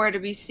is nowhere to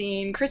be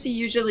seen. Chrissy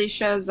usually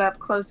shows up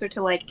closer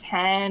to like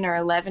 10 or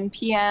 11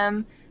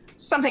 p.m.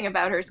 Something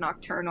about her is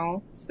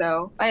nocturnal,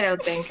 so I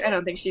don't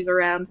think she's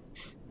around.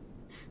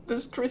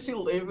 Does Chrissy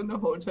live in a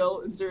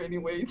hotel? Is there any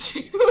way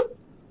to...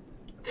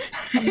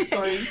 I'm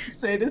sorry to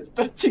say this,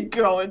 but to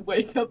go and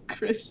wake up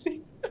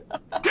Chrissy?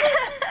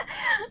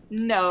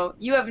 No,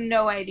 you have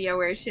no idea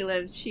where she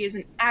lives. She is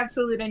an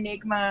absolute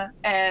enigma,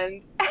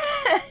 and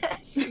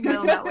she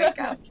will not wake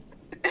up.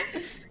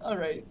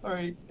 Alright.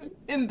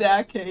 In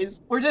that case,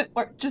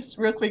 just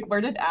real quick,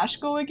 where did Ash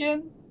go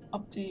again?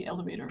 Up the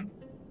elevator.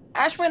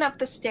 Ash went up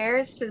the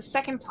stairs to the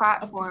second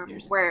platform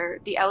where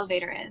the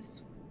elevator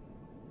is.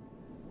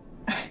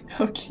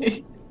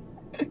 Okay.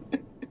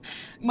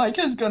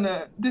 Micah's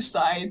gonna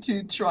decide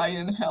to try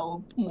and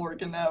help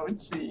Morgan out,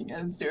 seeing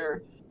as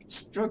they're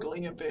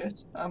struggling a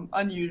bit.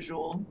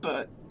 Unusual,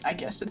 but I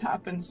guess it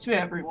happens to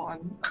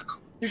everyone.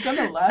 You're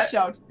gonna lash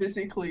out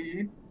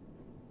physically.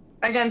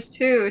 Against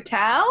who?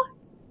 Tal?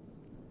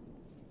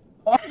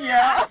 Oh,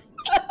 yeah.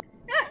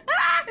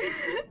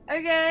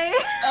 Okay.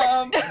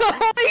 Oh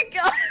my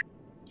God.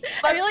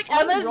 I feel like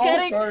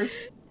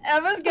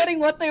Emma's getting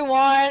what they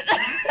want.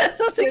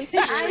 That's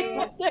exactly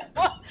what they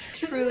want.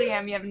 Truly,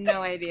 Em, you have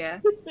no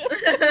idea.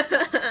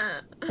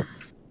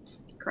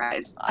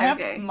 Cries. I have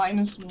Okay.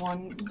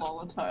 -1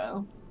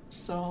 volatile,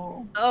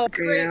 so... Oh,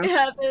 great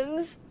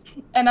heavens.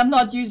 And I'm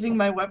not using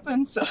my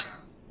weapon, so...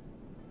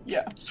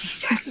 Yeah.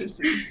 Jesus. This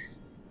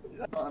is...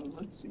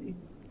 let's see.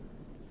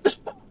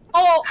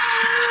 Oh!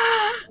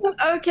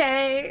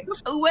 Okay.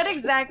 What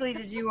exactly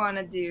did you want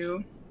to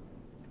do?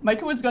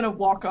 Micah was gonna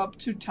walk up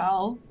to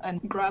Tal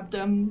and grab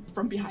them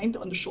from behind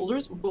on the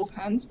shoulders with both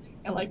hands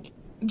and, like,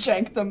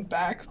 jank them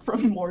back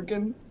from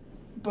Morgan.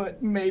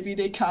 but maybe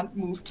they can't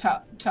move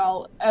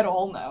Tal at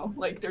all now.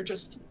 Like, they're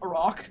just a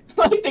rock.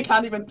 Like, they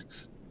can't even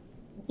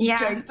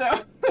jump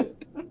down.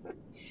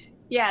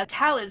 Yeah,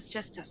 Tal is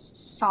just a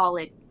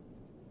solid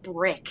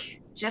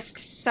brick.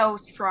 Just so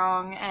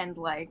strong and,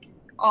 like,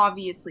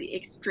 obviously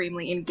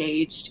extremely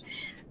engaged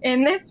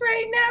in this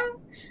right now.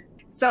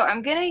 So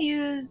I'm gonna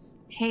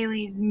use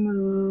Haley's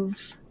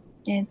move.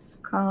 It's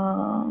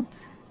called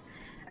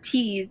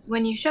Tease.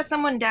 When you shut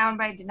someone down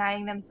by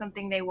denying them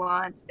something they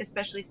want,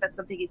 especially if that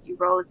something is you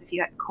roll as if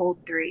you had cold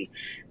 3.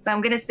 So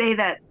I'm gonna say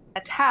that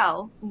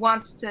Tal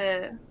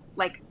wanted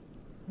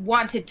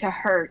to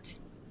hurt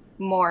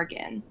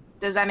Morgan.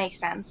 Does that make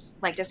sense?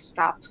 Like, just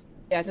stop.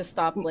 Yeah, to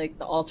stop, like,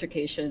 the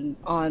altercation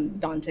on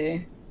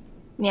Dante.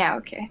 Yeah,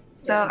 okay.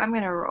 So I'm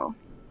gonna roll.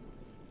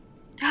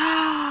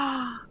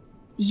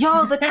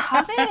 Yo, the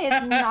Coven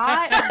is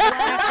not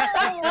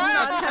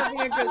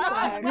having a good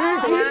time.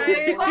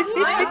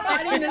 I'm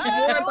fighting this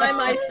war by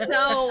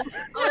myself.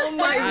 Oh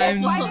my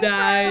god. I'm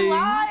dying.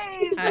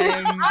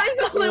 I'm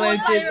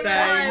legit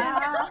dying.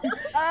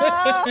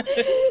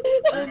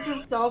 This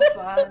is so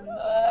fun.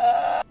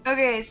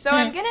 Okay, so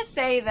I'm gonna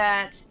say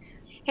that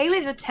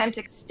Haley's attempt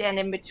to stand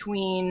in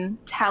between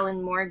Tal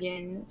and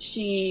Morgan,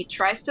 she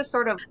tries to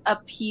sort of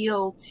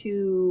appeal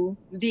to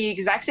the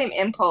exact same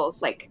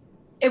impulse. Like,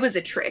 it was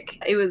a trick.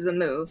 It was a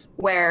move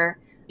where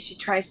she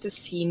tries to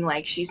seem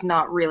like she's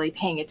not really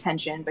paying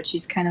attention, but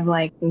she's kind of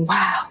like,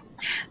 wow,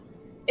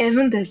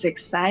 isn't this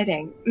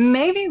exciting?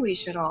 Maybe we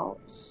should all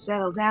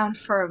settle down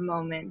for a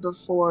moment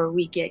before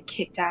we get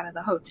kicked out of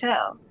the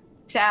hotel.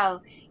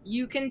 Tal,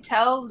 you can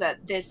tell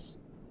that this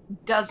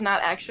does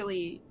not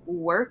actually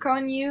work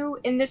on you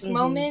in this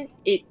moment.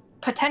 It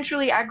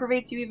potentially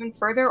aggravates you even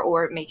further,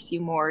 or it makes you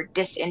more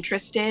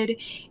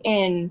disinterested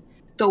in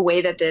the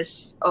way that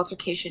this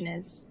altercation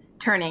is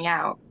turning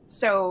out.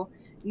 So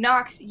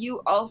Nox,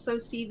 you also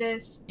see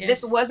this. Yes.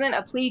 This wasn't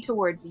a plea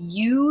towards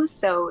you,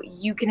 so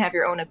you can have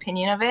your own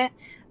opinion of it.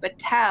 But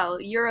Tal,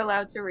 you're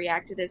allowed to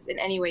react to this in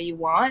any way you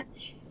want.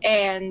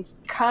 And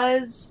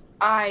because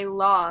I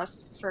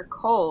lost for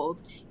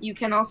cold, you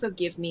can also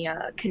give me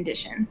a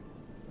condition.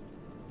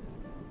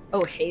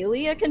 Oh,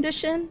 Haley, a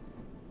condition?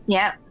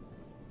 Yeah.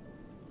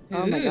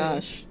 Oh my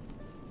gosh.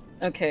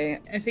 Okay.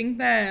 I think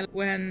that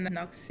when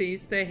Nox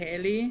sees the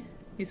Haley,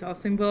 he's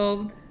also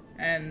involved,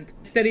 and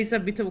there is a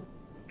bit of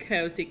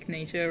chaotic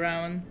nature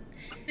around.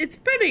 It's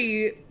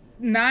pretty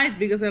nice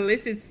because at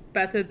least it's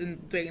better than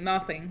doing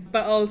nothing.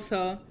 But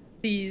also,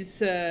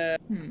 these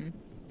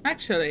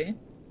actually,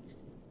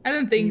 I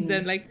don't think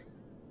that I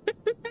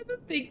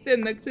don't think that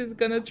Nox is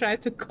gonna try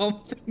to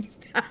calm things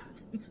down.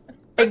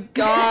 My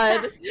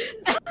God.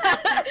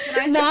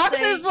 Nox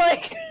is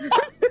like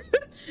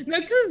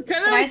Nox is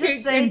kind of like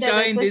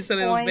enjoying this a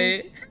little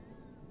bit.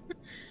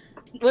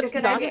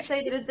 Can I just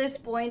say that at this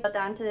point,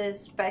 Dante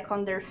is back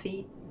on their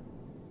feet.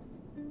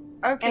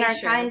 Okay,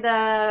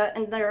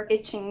 and they're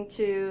itching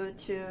to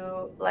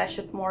lash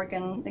at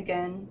Morgan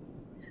again.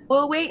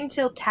 We'll wait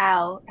until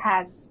Tal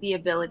has the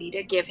ability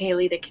to give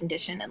Haley the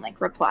condition and like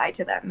reply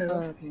to that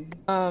move.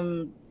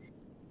 Okay.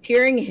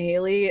 Hearing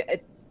Haley,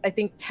 I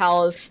think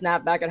Tal has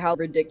snapped back at how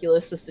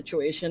ridiculous the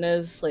situation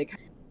is. Like,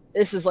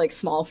 this is like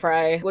small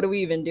fry. What are we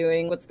even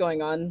doing? What's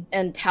going on?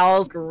 And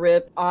Tal's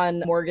grip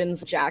on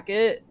Morgan's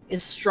jacket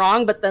is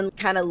strong, but then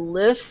kind of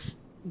lifts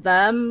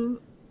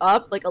them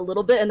up like a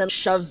little bit and then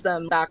shoves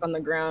them back on the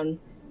ground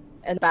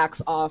and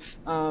backs off.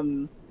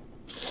 And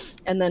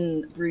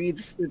then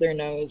breathes through their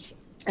nose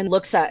and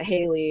looks at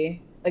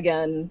Haley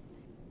again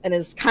and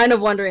is kind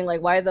of wondering,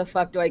 like, why the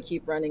fuck do I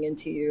keep running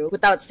into you?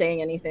 Without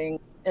saying anything,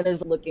 and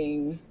is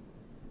looking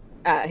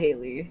at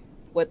Haley.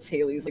 What's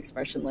Haley's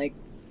expression like?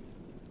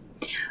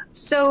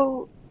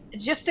 So,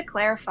 just to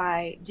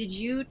clarify, did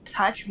you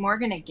touch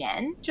Morgan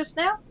again just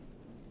now?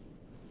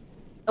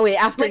 Oh wait,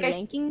 after like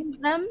yanking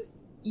them?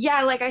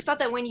 Yeah, like I thought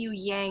that when you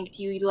yanked,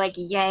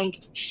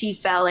 she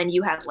fell and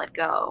you had let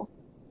go.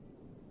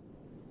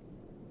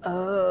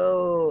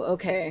 Oh,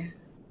 okay.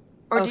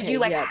 Or did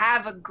you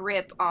have a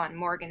grip on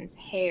Morgan's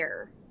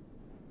hair?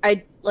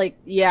 I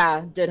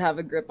did have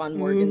a grip on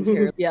Morgan's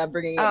hair. Yeah,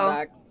 bringing it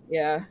back.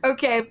 Yeah.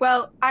 Okay,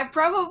 well, I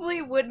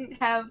probably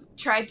wouldn't have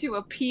tried to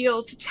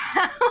appeal to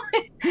Tal.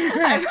 I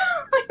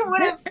probably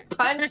would have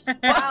punched Tal.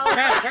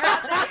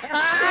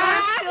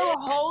 I'm still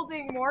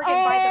holding Morgan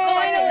by the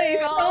finally,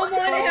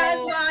 someone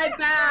has my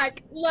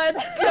back.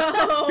 Let's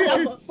go.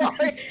 I'm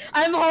sorry.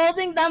 I'm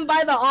holding them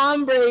by the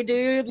ombre,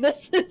 dude.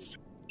 This is...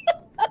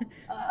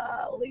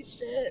 holy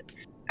shit.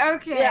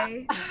 Okay. Yeah.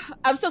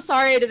 I'm so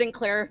sorry I didn't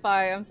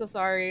clarify. I'm so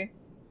sorry.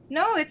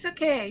 No, it's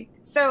okay.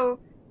 So...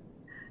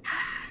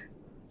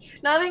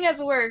 nothing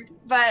has worked,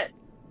 but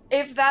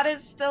if that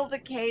is still the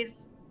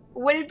case,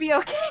 would it be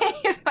okay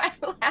if I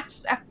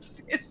lashed out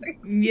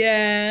physically?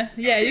 Yeah,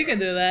 you can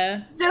do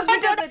that. Just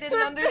because I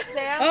didn't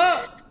understand?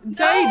 Oh,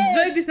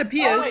 Zoe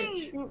disappeared.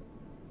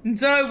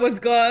 Zoe was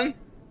gone.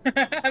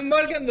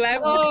 Morgan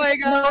left. Oh my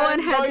god, no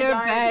one had their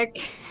back.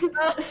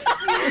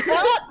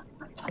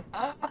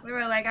 We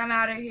were like, I'm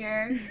out of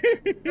here.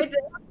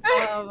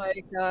 Oh my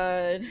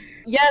god.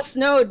 Yes,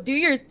 no, do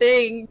your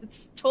thing.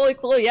 It's totally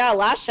cool. Yeah,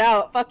 lash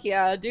out. Fuck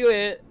yeah, do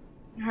it.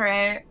 All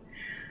right.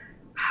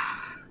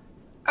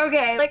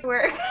 Okay, like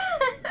worked.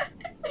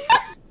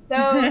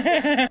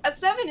 So a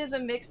 7 is a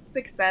mixed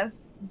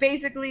success.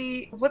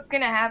 Basically, what's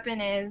gonna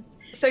happen is,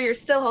 so you're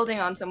still holding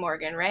on to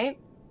Morgan, right?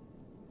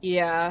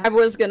 Yeah, I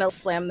was gonna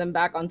slam them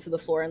back onto the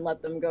floor and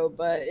let them go,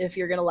 but if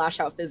you're gonna lash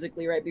out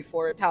physically right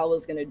before Tal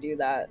was gonna do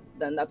that,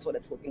 then that's what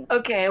it's looking like.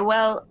 Okay,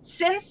 well,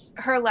 since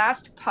her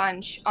last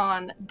punch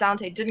on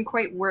Dante didn't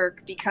quite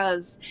work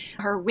because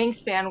her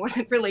wingspan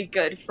wasn't really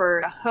good for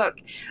a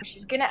hook,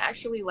 she's gonna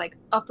actually like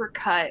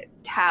uppercut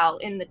Tal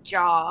in the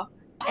jaw,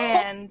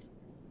 and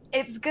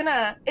it's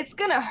gonna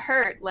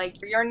hurt.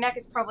 Like your neck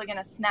is probably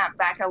gonna snap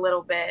back a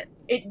little bit.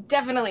 It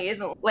definitely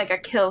isn't like a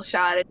kill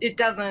shot. It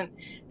doesn't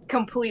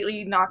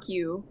completely knock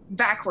you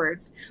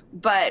backwards,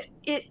 but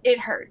it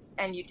hurts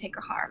and you take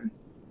a harm.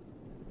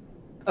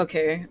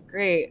 Okay,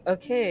 great.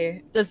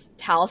 Okay. Does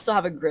Tal still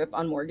have a grip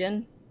on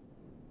Morgan?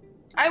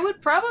 I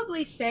would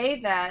probably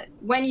say that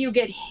when you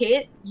get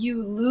hit,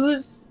 you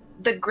lose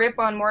the grip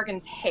on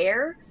Morgan's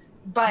hair,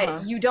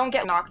 but you don't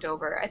get knocked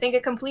over. I think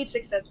a complete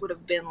success would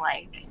have been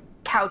like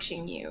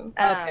couching you.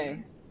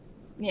 Okay.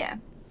 Yeah.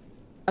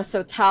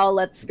 So Tal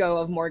lets go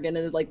of Morgan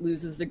and like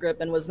loses the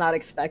grip and was not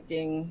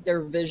expecting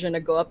their vision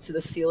to go up to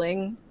the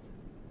ceiling,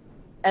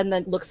 and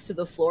then looks to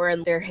the floor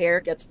and their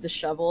hair gets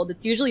disheveled.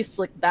 It's usually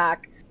slicked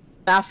back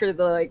after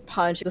the like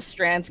punch. The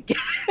strands get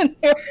in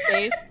their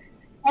face,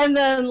 and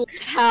then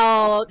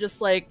Tal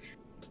just like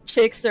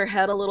shakes their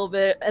head a little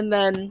bit and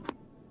then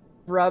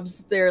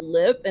rubs their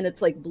lip and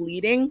it's like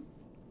bleeding,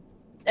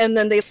 and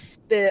then they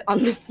spit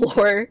on the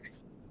floor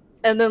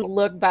and then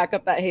look back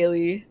up at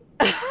Haley.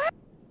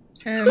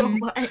 Oh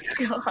my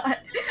god.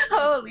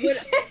 Holy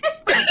shit.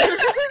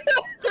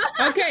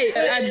 Okay,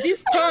 at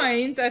this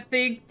point, I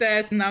think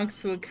that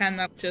Nox will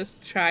kind of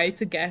just try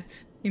to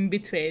get in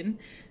between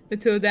the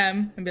two of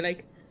them and be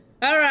like,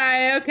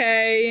 alright,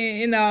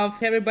 okay,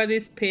 enough,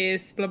 everybody's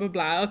pissed, blah blah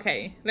blah,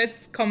 okay,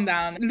 let's calm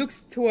down.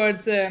 Looks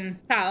towards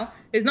Tal,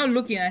 is not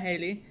looking at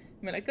Haley,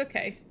 and be like,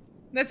 okay,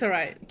 that's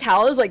alright.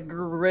 Tal is like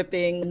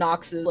gripping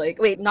Nox's, like,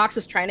 wait, Nox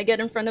is trying to get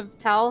in front of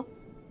Tal?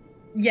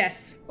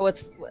 Yes.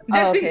 What's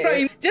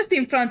just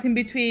in front, in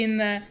between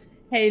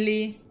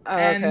Haley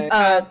and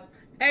Tal.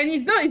 And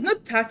he's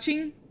not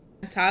touching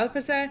Tal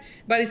per se,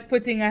 but he's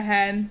putting a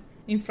hand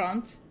in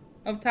front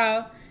of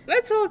Tal.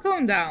 Let's all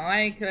calm down.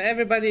 Like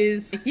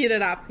everybody's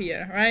heated up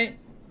here, right?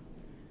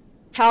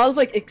 Tal's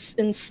like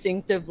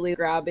instinctively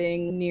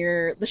grabbing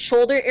near the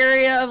shoulder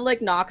area of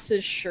like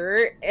Nox's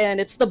shirt, and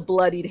it's the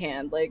bloodied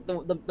hand, like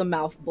the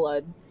mouth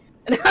blood.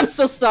 And I'm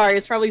so sorry,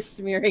 it's probably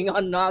smearing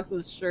on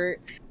Nox's shirt.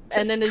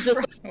 And then it's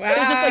just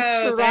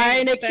like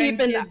trying to keep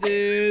in,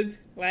 dude.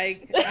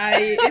 Like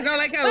it's not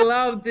like I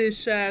love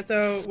this shirt or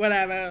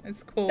whatever.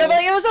 It's cool. No, but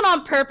like, it wasn't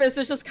on purpose.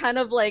 It's just kind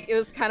of like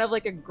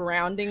like a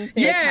grounding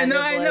thing. Yeah, no,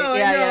 I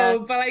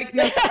know. But like,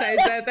 not to say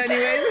that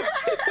anyway.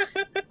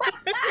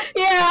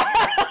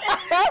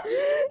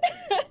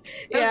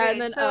 Yeah,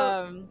 and then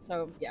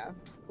so yeah,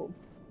 cool.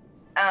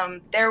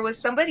 There was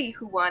somebody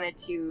who wanted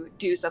to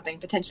do something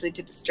potentially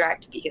to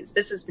distract because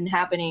this has been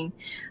happening.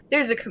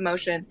 There's a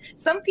commotion.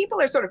 Some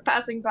people are sort of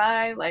passing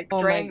by, like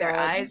straying their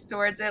eyes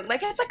towards it.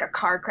 Like it's like a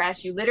car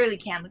crash. You literally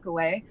can't look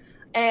away.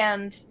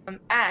 And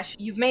Ash,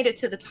 you've made it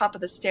to the top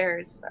of the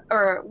stairs.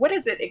 Or what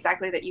is it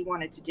exactly that you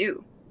wanted to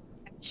do?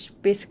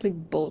 Basically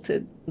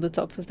bolted the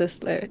top of the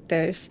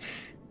stairs.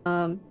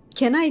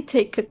 Can I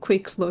take a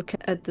quick look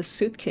at the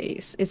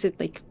suitcase? Is it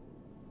like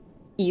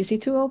easy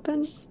to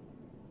open?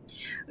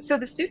 So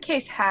the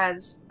suitcase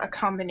has a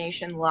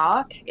combination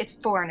lock. It's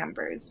 4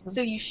 numbers.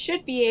 So you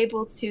should be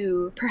able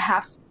to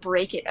perhaps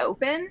break it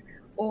open,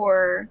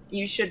 or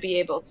you should be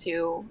able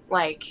to,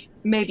 like,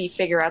 maybe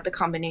figure out the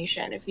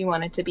combination if you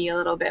want it to be a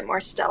little bit more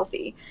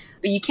stealthy.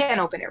 But you can't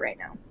open it right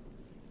now.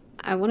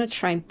 I want to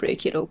try and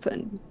break it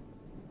open.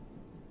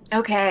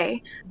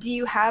 Okay. Do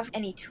you have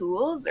any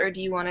tools, or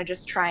do you want to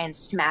just try and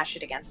smash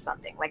it against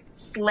something? Like,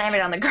 slam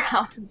it on the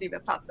ground and see if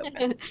it pops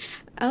open?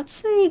 I'd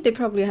say they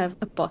probably have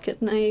a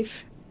pocket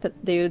knife that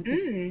they would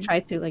try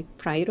to, like,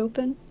 pry it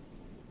open.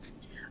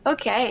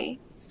 Okay.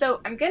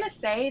 So I'm going to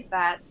say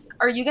that,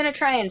 are you going to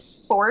try and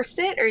force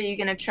it, or are you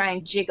going to try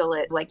and jiggle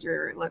it like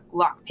you're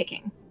lock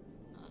picking?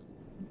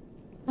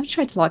 I'll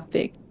try to lock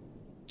pick.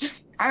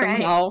 All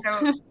right.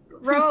 So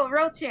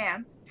roll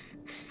chance.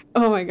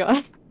 Oh my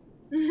god.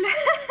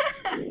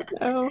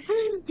 No.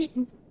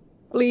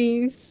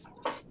 Please.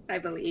 I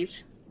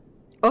believe.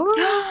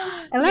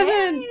 Oh,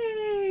 11!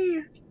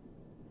 Yay!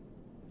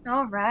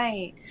 All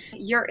right.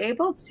 You're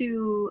able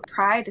to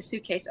pry the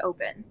suitcase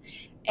open.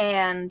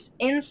 And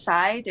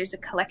inside, there's a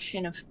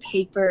collection of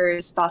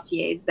papers,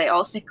 dossiers. They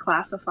all say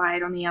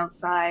classified on the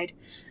outside.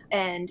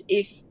 And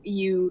if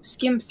you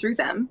skim through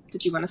them,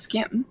 did you want to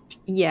skim?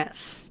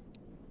 Yes.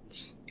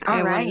 All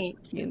I right.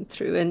 want to skim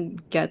through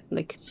and get,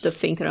 like, the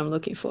thing that I'm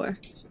looking for.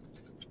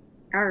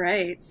 All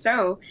right.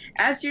 So,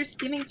 as you're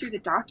skimming through the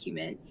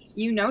document,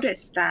 you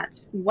notice that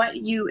what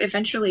you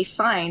eventually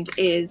find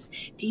is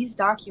these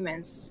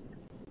documents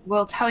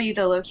will tell you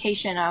the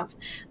location of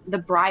the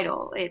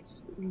bridle.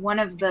 It's one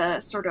of the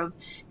sort of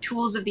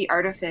tools of the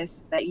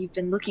artifice that you've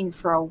been looking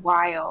for a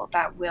while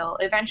that will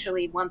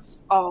eventually,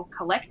 once all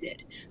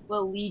collected,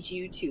 will lead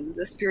you to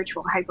the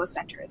spiritual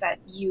hypocenter that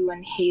you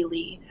and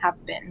Haley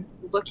have been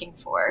looking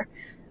for.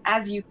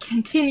 As you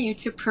continue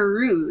to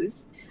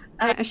peruse,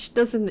 Ash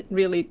doesn't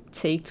really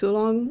take too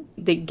long.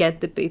 They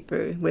get the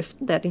paper with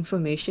that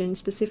information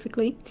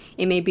specifically,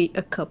 and maybe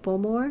a couple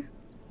more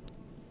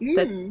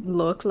that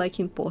look like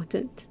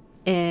important.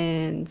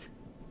 And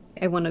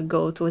I want to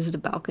go towards the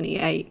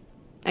balcony.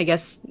 I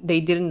guess they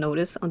didn't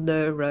notice on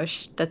the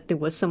rush that there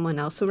was someone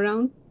else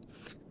around.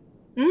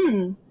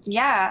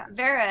 Yeah,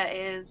 Vera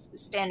is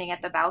standing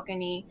at the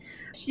balcony.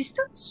 She's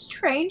still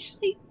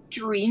strangely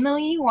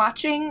dreamily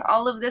watching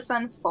all of this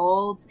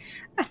unfold.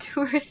 A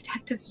tourist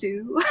at the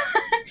zoo.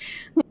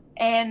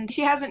 And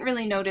she hasn't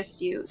really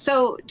noticed you.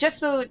 So, just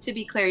so to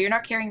be clear, you're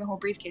not carrying the whole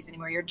briefcase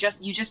anymore. You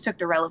just took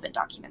the relevant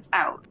documents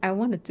out. I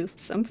want to do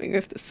something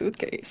with the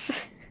suitcase.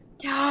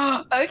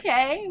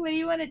 Okay, what do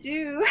you want to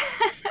do?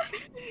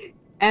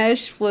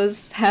 Ash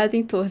was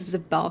heading towards the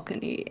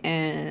balcony,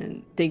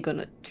 and they're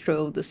gonna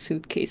throw the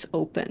suitcase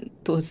open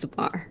towards the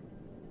bar.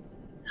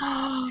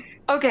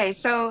 Okay,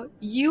 so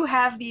you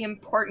have the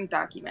important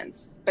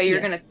documents, but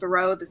you're gonna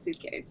throw the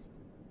suitcase.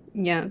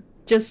 Yeah,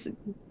 just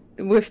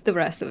with the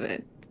rest of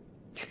it.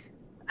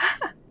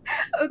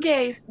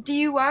 Okay, do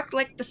you walk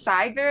like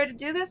beside Vera to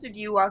do this, or do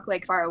you walk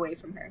like far away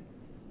from her?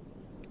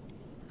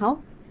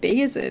 How big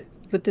is it?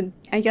 But then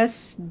I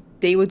guess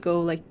they would go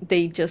like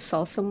they just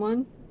saw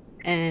someone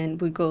and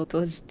would go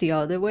towards the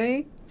other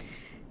way.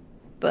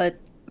 But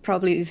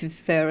probably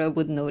Vera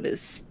would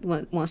notice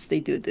once they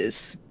do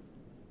this.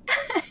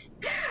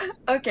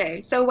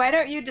 Okay, so why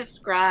don't you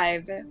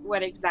describe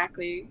what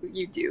exactly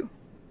you do?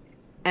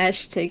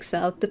 Ash takes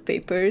out the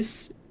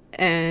papers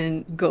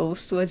and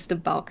goes towards the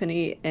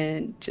balcony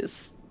and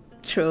just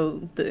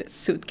throw the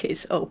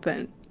suitcase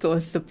open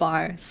towards the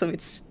bar, so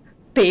it's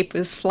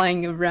papers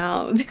flying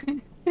around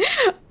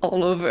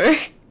all over.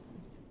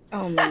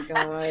 Oh my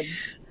god.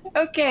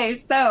 Okay,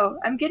 so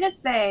I'm gonna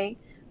say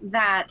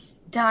that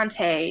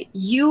Dante,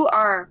 you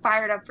are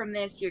fired up from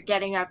this, you're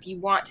getting up, you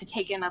want to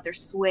take another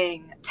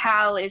swing.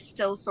 Tal is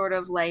still sort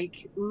of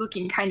like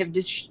looking kind of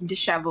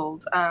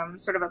disheveled,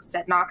 sort of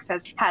upset. Nox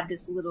has had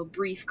this little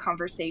brief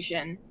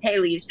conversation.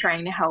 Haley is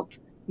trying to help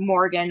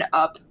Morgan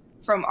up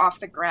from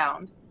off the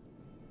ground.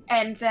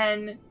 And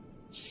then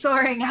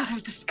soaring out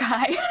of the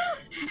sky,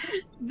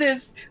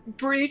 this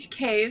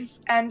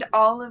briefcase and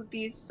all of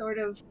these sort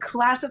of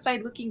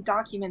classified looking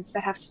documents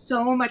that have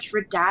so much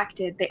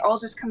redacted, they all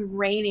just come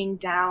raining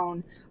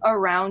down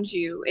around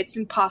you. It's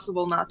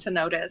impossible not to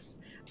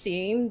notice.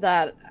 Seeing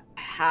that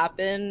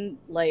happen,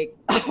 like,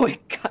 oh my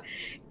god,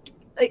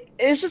 like,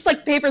 it's just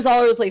like papers all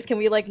over the place. Can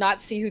we like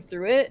not see who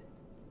threw it?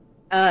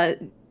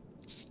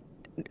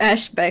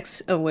 Ash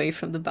backs away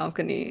from the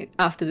balcony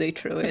after they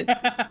threw it.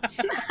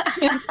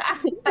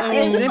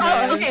 Is this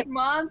okay,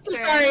 monster.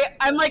 Sorry,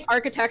 I'm like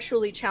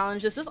architecturally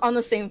challenged. Is this on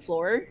the same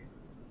floor?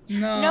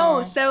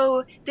 No,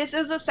 so this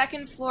is a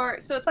second floor,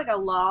 so it's like a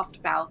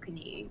loft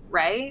balcony,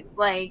 right?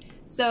 Like,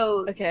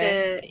 so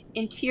the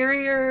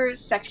interior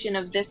section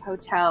of this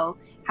hotel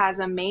has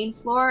a main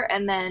floor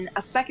and then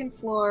a second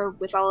floor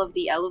with all of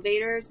the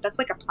elevators. That's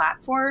like a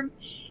platform.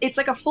 It's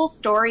like a full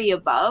story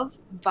above,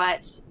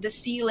 but the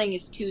ceiling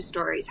is 2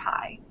 stories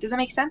high. Does that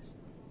make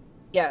sense?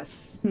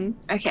 Yes.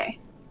 Okay.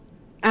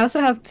 I also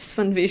have this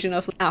fun vision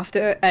of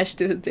after Ash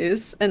did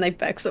this and like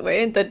backs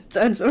away and then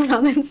turns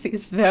around and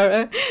sees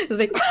Vera. It's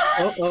like,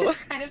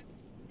 just kind of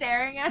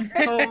staring at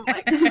her. Oh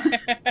my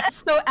god.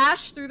 So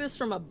Ash threw this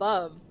from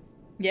above.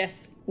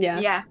 Yes. Yeah.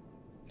 Yeah.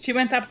 She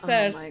went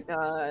upstairs. Oh my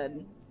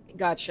god.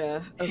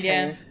 Gotcha. Okay.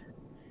 Yeah.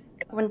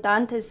 When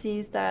Dante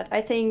sees that,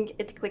 I think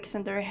it clicks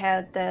in their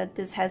head that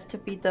this has to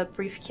be the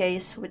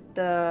briefcase with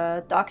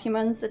the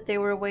documents that they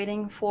were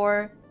waiting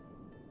for.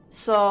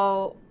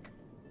 So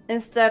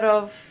instead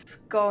of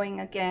going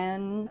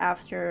again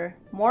after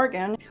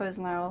Morgan, who is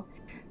now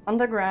on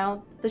the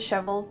ground,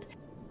 disheveled,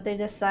 they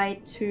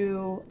decide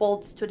to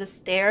bolt to the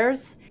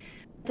stairs.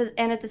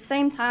 And at the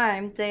same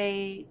time,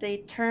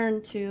 they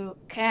turn to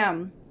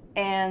Cam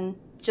and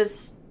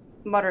just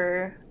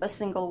mutter a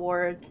single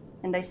word,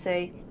 and they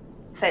say,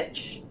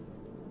 "Fetch."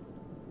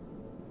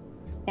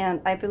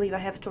 And I believe I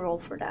have to roll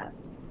for that.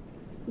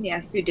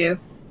 Yes, you do.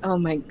 Oh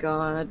my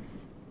god.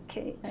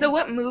 Okay. So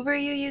what move are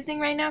you using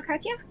right now,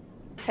 Katya?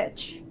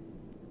 Fetch.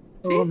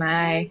 Oh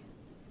my.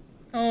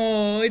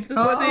 Oh, it's a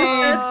Oh,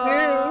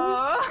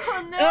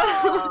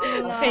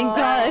 no. Thank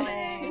God.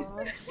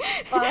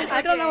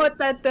 I don't know what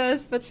that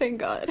does, but thank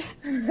God.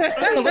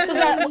 Okay, what does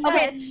that?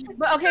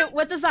 Okay,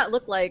 what does that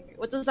look like?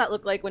 What does that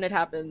look like when it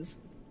happens?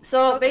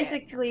 So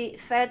basically,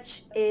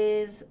 fetch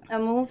is a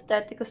move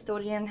that the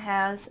custodian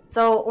has.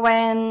 So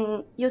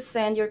when you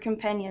send your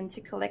companion to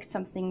collect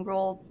something,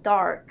 roll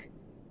dark.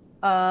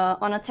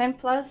 On a 10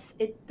 plus,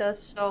 it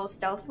does so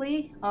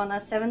stealthily. On a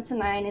 7 to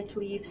 9, it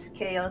leaves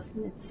chaos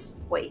in its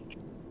wake.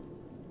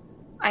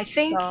 I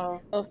think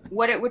So,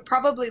 what it would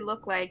probably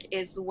look like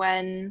is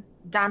when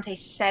Dante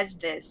says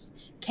this,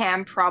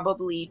 Cam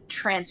probably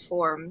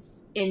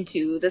transforms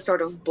into the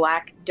sort of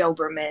black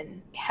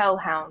Doberman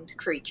hellhound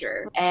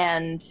creature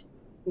and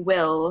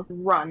will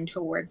run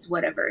towards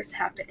whatever is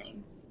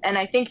happening. And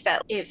I think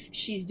that if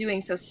she's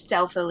doing so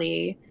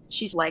stealthily,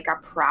 she's like a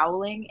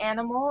prowling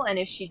animal, and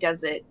if she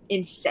does it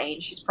insane,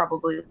 she's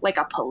probably like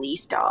a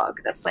police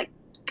dog that's like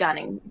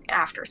gunning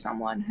after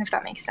someone, if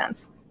that makes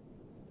sense.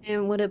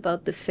 And what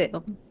about the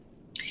fail?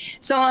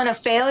 So on a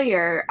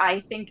failure, I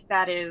think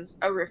that is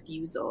a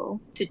refusal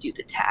to do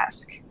the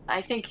task.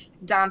 I think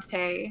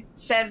Dante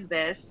says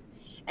this,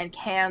 and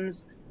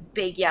Cam's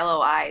big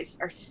yellow eyes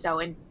are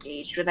so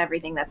engaged with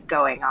everything that's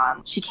going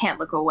on. She can't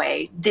look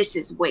away. This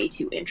is way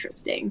too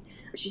interesting.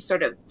 She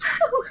sort of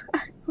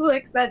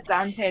looks at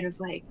Dante and is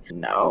like,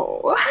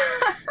 no.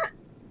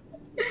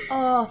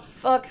 oh,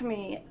 fuck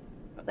me.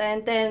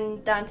 And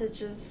then Dante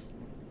just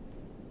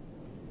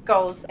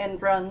goes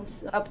and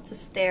runs up the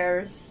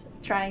stairs,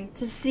 trying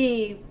to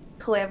see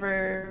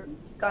whoever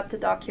got the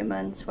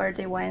documents, where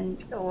they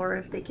went, or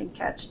if they can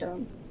catch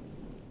them.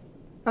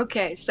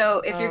 Okay,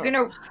 so if you're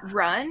gonna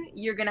run,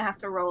 you're gonna have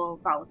to roll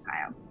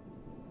volatile.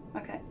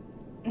 Okay.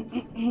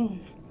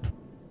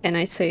 And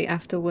I say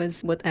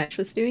afterwards what Ash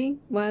was doing?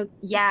 Well,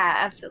 yeah,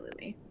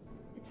 absolutely.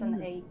 It's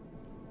an 8.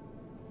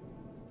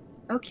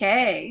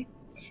 Okay.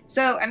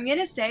 So I'm going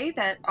to say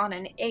that on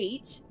an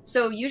 8,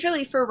 so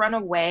usually for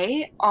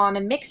runaway, on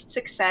a mixed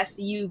success,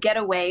 you get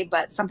away,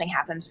 but something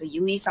happens. So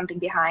you leave something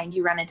behind,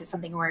 you run into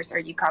something worse, or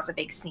you cause a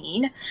big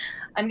scene.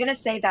 I'm going to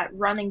say that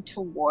running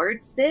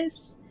towards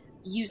this,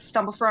 you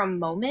stumble for a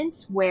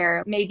moment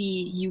where maybe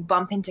you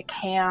bump into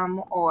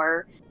Cam,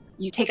 or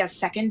you take a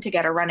second to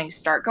get a running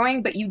start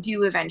going, but you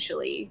do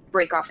eventually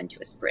break off into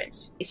a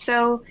sprint.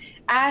 So,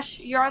 Ash,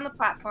 you're on the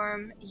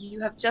platform.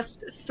 You have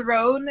just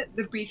thrown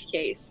the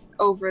briefcase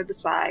over the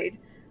side,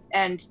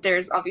 and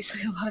there's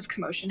obviously a lot of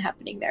commotion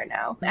happening there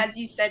now. As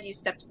you said, you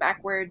stepped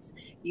backwards,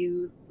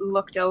 you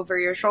looked over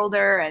your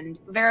shoulder, and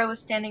Vera was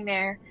standing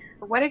there.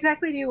 What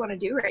exactly do you want to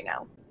do right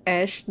now?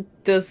 Ash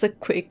does a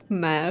quick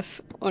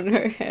math on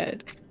her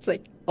head. It's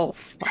like, oh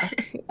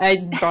fuck, I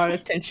brought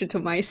attention to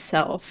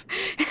myself.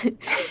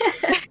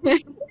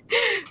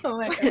 Oh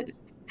my gosh.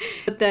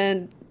 But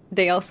then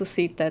they also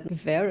see that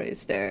Vera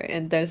is there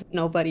and there's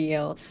nobody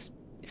else.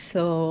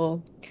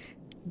 So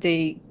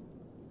they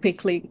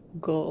quickly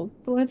go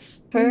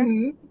towards her.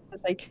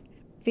 It's like,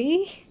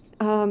 V,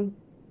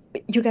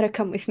 you gotta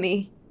come with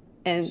me.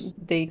 And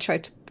they try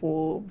to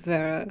pull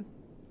Vera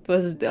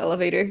towards the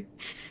elevator.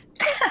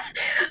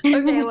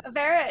 Okay, well,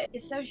 Vera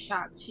is so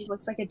shocked. She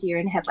looks like a deer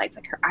in headlights.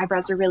 Like her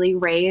eyebrows are really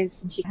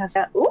raised, and she has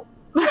that ooh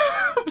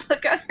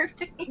look on her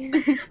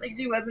face, like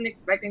she wasn't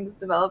expecting this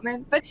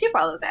development. But she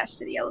follows Ash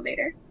to the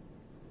elevator.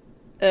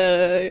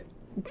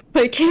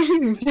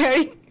 Clicking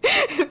very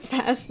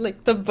fast,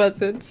 like the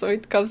button, so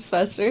it comes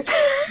faster.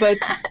 But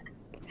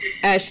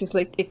Ash is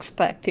like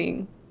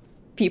expecting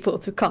people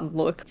to come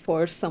look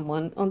for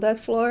someone on that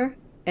floor,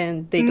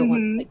 and they don't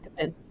want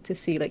like to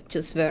see like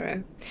just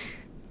Vera.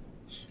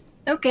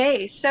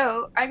 Okay,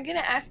 so I'm gonna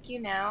ask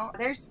you now.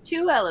 There's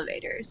 2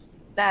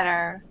 elevators that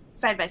are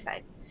side by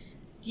side.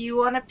 Do you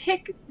want to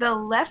pick the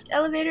left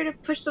elevator to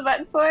push the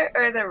button for,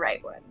 or the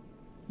right one?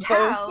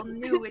 Tal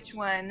knew which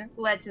one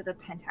led to the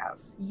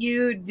penthouse.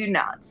 You do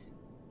not.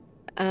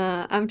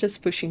 I'm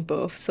just pushing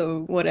both,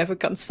 so whatever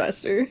comes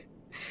faster.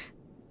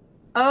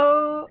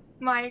 Oh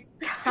my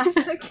god.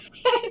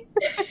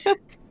 Okay.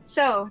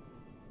 So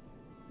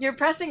you're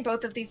pressing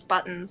both of these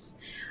buttons,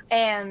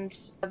 and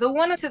the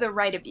one to the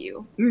right of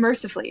you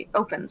mercifully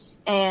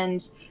opens,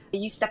 and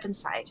you step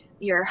inside.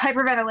 You're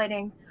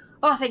hyperventilating.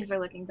 Oh, things are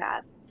looking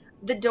bad.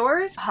 The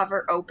doors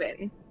hover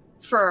open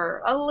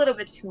for a little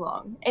bit too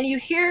long, and you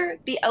hear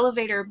the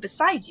elevator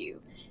beside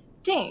you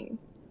ding,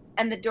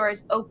 and the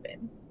doors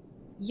open.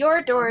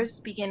 Your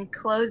doors begin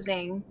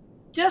closing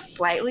just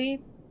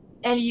slightly,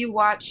 and you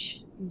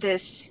watch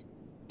this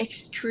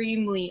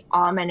extremely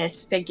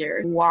ominous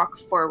figure walk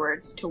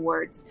forwards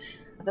towards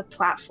the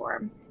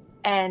platform,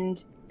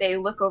 and they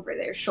look over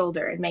their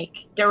shoulder and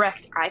make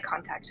direct eye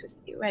contact with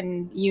you,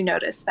 and you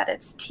notice that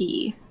it's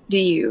T. Do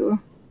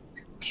you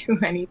do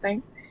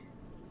anything?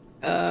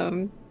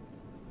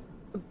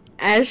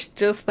 Ash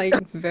just like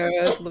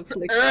Vera looks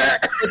like a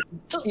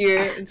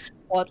deer in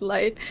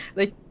spotlight,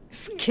 like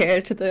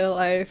scared to their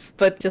life,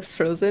 but just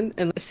frozen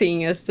and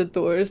seeing as the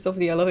doors of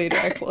the elevator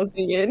are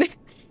closing in.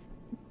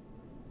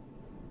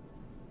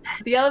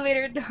 The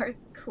elevator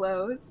doors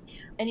close,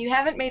 and you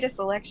haven't made a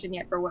selection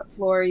yet for what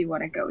floor you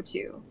want to go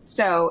to.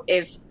 So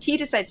if T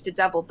decides to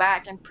double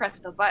back and press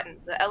the button,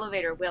 the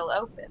elevator will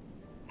open.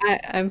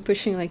 I'm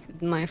pushing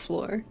like my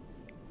floor.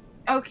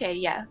 Okay,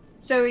 yeah.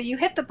 So you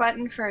hit the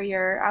button for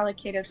your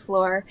allocated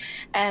floor,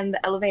 and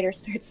the elevator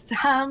starts to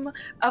hum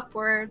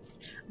upwards.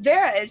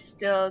 Vera is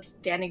still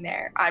standing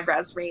there,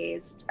 eyebrows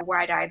raised,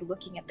 wide-eyed,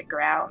 looking at the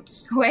ground,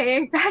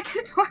 swaying back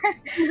and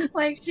forth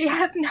like she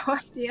has no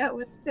idea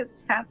what's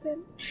just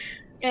happened.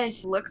 And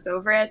she looks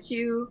over at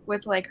you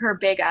with like her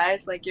big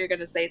eyes, like you're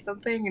gonna say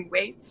something, and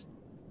waits.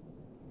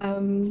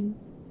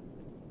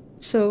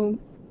 So,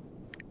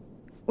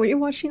 were you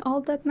watching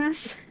all that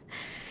mess?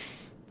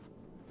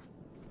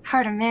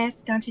 Hard to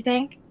miss, don't you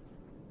think?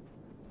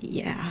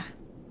 Yeah.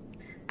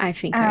 I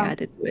think I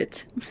added to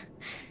it.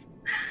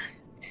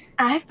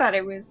 I thought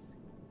it was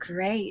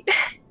great.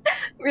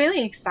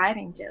 Really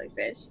exciting,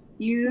 Jellyfish.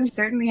 You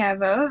certainly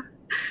have a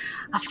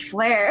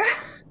flair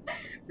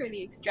for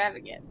the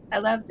extravagant. I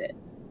loved it.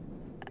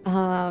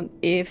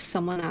 If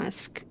someone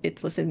asked,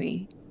 it wasn't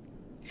me.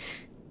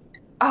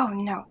 Oh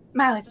no,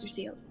 my lips are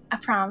sealed. I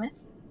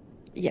promise.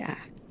 Yeah.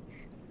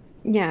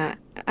 Yeah,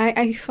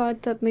 I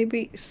thought that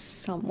maybe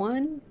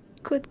someone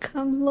could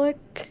come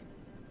look,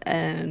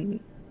 and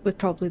would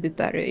probably be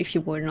better if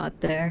you were not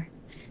there.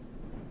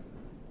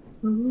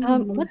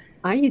 What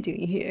are you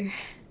doing here?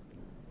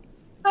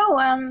 Oh,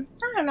 I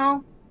don't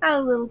know. I'm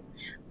a little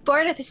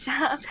bored at the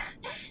shop.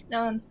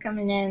 No one's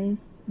coming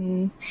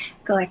in.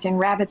 Collecting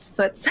rabbit's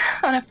foots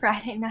on a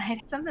Friday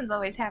night. Something's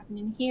always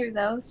happening here,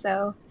 though,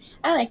 so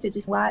I like to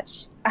just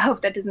watch. I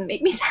hope that doesn't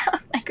make me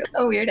sound like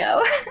a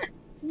weirdo.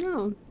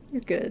 No,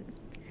 you're good.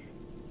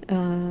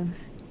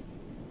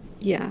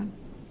 Yeah.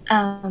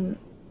 I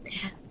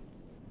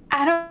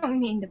don't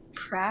mean to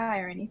pry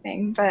or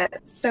anything,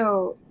 but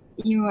so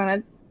you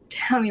want to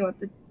tell me what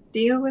the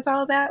deal with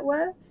all that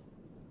was?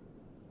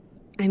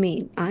 I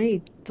mean,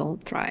 I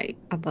don't pry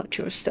about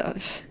your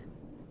stuff.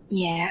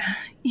 Yeah,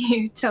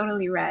 you're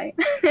totally right.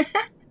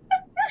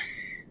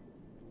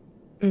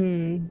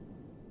 I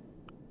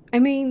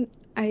mean,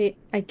 I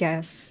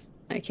guess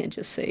I can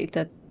just say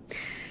that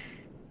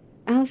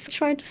I was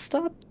trying to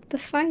stop the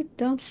fight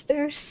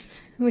downstairs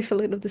with a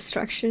little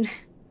distraction.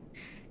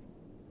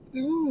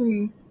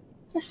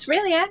 That's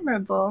really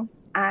admirable.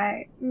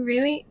 I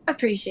really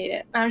appreciate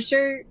it. I'm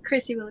sure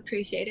Chrissy will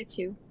appreciate it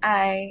too.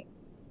 I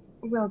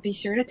will be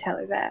sure to tell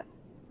her that.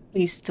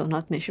 Please do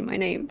not mention my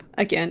name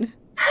again.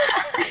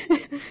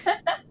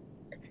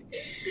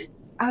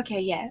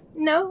 Okay, yeah.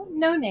 No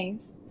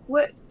names.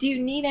 What, do you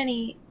need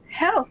any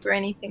help or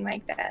anything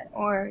like that?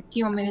 Or do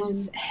you want me to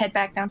just head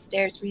back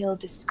downstairs real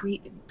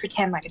discreet and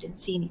pretend like I didn't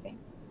see anything?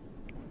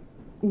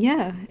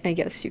 Yeah, I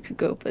guess you could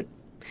go, but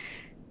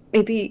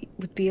maybe it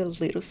would be a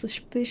little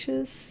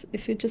suspicious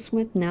if you just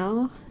went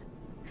now.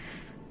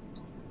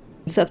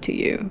 It's up to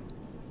you.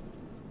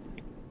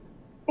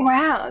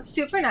 Wow,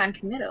 super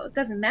non-committal. It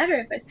doesn't matter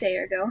if I stay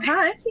or go. Huh,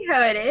 I see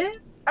how it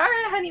is. All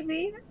right,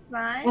 honeybee, that's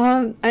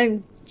fine.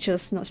 I'm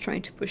just not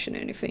trying to push on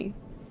anything.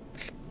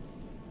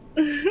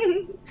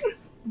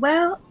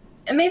 Well,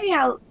 maybe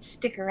I'll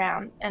stick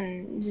around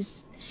and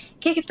just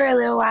kick it for a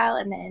little while,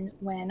 and then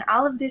when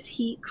all of this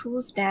heat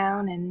cools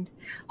down and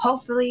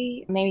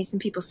hopefully maybe some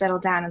people settle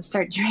down and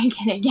start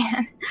drinking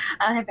again,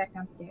 I'll head back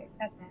downstairs.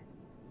 How's that?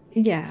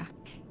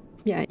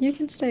 Yeah, you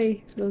can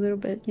stay for a little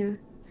bit, yeah.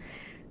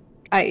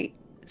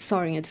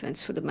 Sorry in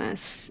advance for the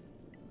mess.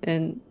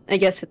 And I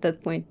guess at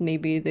that point,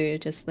 maybe they're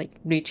just like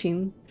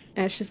reaching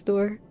Ash's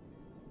door.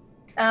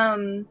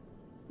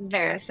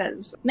 Vera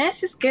says,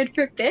 mess is good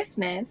for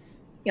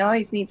business. You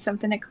always need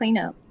something to clean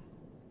up.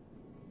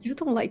 You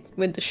don't like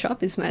when the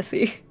shop is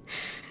messy.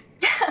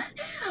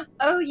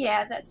 Oh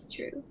yeah, that's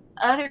true.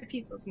 Other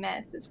people's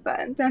mess is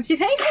fun, don't you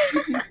think?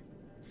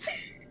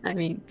 I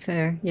mean,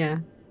 fair, yeah.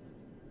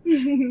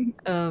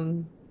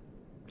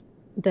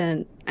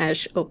 Then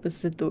Ash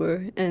opens the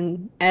door,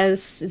 and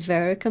as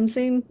Vera comes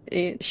in,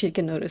 she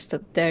can notice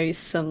that there is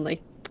some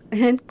like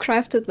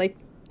handcrafted like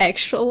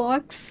extra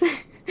locks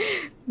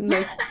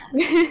like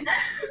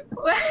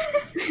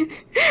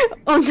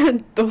on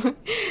the door,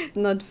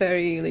 not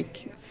very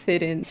like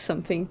fit in,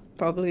 something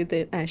probably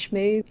that Ash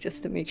made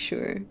just to make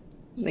sure,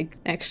 like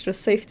extra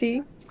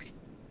safety.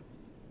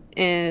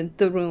 And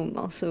the room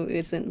also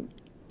isn't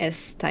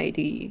as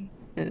tidy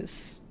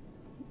as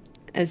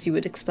you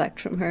would expect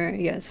from her, I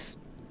guess.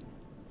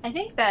 I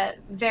think that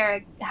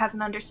Vera has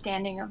an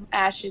understanding of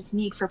Ash's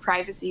need for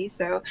privacy,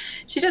 so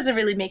she doesn't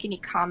really make any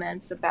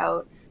comments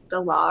about the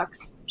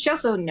locks. She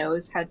also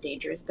knows how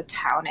dangerous the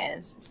town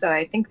is, so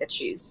I think that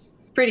she's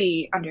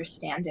pretty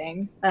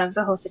understanding of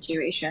the whole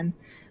situation.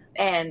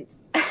 And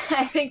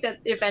I think that,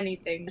 if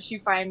anything, she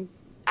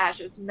finds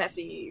Ash's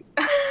messy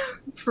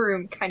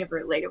room kind of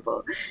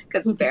relatable,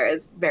 because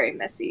Vera's very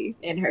messy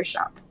in her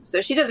shop.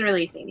 So she doesn't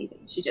really say anything.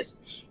 She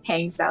just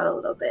hangs out a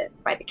little bit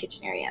by the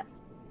kitchen area.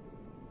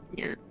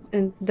 Yeah,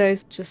 and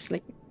there's just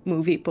like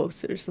movie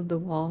posters on the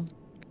wall.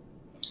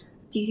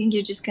 Do you think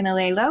you're just gonna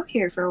lay low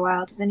here for a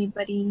while? Does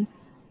anybody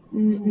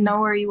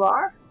know where you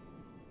are?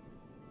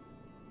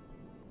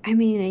 I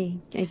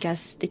mean, I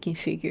guess they can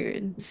figure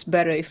it's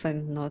better if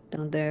I'm not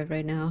down there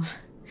right now.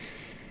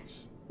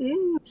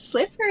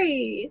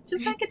 Slippery,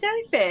 just like a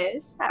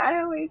jellyfish.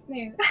 I always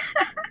knew.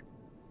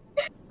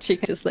 She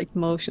just like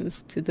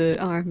motions to the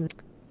arm.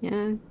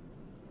 Yeah,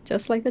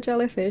 just like the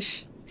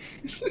jellyfish.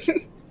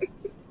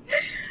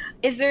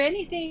 Is there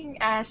anything,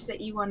 Ash,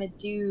 that you want to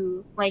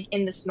do, like,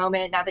 in this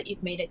moment, now that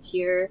you've made it to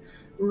your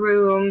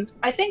room?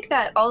 I think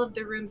that all of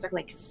the rooms are,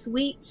 like,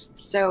 suites,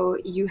 so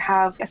you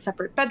have a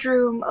separate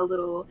bedroom, a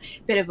little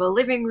bit of a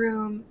living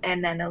room,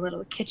 and then a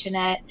little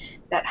kitchenette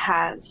that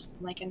has,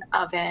 like, an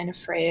oven, a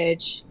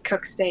fridge,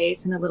 cook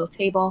space, and a little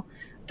table.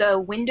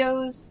 The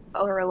windows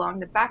are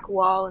along the back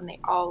wall, and they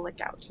all look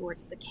out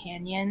towards the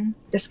canyon.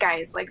 The sky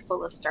is, like,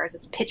 full of stars.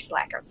 It's pitch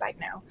black outside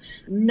now.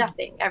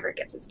 Nothing ever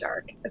gets as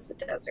dark as the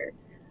desert.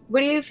 What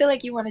do you feel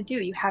like you want to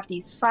do? You have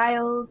these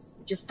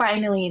files. You're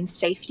finally in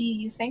safety,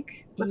 you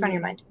think? What's on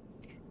your mind?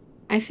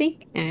 I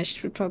think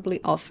Ash would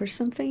probably offer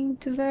something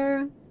to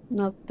Vera.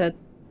 Not that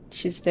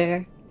she's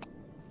there.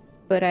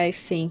 But I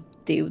think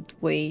they would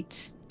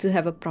wait to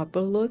have a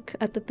proper look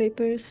at the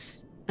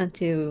papers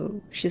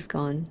until she's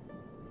gone.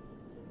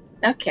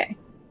 Okay.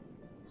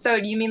 So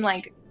you mean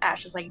like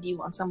Ash is like, do you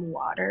want some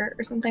water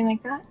or something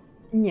like that?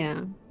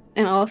 Yeah.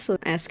 And also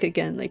ask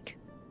again, like,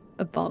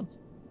 about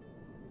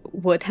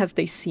what have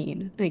they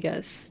seen, I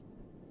guess,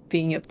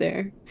 being up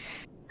there.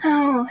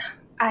 Oh,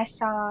 I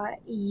saw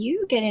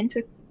you get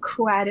into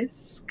quite a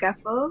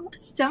scuffle,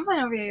 stumbling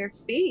over your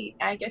feet.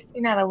 I guess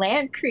you're not a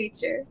land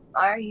creature,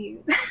 are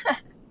you?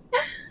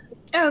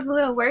 I was a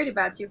little worried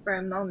about you for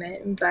a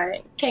moment,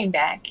 but came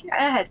back.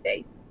 I had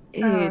faith.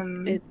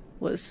 It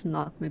was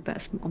not my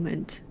best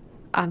moment.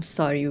 I'm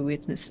sorry you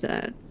witnessed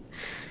that.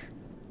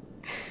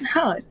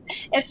 No,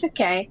 it's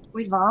okay.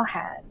 We've all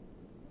had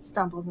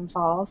stumbles and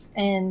falls,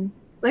 and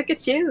look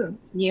at you.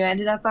 You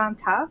ended up on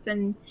top,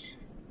 and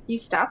you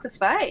stopped the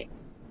fight.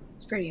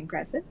 It's pretty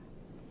impressive.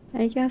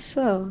 I guess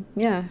so,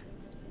 yeah.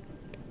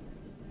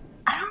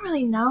 I don't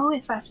really know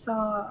if I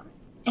saw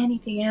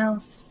anything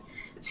else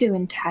too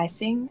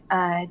enticing.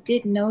 I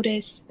did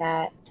notice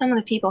that some of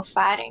the people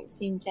fighting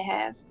seem to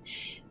have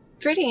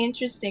pretty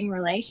interesting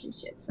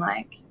relationships.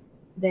 Like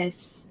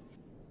this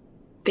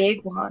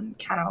big one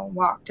kind of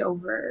walked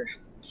over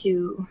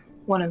to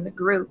one of the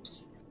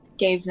groups,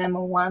 gave them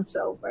a once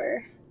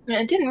over.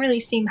 It didn't really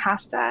seem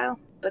hostile,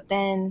 but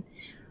then,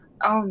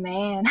 oh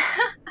man,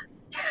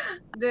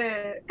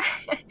 the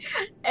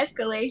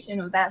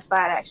escalation of that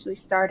fight actually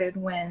started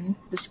when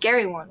the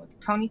scary one with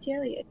the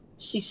ponytail,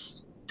 she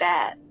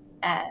spat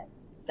at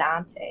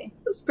Dante. It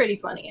was pretty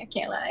funny, I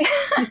can't lie.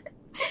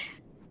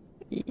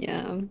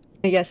 Yeah.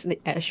 I guess the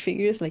Ash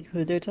figures, like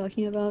who they're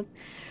talking about,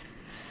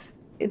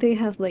 they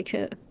have like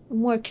a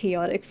more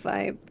chaotic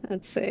vibe,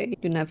 I'd say.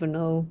 You never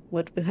know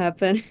what would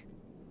happen.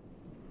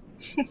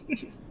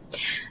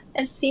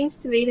 It seems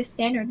to be the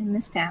standard in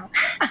this town.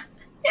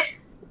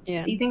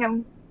 Yeah. Do you think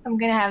I'm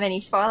gonna have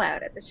any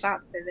fallout at the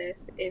shop for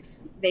this? If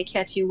they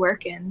catch you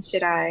working,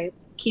 should I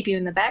keep you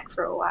in the back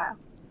for a while?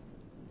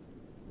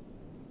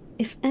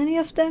 If any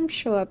of them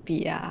show up,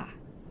 yeah.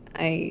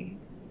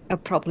 I'll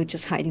probably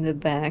just hide in the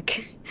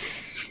back.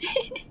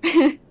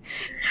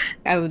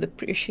 I would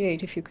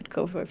appreciate if you could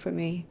cover for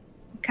me.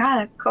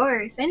 God, of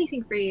course.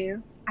 Anything for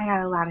you. I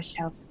got a lot of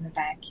shelves in the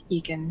back.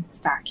 You can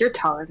stock. You're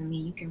taller than me.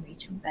 You can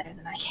reach them better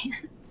than I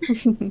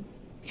can.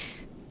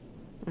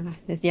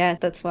 Yeah,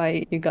 that's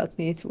why you got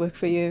me to work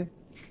for you.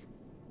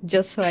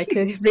 Just so I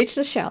could reach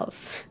the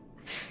shelves.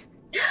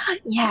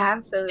 Yeah,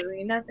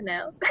 absolutely. Nothing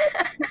else.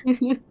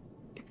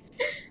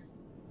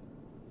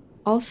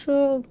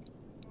 Also,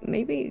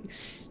 maybe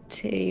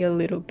stay a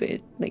little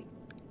bit, like,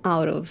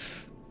 out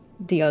of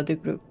the other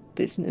group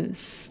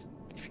business.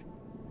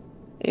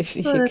 If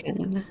you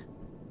can.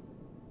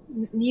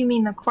 You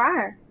mean the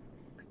choir?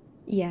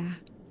 Yeah.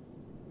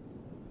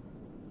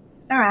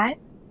 All right.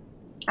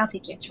 I'll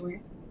take you at your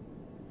word.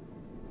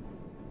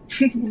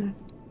 Yeah.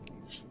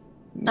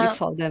 You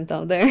saw them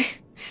down there.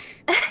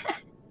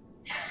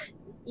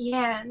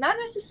 Yeah, not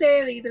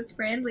necessarily the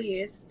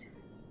friendliest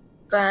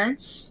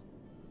bunch.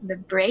 The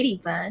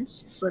Brady bunch,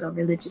 this little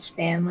religious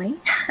family.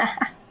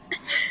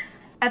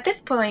 At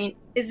this point,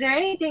 is there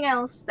anything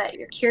else that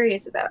you're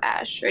curious about,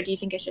 Ash, or do you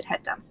think I should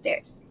head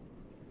downstairs?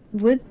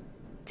 Would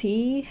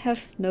T have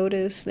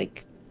noticed,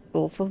 like,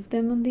 both of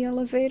them on the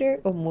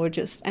elevator, or more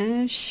just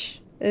Ash?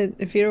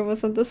 If Vera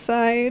was on the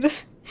side?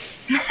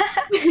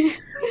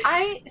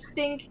 I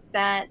think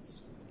that,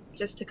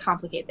 just to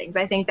complicate things,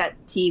 I think that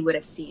T would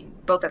have seen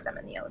both of them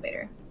in the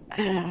elevator.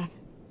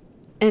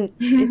 And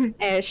is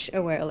Ash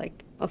aware,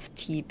 like, of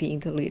T being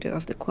the leader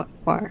of the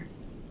choir?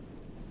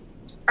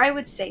 I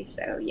would say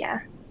so, yeah.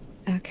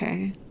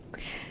 Okay.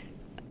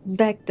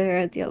 Back there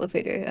at the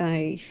elevator,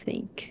 I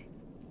think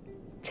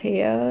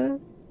Thea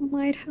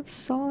might have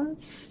saw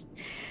us.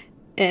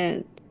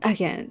 And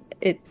again,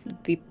 it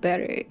would be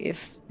better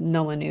if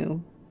no one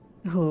knew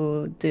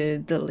who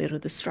did the little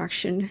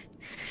distraction.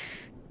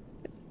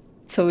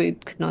 So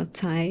it could not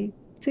tie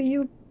to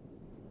you.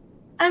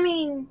 I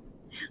mean,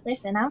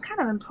 listen, I'm kind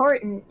of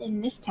important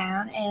in this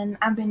town, and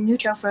I've been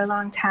neutral for a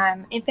long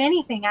time. If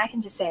anything, I can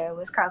just say I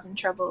was causing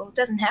trouble. It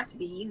doesn't have to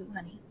be you,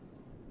 honey.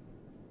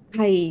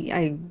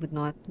 I would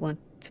not want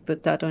to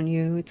put that on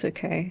you. It's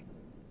okay.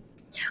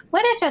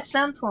 What if at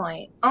some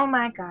point, oh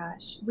my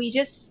gosh, we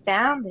just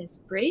found this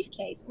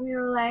briefcase and we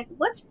were like,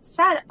 what's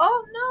inside?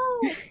 Oh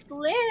no, it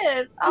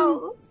slipped.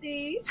 Oh,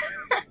 oopsies.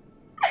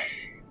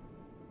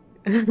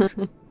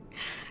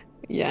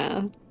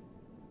 Yeah.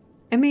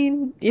 I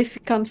mean, if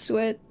it comes to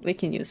it, we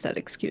can use that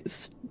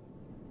excuse.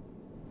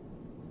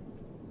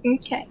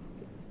 Okay.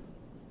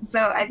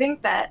 So I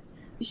think that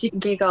she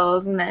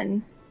giggles and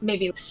then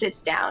maybe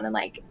sits down and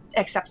like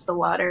accepts the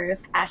water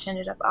if Ash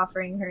ended up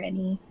offering her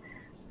any.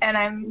 And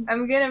I'm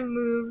gonna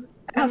move.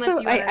 Also,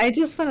 You wanna... I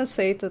just want to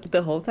say that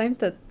the whole time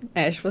that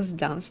Ash was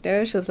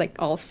downstairs, she was like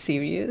all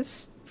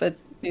serious, but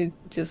it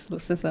just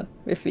loses a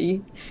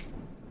iffy.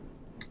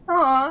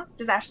 Aw,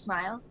 does Ash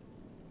smile?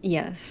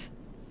 Yes.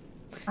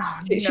 Oh,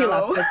 She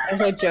laughs at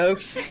her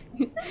jokes.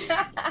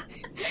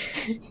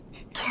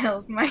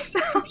 Kills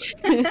myself.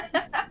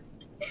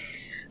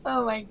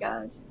 Oh my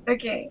gosh.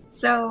 Okay,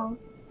 so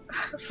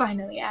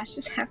finally Ash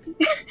is happy.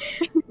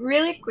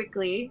 Really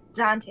quickly,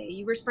 Dante,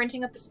 you were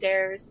sprinting up the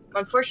stairs.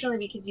 Unfortunately,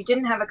 because you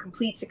didn't have a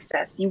complete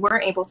success, you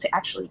weren't able to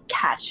actually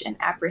catch and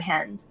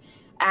apprehend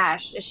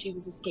Ash as she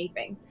was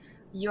escaping.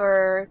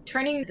 You're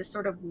turning the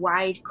sort of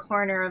wide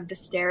corner of the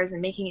stairs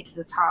and making it to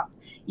the top.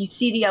 You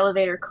see the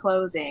elevator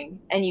closing,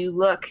 and you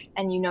look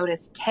and you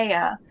notice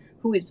Taya,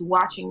 who is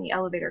watching the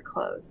elevator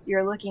close.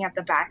 You're looking at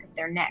the back of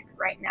their neck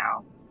right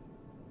now.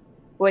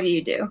 What do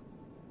you do?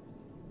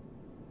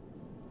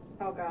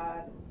 Oh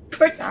god.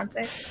 For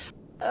Dante.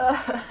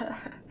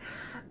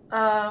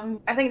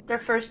 I think their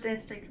first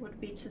instinct would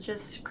be to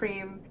just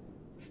scream,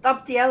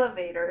 "Stop the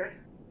elevator!"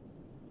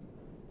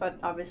 But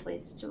obviously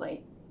it's too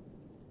late.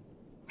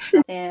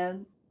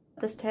 And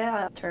does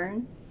Taya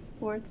turn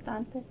towards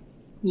Dante?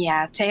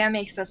 Yeah, Taya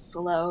makes a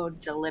slow,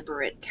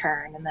 deliberate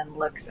turn and then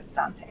looks at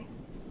Dante.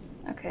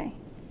 Okay.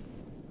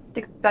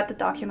 They got the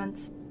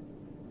documents.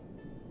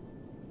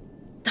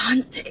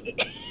 Dante!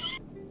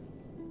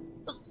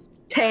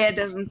 Taya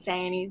doesn't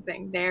say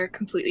anything. They're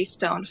completely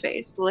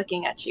stone-faced,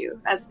 looking at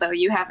you as though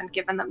you haven't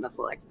given them the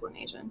full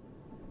explanation.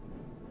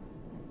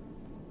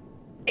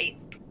 Hey,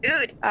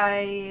 dude!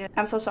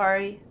 I'm so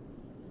sorry.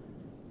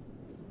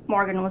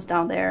 Morgan was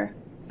down there.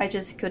 I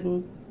just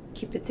couldn't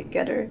keep it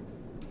together.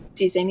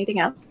 Do you say anything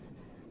else?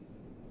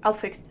 I'll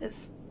fix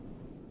this.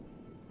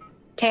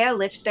 Taya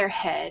lifts their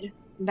head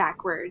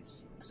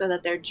backwards so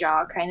that their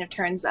jaw kind of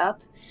turns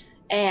up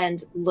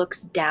and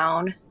looks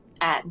down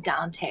at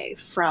Dante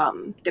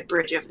from the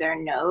bridge of their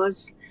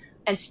nose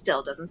and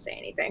still doesn't say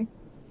anything.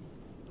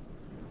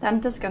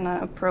 Dante's gonna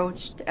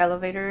approach the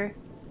elevator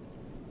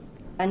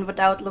and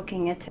without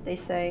looking at it, they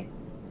say,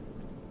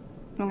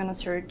 "I'm gonna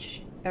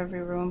search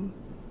every room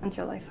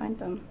until I find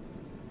them.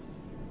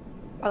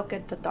 I'll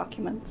get the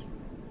documents."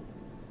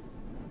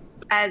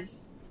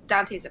 As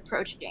Dante's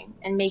approaching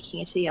and making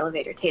it to the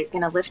elevator, Taya's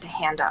gonna lift a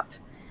hand up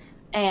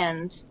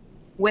and,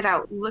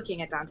 without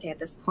looking at Dante at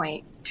this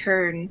point,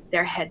 turn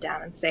their head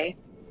down and say,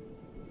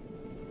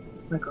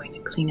 "We're going to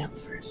clean up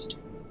first."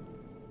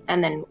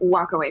 And then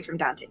walk away from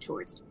Dante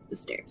towards the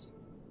stairs.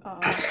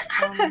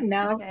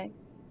 No. Okay.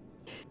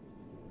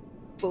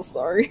 So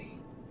sorry.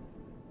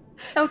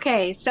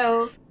 Okay,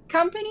 so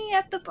company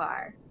at the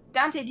bar.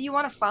 Dante, do you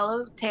want to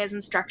follow Taya's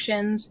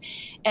instructions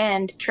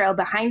and trail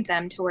behind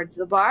them towards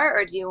the bar,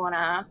 or do you want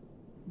to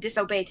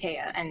disobey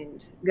Taya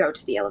and go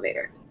to the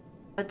elevator?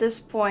 At this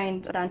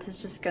point,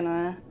 Dante's just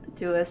gonna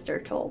do as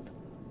they're told.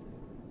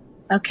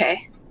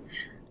 Okay.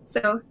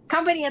 So,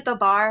 company at the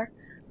bar.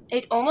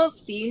 It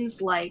almost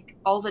seems like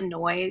all the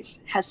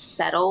noise has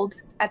settled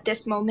at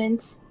this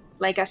moment,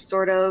 like a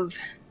sort of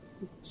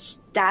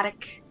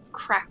static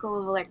crackle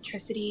of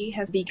electricity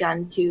has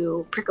begun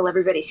to prickle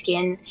everybody's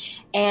skin.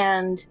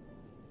 And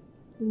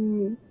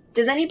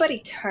does anybody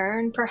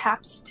turn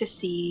perhaps to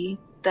see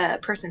the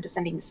person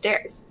descending the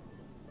stairs?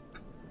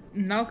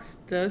 Nox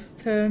does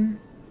turn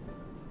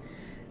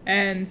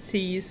and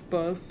sees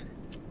both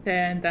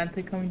Taya and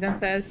Dante coming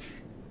downstairs,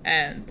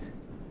 and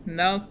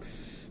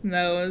Nox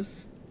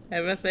knows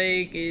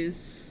everything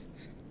is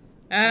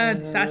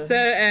disaster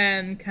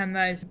and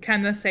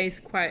kinda says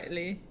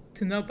quietly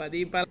to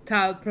nobody, but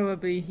Tal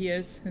probably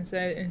hears and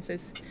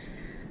says,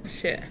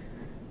 "Shit."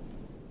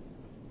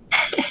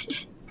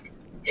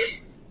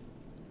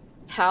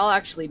 Tal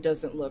actually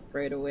doesn't look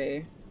right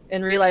away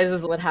and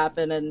realizes what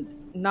happened, and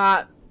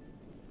not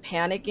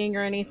panicking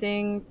or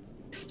anything,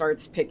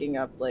 starts picking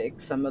up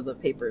like some of the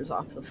papers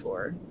off the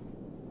floor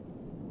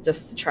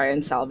just to try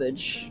and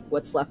salvage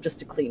what's left, just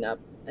to clean up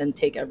and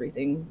take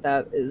everything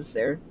that is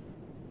there.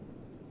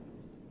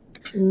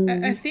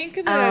 I think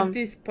that at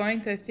this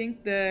point, I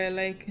think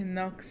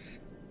Nox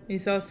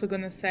is also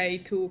gonna say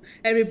to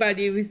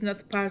everybody who is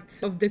not part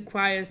of the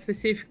choir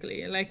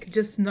specifically, like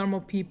just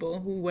normal people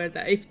who were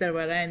there, if there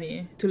were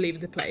any, to leave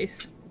the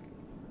place.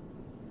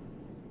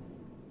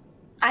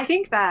 I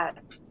think that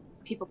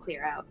people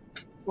clear out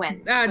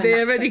when they Nox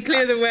already says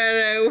cleared that.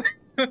 where.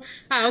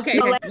 Okay.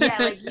 No,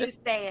 like you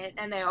say it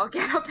and they all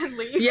get up and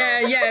leave.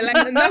 Yeah,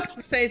 like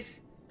Nox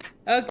says,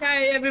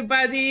 "Okay,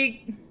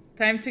 everybody,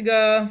 time to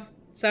go.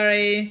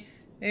 Sorry,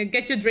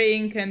 get your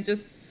drink and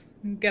just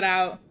get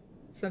out."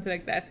 something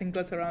like that, and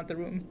goes around the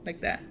room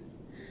like that.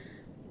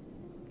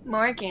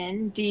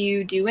 Morgan, do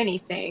you do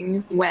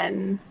anything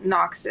when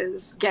Nox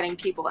is getting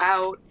people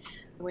out?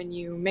 When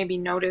you maybe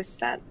notice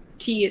that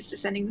T is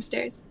descending the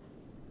stairs?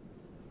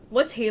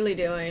 What's Haley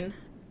doing?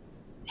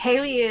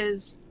 Haley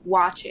is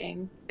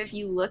watching. If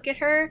you look at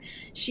her,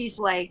 she's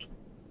like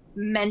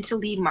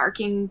mentally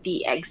marking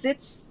the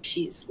exits.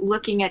 She's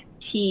looking at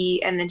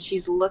T, and then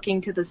she's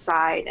looking to the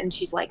side, and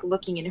she's like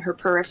looking in her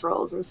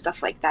peripherals and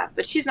stuff like that,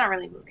 but she's not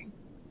really moving.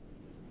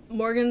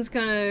 Morgan's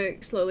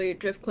gonna slowly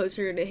drift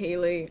closer to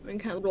Haley and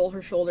kind of roll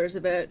her shoulders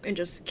a bit and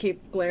just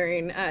keep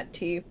glaring at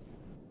T.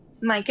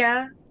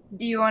 Micah,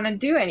 do you want to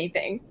do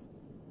anything?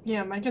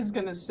 Yeah, Micah's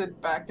gonna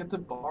sit back at the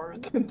bar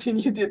and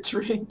continue to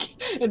drink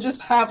and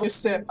just have a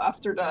sip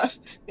after that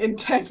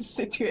intense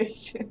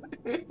situation.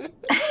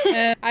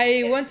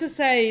 I want to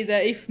say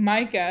that if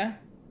Micah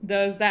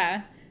does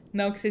that,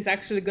 Nox is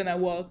actually gonna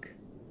walk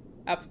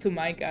up to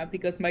Micah,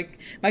 because Micah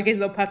is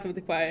not part of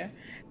the choir.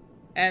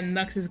 And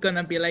Nox is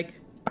gonna be like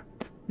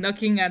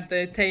knocking at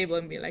the table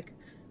and be like,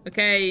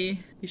 okay,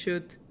 you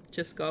should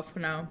just go for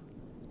now.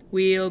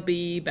 We'll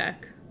be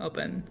back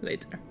open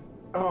later.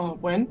 Oh,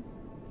 when?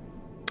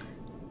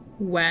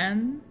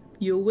 When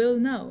you will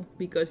know,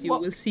 because you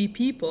What? will see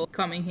people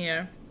coming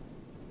here.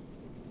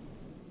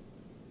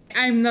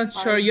 I'm not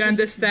sure I you just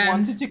understand.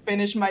 wanted to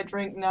finish my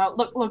drink now.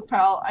 Look,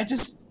 pal,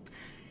 it's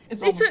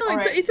almost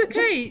alright. It's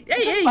okay.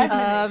 Just 5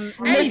 minutes.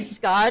 Miss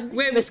Scott,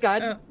 Wait, Miss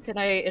Scott, oh. can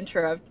I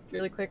interrupt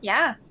really quick?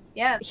 Yeah.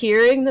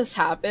 Hearing this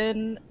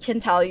happen, can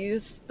Tal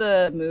use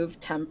the move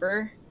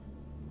Temper?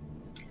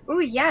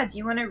 Ooh, yeah. Do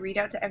you want to read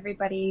out to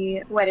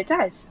everybody what it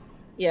does?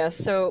 Yeah,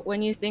 so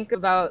when you think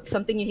about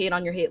something you hate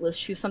on your hate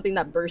list, choose something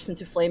that bursts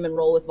into flame and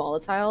roll with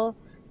volatile.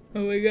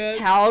 Oh my god.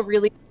 Tal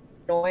really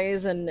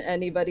annoys and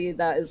anybody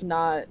that is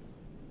not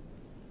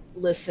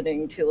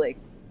listening to like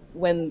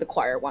when the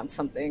choir wants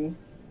something.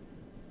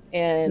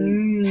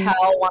 And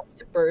Tal wants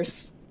to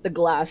burst the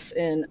glass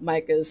in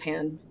Micah's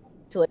hand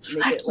to like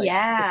make it like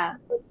yeah.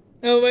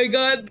 Oh my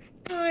god.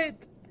 Do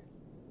it.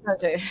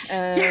 Okay.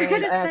 And You're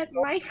gonna set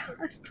Micah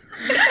on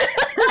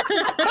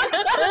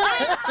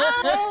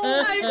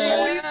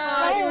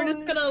You were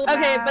just gonna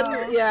okay,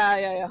 but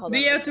yeah, hold Do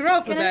on. you have to roll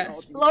for Can that? it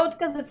explode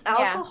because it's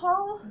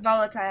alcohol?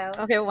 volatile.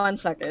 Okay, 1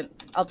 second.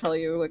 I'll tell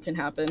you what can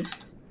happen.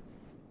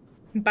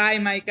 Bye,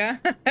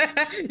 Micah.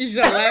 You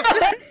should have left.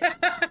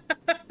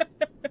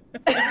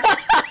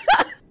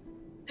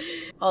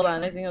 Hold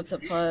on, I think that's a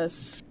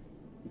plus.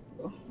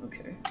 Oh,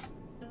 okay.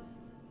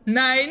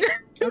 9.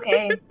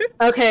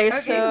 Okay,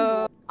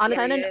 so on a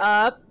 10 and Period.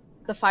 up,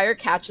 the fire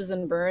catches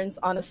and burns.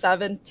 On a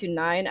 7 to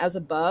 9 as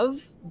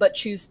above, but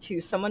choose 2.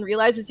 Someone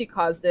realizes you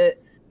caused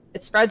it.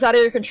 It spreads out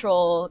of your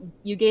control.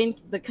 You gain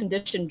the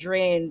condition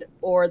drained,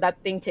 or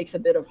that thing takes a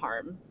bit of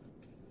harm.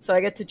 So I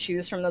get to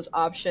choose from those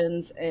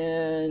options,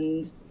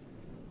 and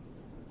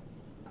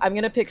I'm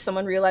gonna pick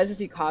someone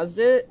realizes you caused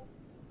it,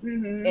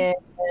 and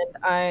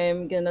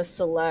I'm gonna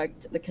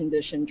select the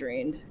condition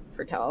drained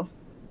for Tal.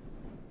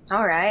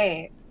 All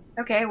right.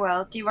 Okay,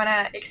 well, do you want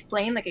to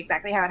explain like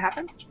exactly how it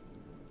happens?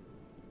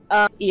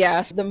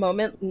 Yes, the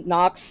moment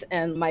Nox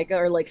and Micah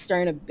are like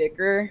starting to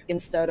bicker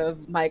instead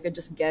of Micah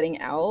just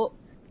getting out,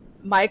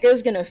 Micah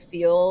is gonna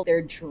feel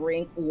their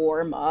drink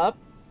warm up,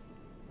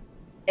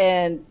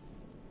 and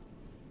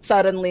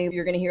suddenly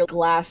you're gonna hear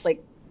glass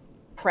like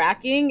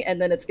cracking,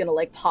 and then it's gonna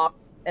like pop,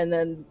 and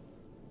then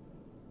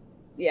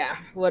yeah,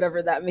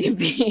 whatever that may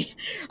be.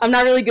 I'm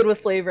not really good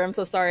with flavor. I'm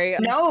so sorry.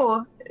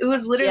 No, it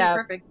was literally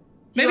perfect.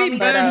 Do you Maybe want me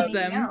to say burns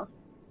anything them. else?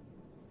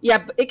 Yeah,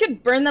 but it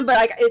could burn them, but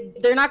like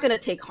they're not gonna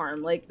take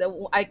harm. Like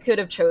I could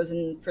have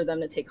chosen for them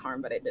to take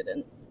harm, but I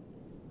didn't.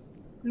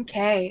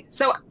 Okay,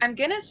 so I'm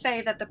gonna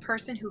say that the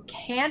person who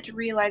can't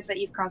realize that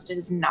you've caused it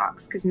is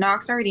Nox, because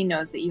Nox already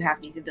knows that you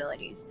have these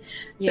abilities.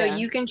 So Yeah.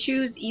 you can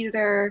choose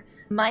either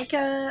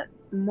Micah,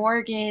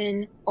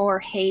 Morgan, or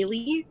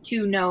Haley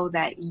to know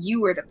that you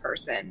were the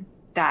person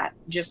that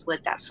just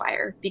lit that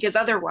fire, because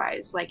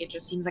otherwise, like, it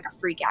just seems like a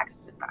freak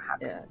accident that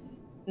happened. Yeah.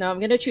 No,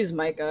 I'm gonna choose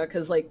Micah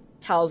because like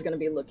Tal's gonna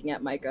be looking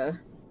at Micah.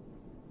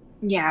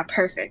 Yeah,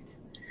 perfect.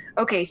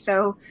 Okay,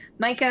 so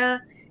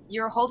Micah,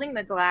 you're holding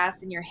the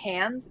glass in your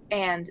hand,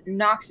 and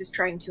Nox is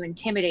trying to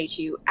intimidate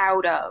you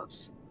out of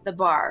the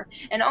bar.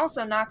 And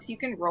also, Nox, you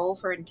can roll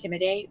for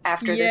intimidate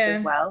after this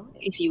as well,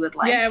 if you would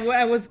like. Yeah,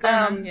 I was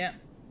gonna, yeah.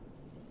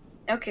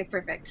 Okay,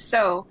 perfect.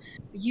 So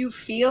you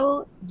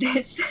feel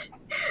this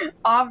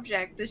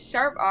object, this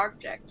sharp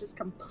object, just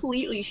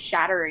completely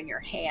shatter in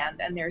your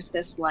hand, and there's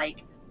this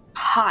like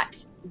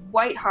hot,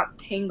 white hot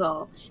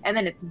tingle, and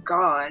then it's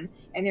gone,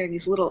 and there are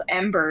these little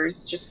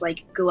embers just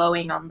like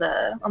glowing on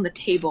the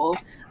table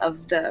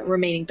of the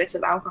remaining bits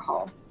of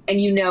alcohol. And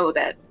you know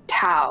that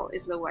Tao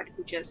is the one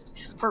who just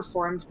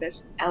performed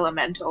this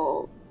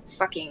elemental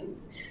fucking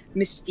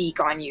mystique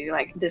on you,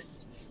 like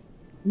this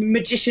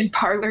magician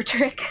parlor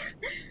trick.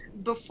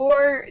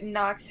 Before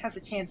Nox has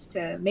a chance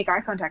to make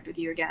eye contact with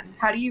you again,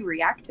 how do you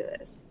react to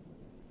this?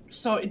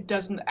 So it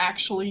doesn't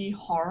actually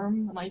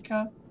harm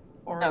Micah?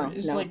 Or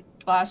is no. like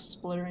glass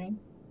splittering?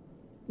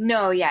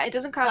 No, yeah, it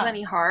doesn't cause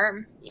any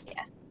harm.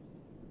 Yeah.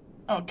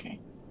 Okay,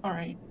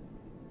 alright.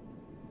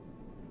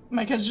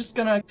 Micah's just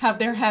gonna have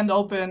their hand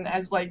open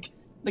as, like,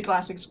 the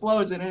glass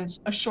explodes, and it's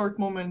a short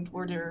moment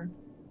where they're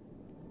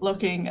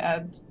looking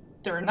at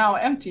their now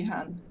empty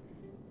hand,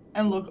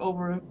 and look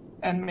over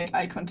and make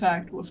eye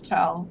contact with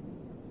Tal,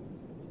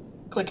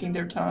 clicking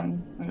their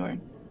tongue and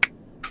going,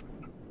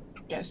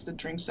 guess the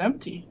drink's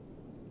empty.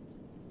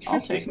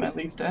 I'll take my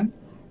leave then.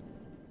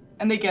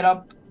 And they get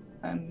up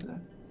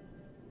and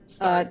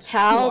start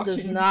Tal walking.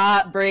 does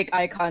not break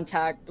eye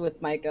contact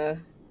with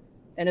Micah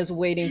and is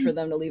waiting for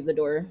them to leave the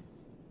door.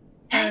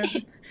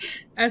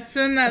 As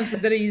soon as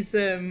there is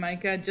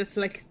Micah just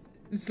like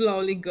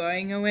slowly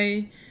going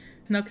away,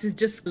 Nox is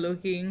just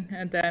looking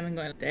at them and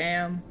going,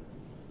 damn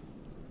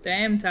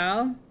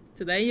Tal,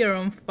 today you're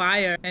on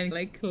fire, and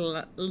like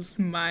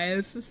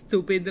smiles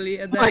stupidly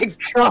at that.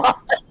 My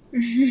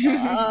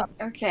god.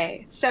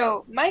 Okay,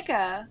 so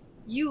Micah,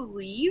 you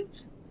leave?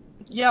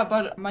 Yeah,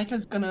 but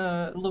Micah's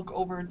gonna look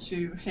over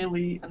to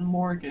Haley and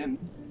Morgan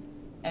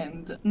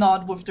and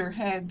nod with their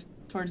head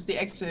towards the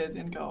exit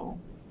and go,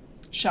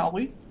 shall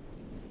we?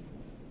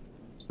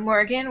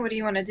 Morgan, what do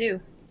you want to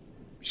do?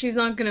 She's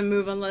not gonna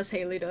move unless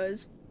Haley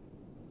does.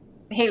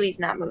 Haley's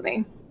not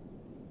moving.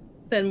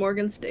 Then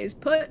Morgan stays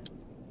put.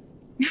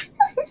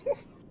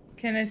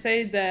 Can I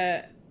say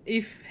that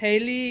if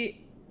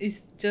Haley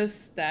is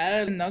just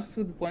there, Nox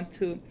would want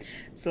to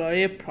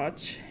slowly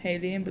approach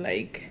Haley and be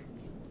like,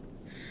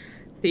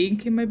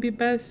 think it might be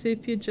best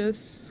if you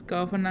just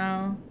go for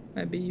now.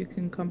 Maybe you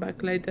can come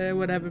back later,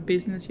 whatever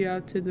business you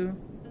have to do.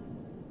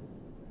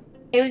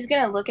 Haley's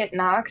gonna look at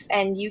Nox,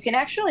 and you can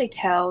actually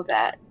tell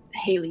that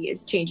Haley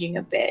is changing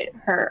a bit.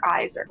 Her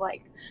eyes are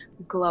like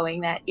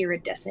glowing that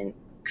iridescent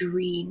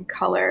green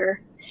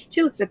color.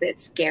 She looks a bit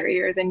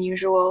scarier than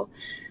usual.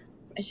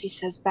 And she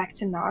says back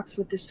to Nox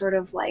with this sort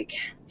of like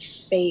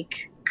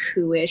fake,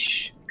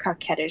 cooish,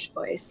 coquettish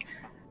voice.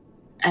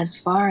 As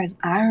far as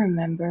I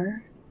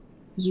remember,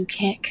 you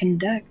can't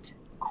conduct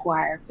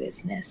choir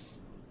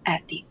business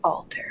at the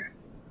altar.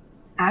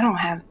 I don't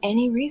have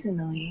any reason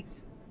to leave.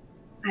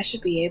 I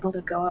should be able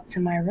to go up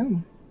to my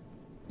room.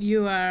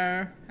 You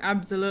are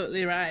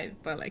absolutely right,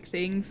 but like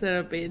things are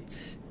a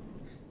bit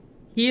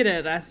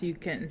heated as you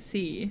can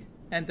see,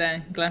 and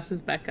then glances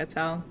back at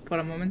Tal for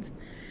a moment,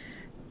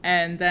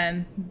 and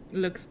then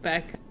looks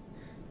back.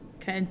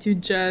 Can't you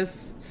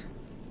just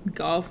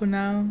go for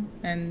now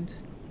and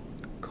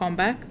come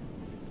back?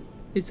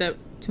 Is that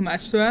too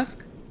much to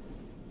ask?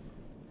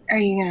 Are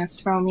you gonna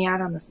throw me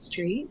out on the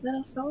street,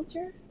 little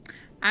soldier?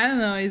 I don't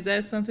know, is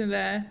that something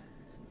that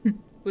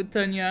would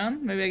turn you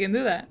on? Maybe I can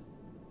do that.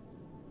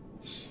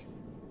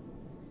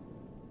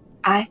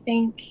 I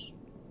think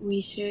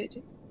we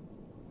should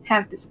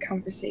have this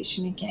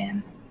conversation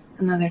again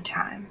another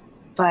time.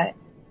 But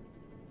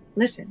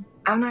listen,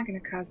 I'm not going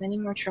to cause any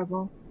more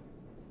trouble.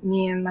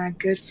 Me and my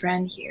good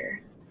friend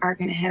here are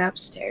going to head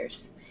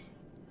upstairs.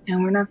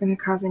 And we're not going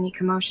to cause any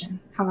commotion.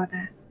 How about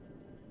that?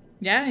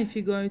 Yeah, if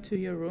you go to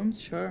your rooms,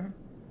 sure.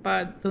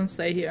 But don't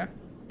stay here.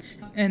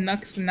 And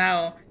Nox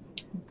now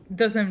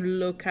doesn't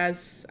look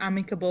as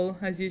amicable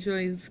as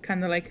usually. It's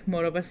kind of like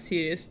more of a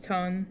serious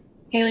tone.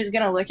 Haley's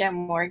gonna look at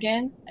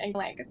Morgan and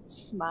like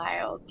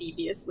smile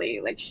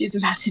deviously, like she's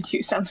about to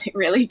do something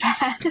really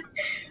bad.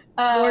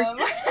 Oh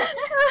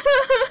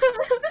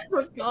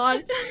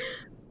god.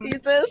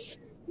 Jesus.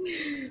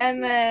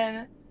 And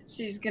then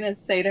she's gonna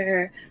say to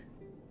her,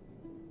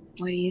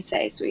 what do you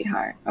say,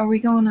 sweetheart? Are we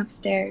going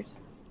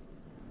upstairs?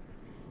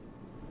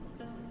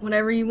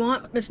 Whatever you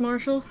want, Miss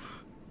Marshall.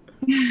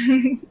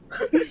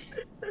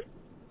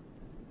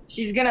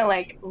 She's gonna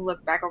like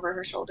look back over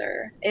her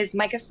shoulder. Is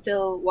Micah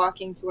still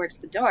walking towards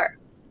the door?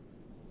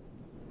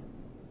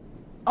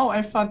 Oh,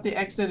 I thought the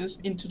exit is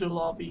into the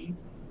lobby,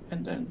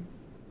 and then...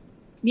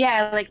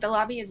 Yeah, like the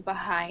lobby is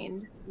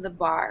behind the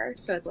bar,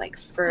 so it's like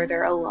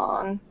further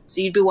along.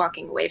 So you'd be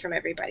walking away from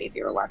everybody if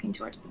you were walking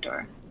towards the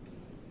door.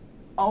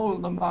 Oh,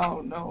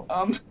 Lamau, no,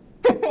 Oh,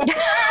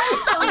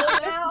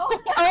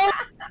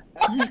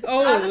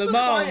 I'm so Lamau,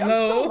 sorry, no. I'm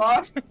so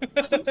lost.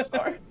 I'm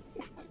sorry.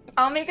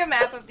 I'll make a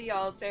map of the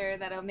altar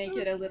that'll make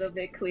it a little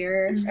bit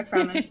clearer, I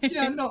promise.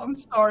 Yeah, no, I'm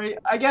sorry.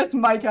 I guess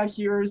Micah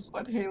hears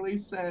what Haley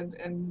said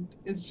and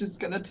is just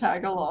gonna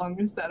tag along.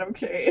 Is that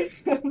okay?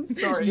 I'm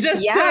sorry.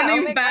 Just Yeah, turning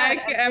oh my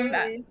back, God,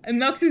 absolutely. and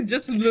Nox is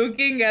just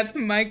looking at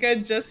Micah,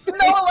 just No,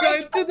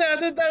 going to the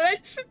other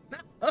direction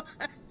now.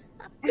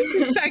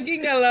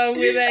 Tagging along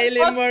with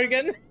Haley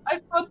Morgan. I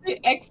thought the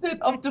exit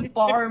of the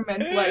bar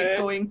meant like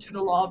going to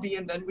the lobby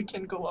and then we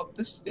can go up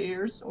the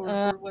stairs or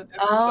whatever.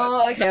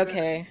 Oh, but-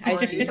 Okay, I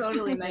see.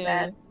 Totally my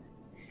Yeah.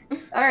 bad.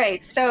 All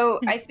right, so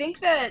I think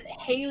that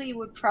Haley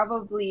would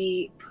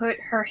probably put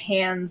her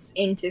hands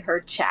into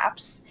her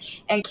chaps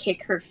and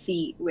kick her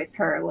feet with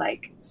her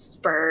like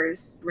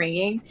spurs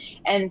ringing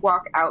and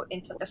walk out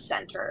into the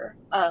center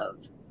of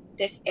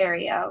this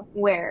area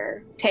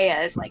where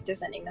Taya is like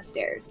descending the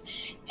stairs.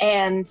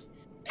 And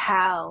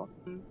Tal,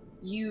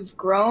 you've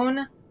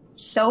grown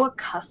so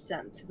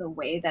accustomed to the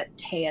way that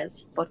Taya's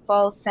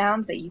footfalls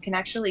sound that you can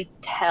actually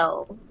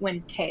tell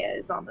when Taya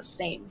is on the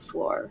same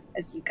floor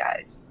as you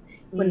guys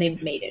when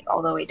they've made it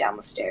all the way down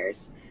the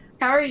stairs.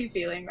 How are you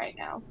feeling right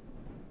now?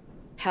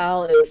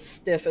 Tal is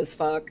stiff as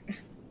fuck.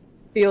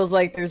 Feels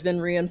like there's been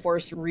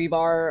reinforced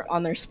rebar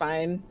on their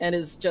spine and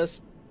is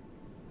just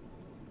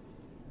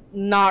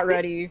not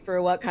ready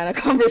for what kind of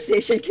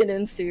conversation can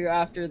ensue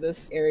after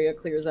this area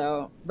clears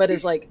out, but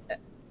is like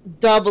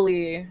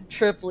doubly,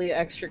 triply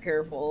extra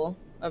careful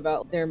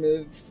about their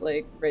moves,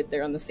 like right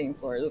there on the same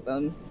floor as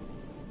them.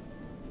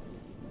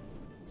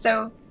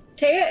 So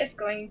Taya is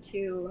going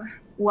to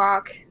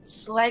walk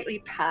slightly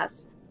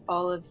past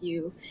all of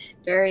you,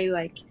 very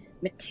like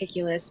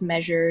meticulous,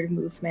 measured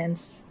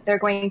movements. They're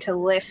going to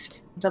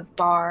lift the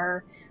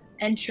bar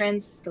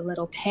entrance, the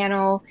little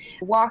panel,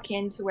 walk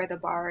into where the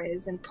bar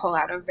is and pull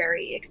out a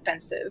very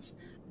expensive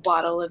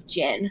bottle of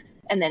gin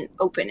and then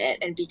open it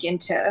and begin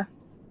to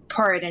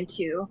pour it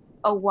into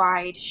a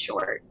wide,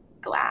 short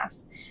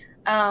glass.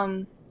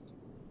 Taya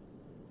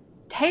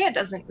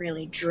doesn't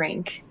really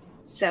drink,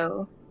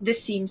 so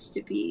this seems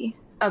to be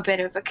a bit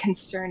of a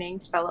concerning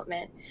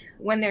development.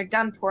 When they're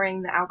done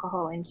pouring the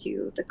alcohol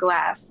into the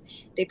glass,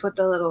 they put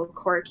the little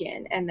cork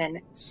in and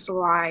then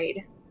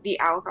slide the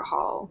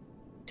alcohol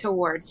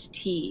towards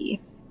Taya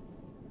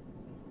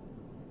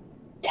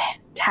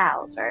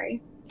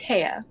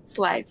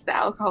slides the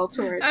alcohol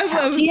towards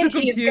Tal.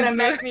 TNT is gonna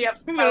mess me up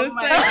so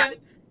much.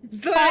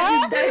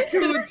 Sliding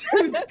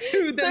that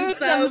to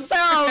themselves.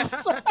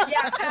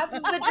 Yeah,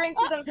 passes the drink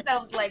to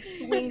themselves, like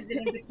swings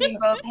it in between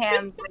both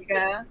hands like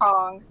a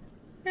Pong.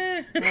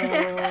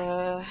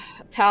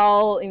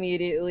 Tal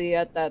immediately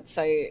at that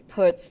site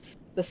puts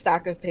the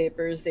stack of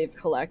papers they've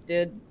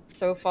collected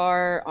so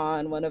far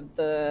on one of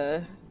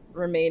the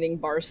remaining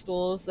bar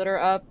stools that are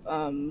up.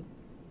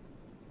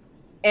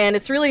 And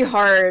it's really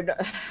hard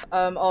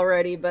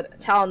already, but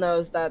Tal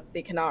knows that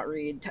they cannot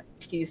read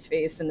T's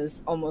face and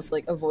is almost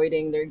like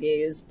avoiding their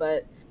gaze,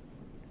 but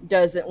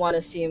doesn't want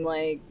to seem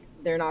like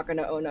they're not going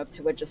to own up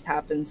to what just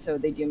happened, so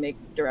they do make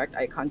direct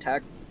eye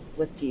contact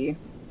with T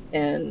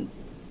and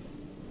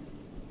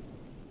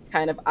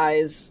kind of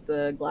eyes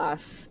the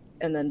glass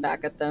and then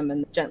back at them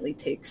and gently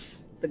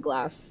takes the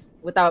glass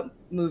without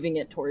moving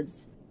it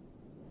towards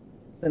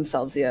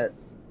themselves yet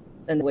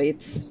and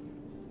waits.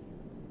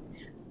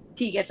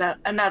 T gets out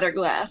another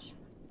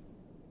glass,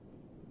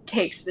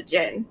 takes the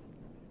gin,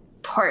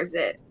 pours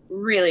it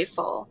really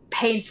full,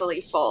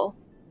 painfully full,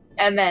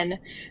 and then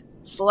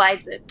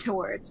slides it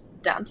towards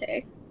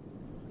Dante.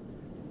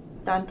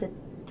 Dante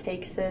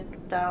takes it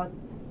without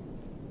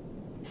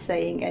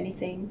saying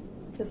anything,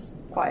 just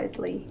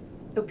quietly,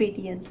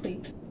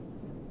 obediently.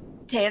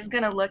 Taya's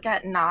gonna look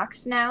at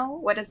Nox now.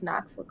 What does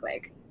Nox look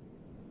like?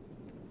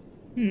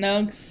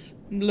 Nox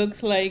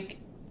looks like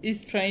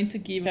he's trying to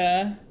give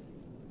a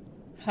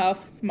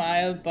half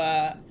smile,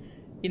 but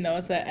he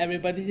knows that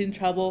everybody's in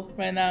trouble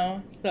right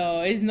now,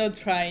 so he's not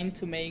trying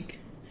to make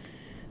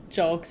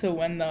jokes or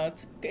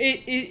whatnot.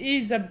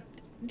 He's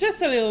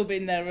just a little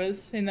bit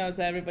nervous. He knows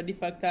that everybody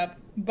fucked up,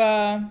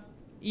 but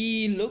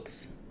he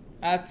looks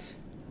at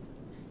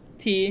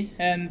T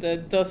and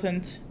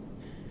doesn't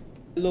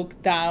look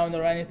down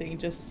or anything,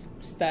 just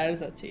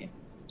stares at T.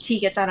 T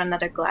gets out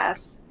another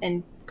glass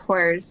and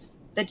pours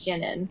the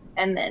gin in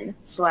and then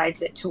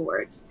slides it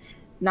towards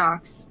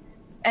Nox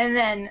and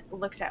then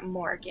looks at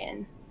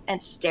Morgan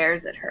and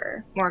stares at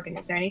her. Morgan,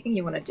 is there anything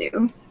you want to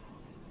do?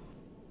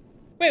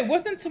 Wait,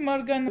 wasn't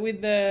Morgan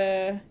with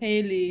the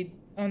Haley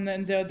on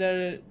the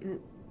other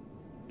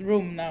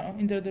room now?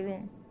 In the other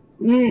room?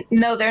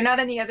 No, they're not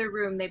in the other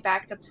room. They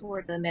backed up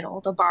towards the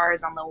middle. The bar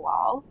is on the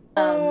wall.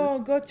 Oh,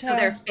 gotcha. So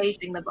they're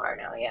facing the bar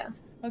now, yeah.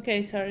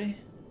 Okay, sorry.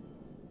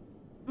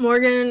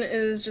 Morgan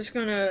is just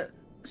gonna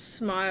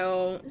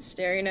smile,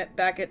 staring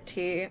back at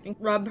T, and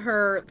rub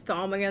her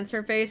thumb against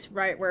her face,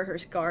 right where her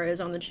scar is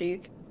on the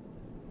cheek.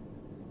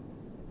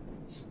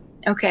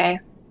 Okay.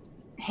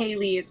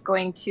 Haley is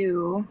going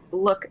to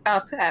look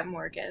up at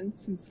Morgan,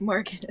 since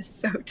Morgan is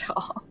so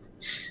tall,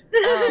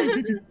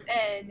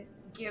 and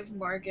give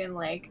Morgan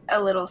like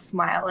a little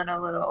smile and a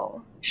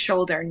little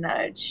shoulder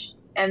nudge.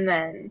 And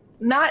then,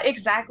 not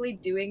exactly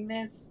doing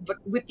this, but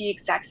with the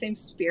exact same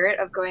spirit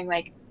of going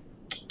like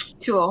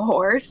to a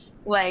horse,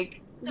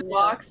 like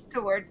walks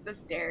towards the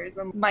stairs.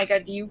 And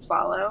Micah, do you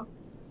follow?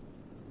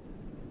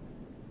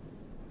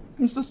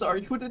 I'm so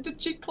sorry, who did the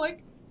cheek click?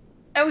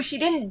 Oh, she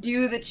didn't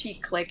do the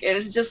cheek click. It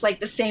was just like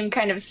the same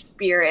kind of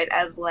spirit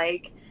as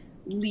like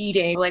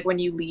leading, like when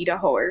you lead a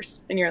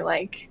horse and you're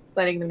like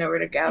letting them know where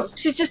to go.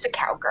 She's just a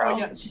cowgirl. Oh,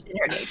 yeah. It's just in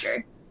her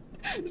nature.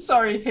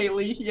 Sorry,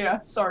 Haley. Yeah,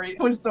 sorry.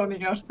 I was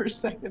zoning out for a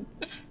second.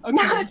 Okay.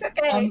 No, it's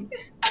okay.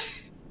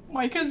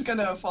 Micah's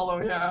gonna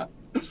follow, yeah.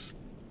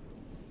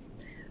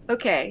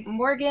 Okay,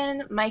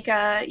 Morgan,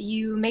 Micah,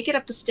 you make it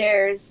up the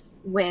stairs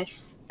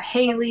with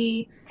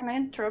Haley. Can I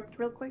interrupt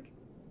real quick?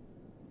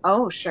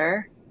 Oh,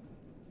 sure.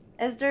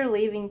 As they're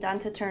leaving,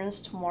 Dante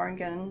turns to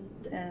Morgan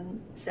and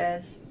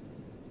says,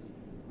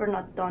 "We're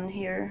not done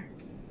here."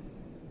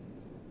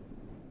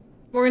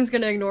 Morgan's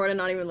gonna ignore it and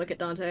not even look at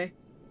Dante.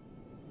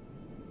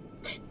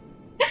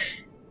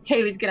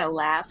 Haley's gonna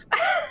laugh.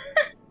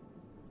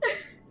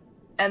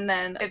 And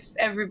then if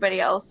everybody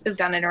else is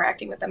done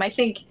interacting with them, I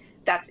think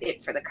that's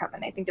it for the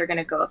Coven. I think they're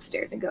gonna go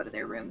upstairs and go to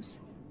their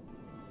rooms.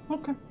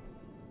 Okay.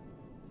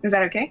 Is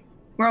that okay?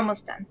 We're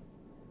almost done.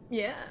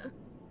 Yeah.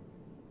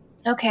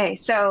 Okay,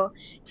 so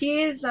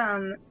Tia is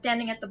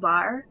standing at the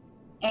bar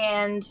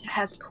and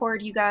has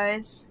poured you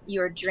guys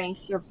your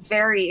drinks, your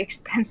very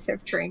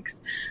expensive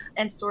drinks,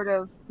 and sort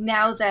of,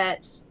 now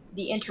that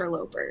the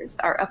interlopers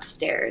are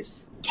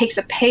upstairs, takes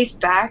a pace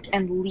back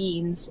and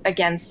leans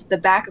against the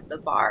back of the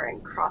bar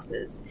and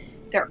crosses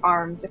their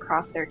arms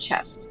across their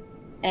chest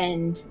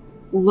and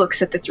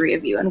looks at the three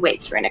of you and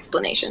waits for an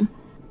explanation.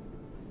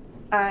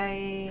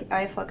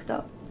 I fucked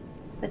up.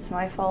 It's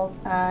my fault.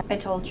 I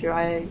told you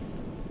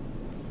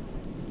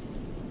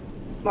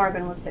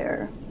Morgan was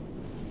there,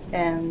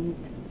 and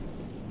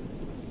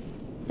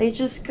they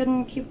just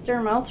couldn't keep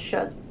their mouth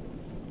shut,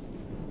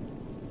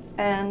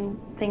 and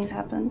things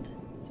happened.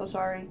 So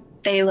sorry.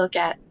 They look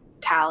at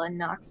Tal and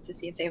Nox to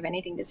see if they have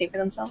anything to say for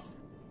themselves.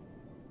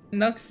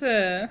 Nox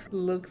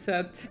looks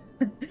at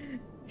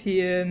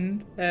Tia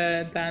and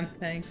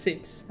Dante and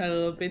sips a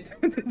little bit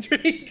of the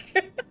drink.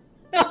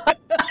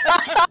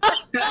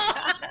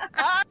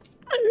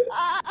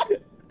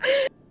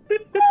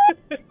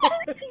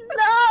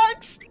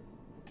 Nox!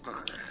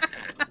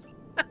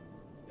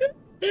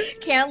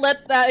 Can't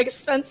let that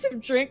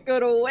expensive drink go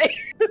to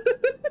waste.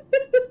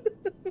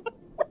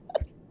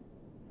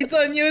 It's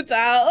on you,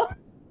 Tal.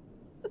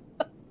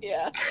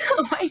 Yeah.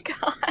 Oh my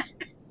god.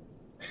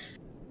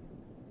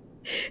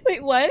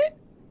 Wait, what?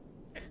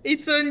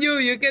 It's on you.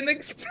 You can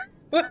explain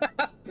what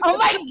happened. Oh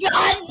my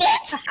god,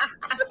 bitch!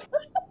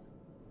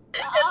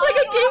 It's like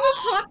a game of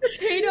hot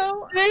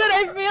potato. Dude,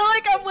 I feel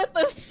like I'm with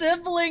a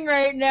sibling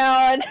right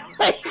now, and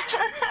like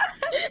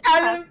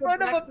I'm in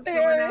front of a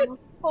parent.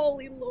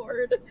 Holy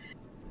lord.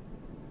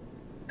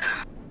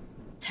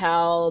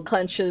 Tal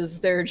clenches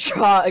their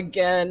jaw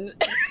again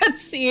at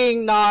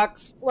seeing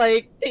Nox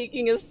like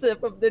taking a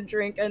sip of the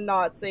drink and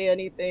not say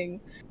anything,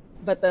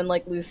 but then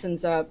like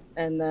loosens up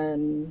and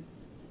then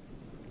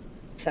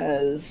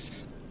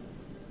says,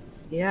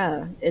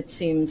 "Yeah, it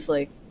seems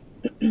like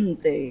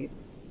they'd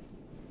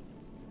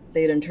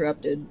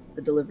interrupted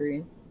the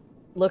delivery."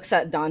 Looks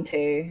at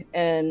Dante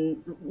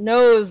and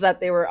knows that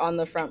they were on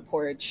the front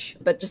porch,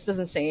 but just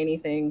doesn't say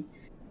anything,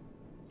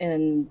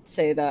 and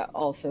say that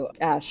also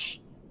Ash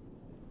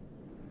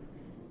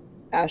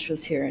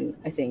was here, and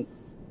I think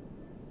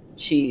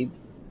she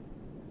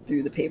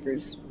threw the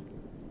papers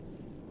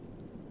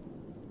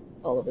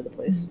all over the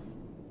place.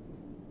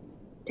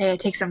 Taya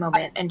takes a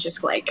moment and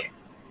just like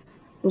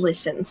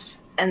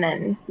listens and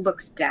then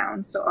looks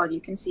down, so all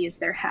you can see is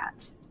their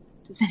hat.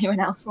 Does anyone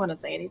else want to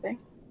say anything?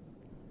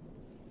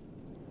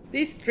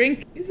 This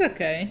drink is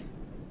okay.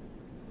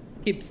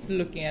 Keeps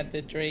looking at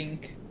the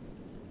drink.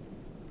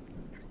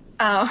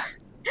 Oh,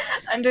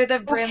 under the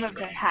brim of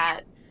the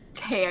hat,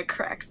 Taya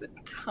cracks a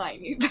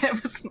tiny bit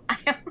of a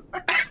smile.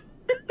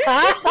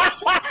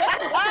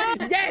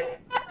 Yes!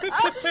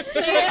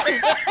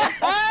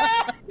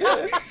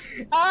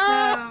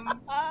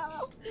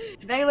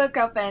 They look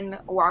up and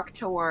walk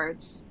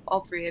towards all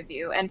three of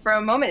you, and for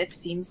a moment it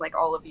seems like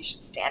all of you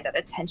should stand at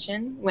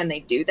attention when they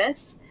do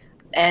this.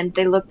 And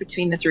they look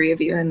between the three of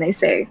you and they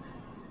say,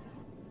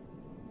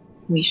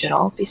 "We should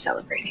all be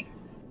celebrating."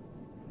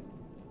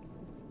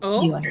 Oh?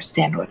 Do you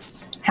understand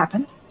what's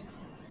happened?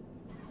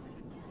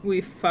 We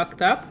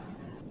fucked up?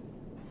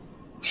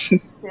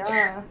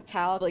 Yeah.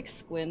 Tal like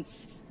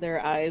squints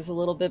their eyes a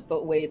little bit,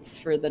 but waits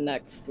for the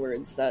next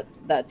words that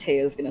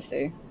Taya's gonna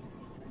say.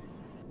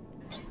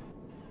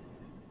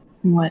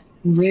 What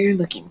we're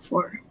looking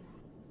for,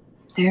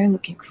 they're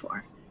looking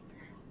for.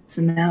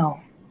 So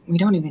now, we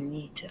don't even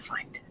need to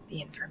find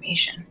the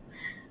information.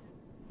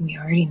 We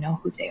already know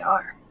who they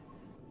are.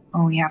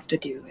 All we have to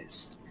do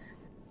is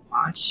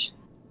watch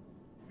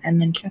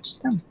and then catch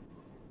them.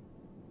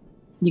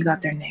 You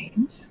got their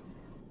names?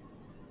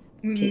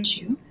 Did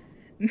you?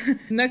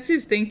 Nux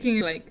is thinking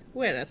like,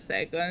 wait a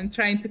second,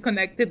 trying to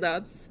connect the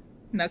dots.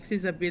 Nux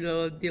is a bit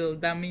of a little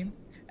dummy.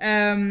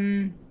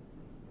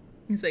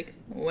 He's like,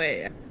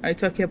 wait, are you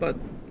talking about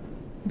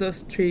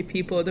those three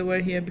people that were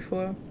here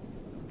before?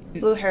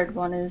 Blue-haired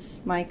one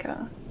is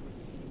Micah.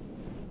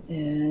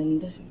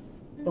 And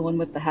the one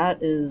with the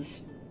hat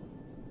is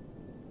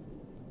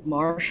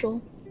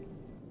Marshall.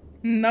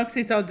 Nux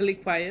is oddly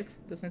quiet,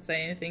 doesn't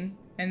say anything,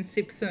 and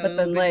sips a But little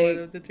then, bit like-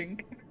 more of the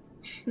drink.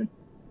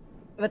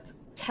 But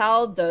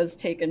Tal does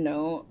take a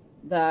note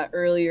that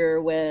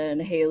earlier when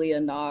Haley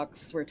and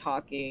Nox were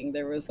talking,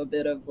 there was a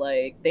bit of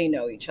like, they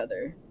know each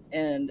other.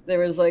 And there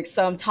was like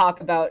some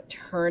talk about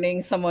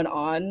turning someone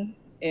on,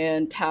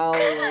 and Tal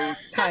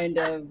was kind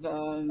of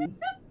Oh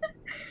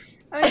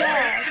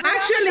yeah.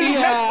 Actually,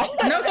 Yeah.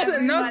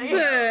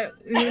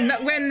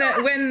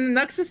 when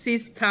Nux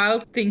sees Tal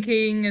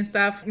thinking and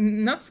stuff,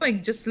 Nux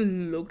like just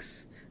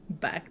looks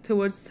back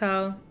towards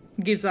Tal,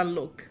 gives a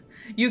look.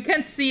 You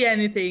can't see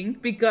anything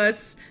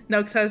because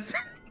Nux has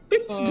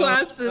his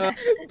glasses,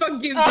 but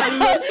gives a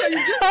look, so you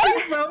just see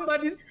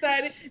somebody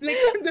standing like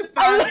in the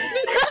front.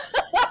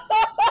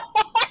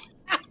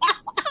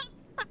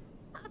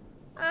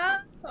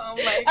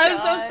 I'm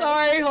so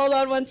sorry. Hold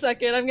on 1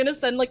 second. I'm gonna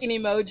send like an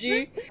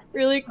emoji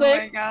really quick. Oh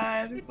my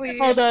god, please.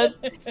 Hold on.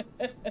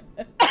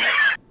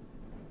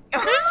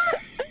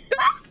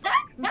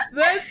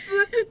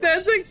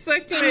 That's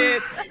exactly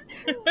it.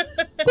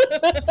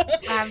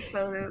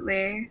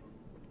 Absolutely.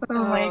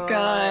 Oh my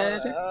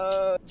god.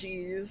 Oh,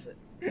 jeez.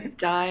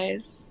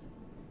 Dies.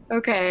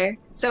 Okay.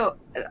 So,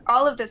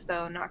 all of this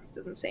though, Nox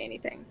doesn't say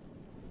anything.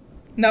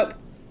 Nope.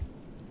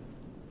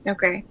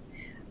 Okay.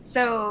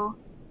 So,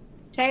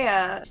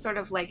 Taya sort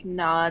of like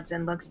nods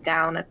and looks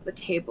down at the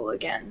table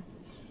again.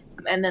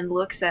 And then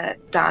looks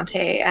at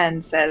Dante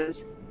and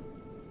says,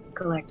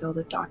 collect all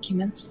the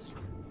documents.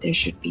 There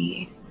should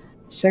be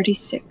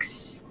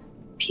 36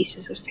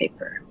 pieces of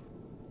paper.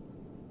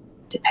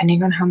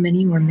 Depending on how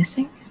many we're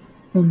missing,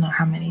 we'll know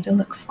how many to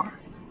look for.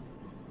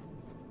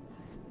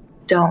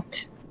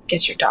 Don't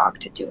get your dog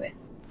to do it.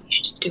 You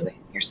should do it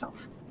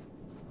yourself.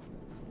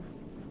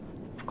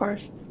 Of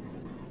course.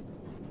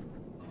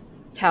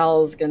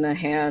 Tal's gonna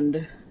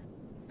hand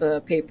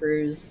the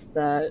papers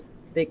that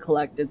they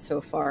collected so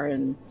far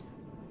and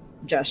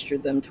gesture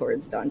them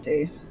towards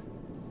Dante.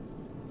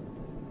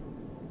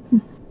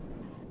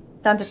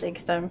 Dante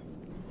takes them.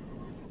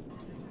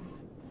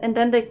 And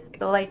then they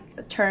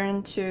like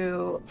turn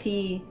to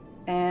T,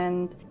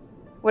 and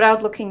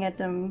without looking at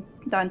them,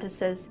 Dante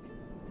says,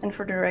 and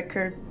for the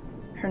record,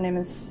 her name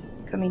is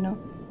Camino.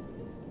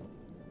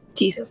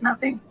 T says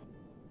nothing.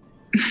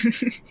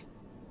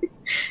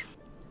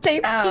 Say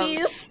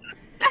please.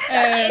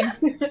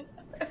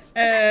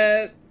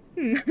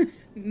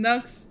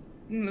 Nox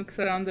looks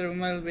around the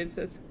room a little bit and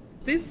says,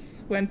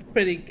 this went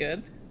pretty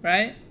good,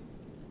 right?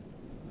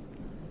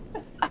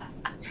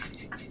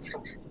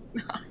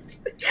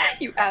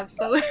 You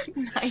absolute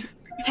nightmare.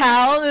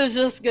 Tal is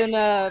just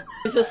gonna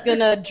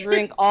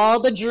drink all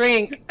the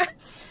drink.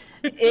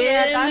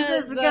 Yeah,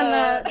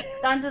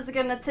 Dante's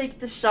gonna take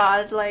the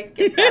shot like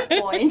at that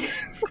point.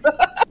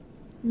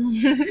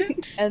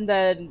 And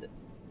then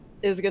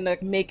is gonna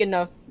make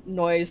enough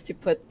noise to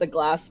put the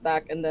glass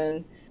back, and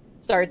then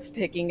starts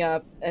picking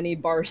up any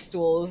bar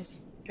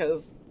stools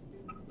because,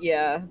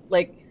 yeah,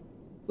 like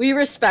we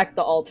respect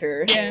the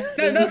altar. Yeah,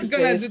 Nox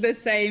gonna do the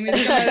same.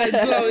 It's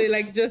gonna slowly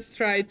like just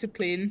try to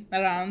clean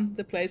around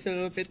the place a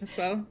little bit as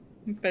well.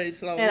 Very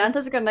slowly. Yeah,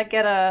 Dante's gonna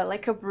get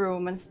a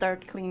broom and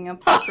start cleaning up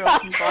the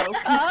broken bottle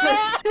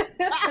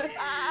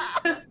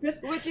pieces.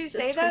 Would you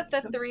say that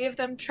the three of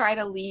them try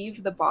to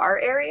leave the bar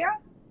area?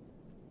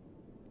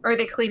 Or are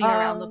they cleaning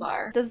around the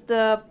bar? Does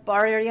the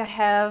bar area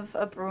have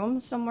a broom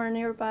somewhere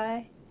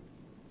nearby?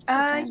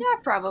 Yeah,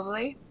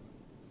 probably.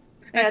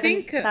 Yeah, I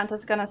think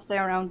Dante's gonna stay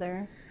around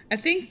there. I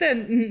think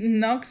that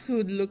Nox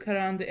would look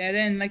around the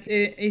area, and like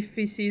if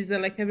he sees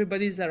that like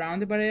everybody's around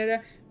the bar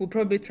area, we'll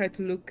probably try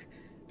to look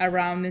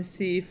around and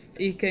see if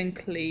he can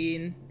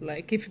clean,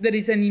 like if there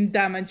is any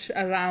damage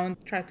around,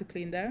 try to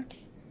clean there.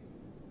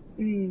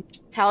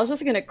 Tal's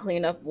just gonna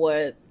clean up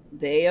what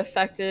they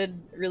affected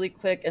really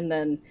quick, and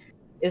then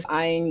is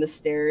eyeing the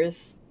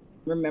stairs,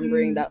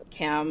 remembering that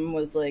Cam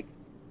was like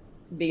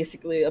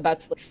basically about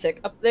to like sick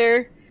up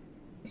there,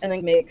 and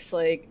then makes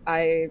like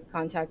eye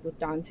contact with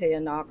Dante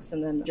and Nox,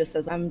 and then just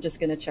says, I'm just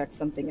gonna check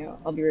something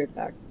out. I'll be right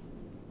back.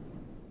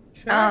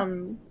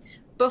 Sure.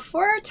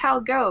 Before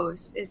Tal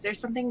goes, is there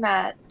something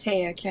that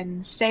Taya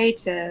can say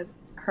to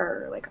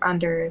her, like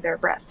under their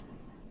breath?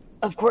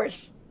 Of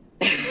course.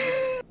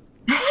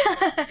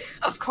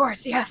 Of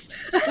course, yes.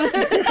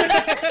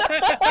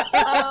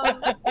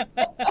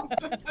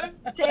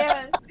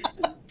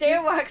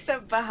 Taya walks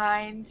up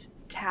behind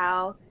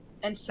Tal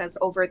and says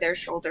over their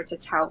shoulder to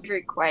Tal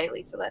very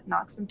quietly so that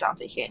Nox and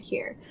Dante can't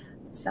hear.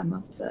 Some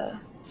of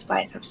the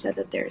spies have said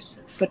that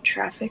there's foot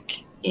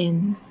traffic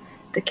in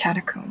the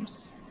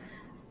catacombs.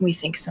 We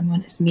think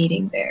someone is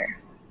meeting there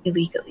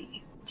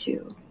illegally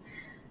to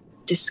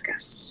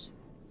discuss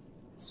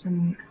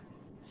some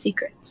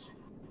secrets.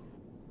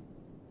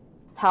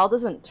 Tal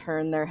doesn't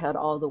turn their head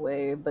all the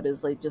way, but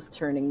is like just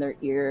turning their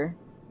ear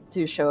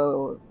to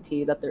show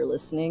T that they're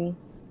listening.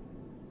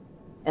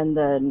 And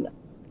then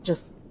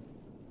just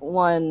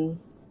one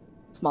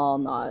small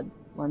nod,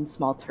 one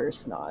small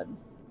terse nod.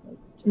 Like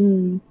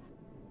just...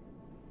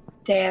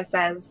 Taya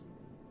says,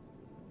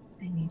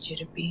 I need you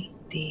to be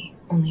the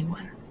only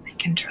one I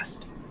can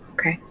trust,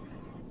 okay?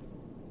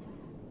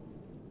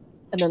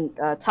 And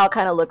then Tal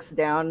kind of looks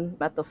down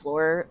at the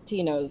floor.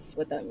 T knows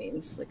what that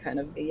means, like kind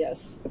of a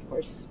yes, of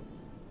course.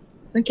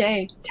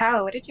 Okay,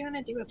 Tal, what did you want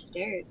to do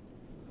upstairs?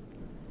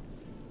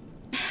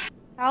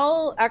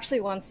 Tal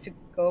actually wants to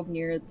go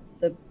near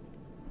the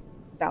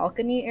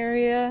balcony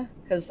area,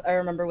 because I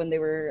remember when they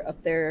were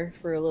up there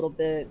for a little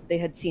bit, they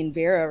had seen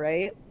Vera,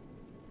 right?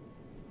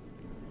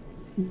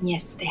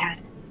 Yes, they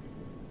had.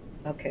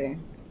 Okay.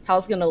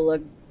 Tal's gonna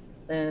look,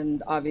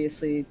 and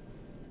obviously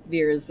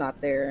Vera's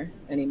not there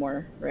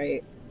anymore,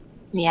 right?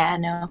 Yeah,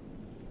 no.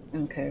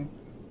 Okay.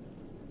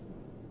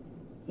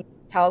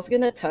 Tal's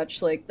gonna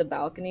touch like the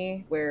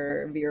balcony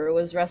where Vera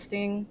was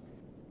resting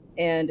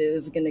and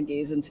is gonna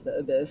gaze into the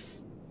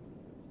abyss.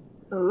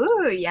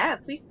 Ooh, yeah,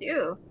 please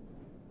do.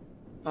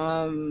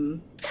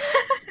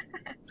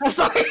 I'm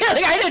sorry,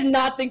 like, I did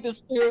not think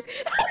this through.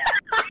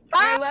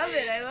 I love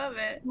it. I love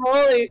it.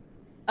 Holy.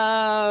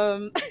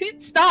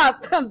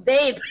 Stop,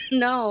 babe.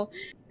 No.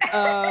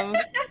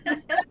 I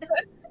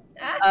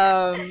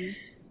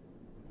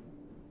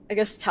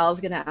guess Tal's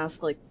gonna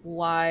ask, like,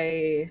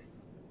 why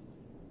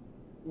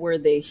were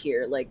they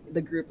here? Like,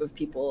 the group of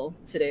people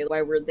today,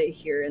 why were they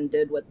here and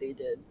did what they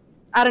did?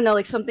 I don't know,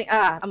 like something,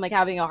 I'm like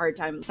having a hard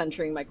time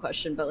centering my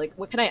question, but like,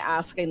 what can I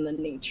ask in the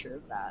nature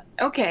of that?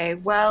 Okay,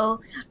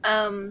 well,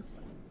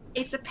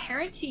 it's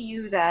apparent to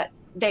you that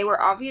they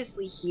were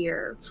obviously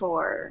here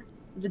for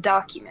the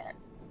document,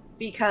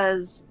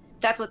 because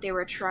that's what they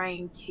were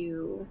trying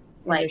to,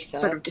 like,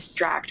 sort of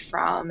distract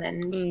from,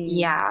 and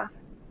yeah.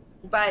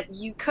 But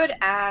you could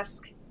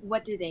ask,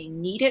 what do they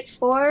need it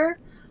for?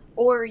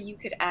 Or you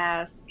could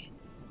ask,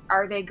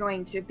 are they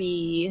going to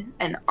be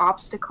an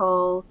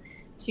obstacle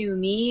to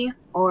me?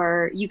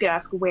 Or you could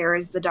ask, where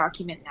is the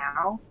document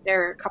now?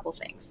 There are a couple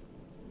things.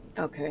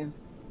 Okay.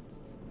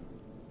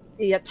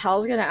 Yeah,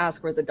 Tal's gonna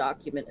ask where the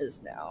document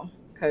is now.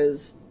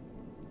 Because,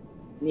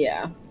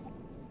 yeah.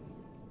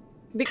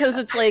 Because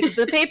it's like,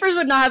 the papers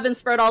would not have been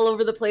spread all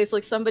over the place.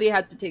 Like, somebody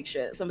had to take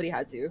shit. Somebody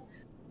had to.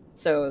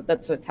 So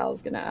that's what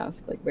Tal's gonna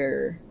ask. Like,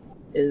 where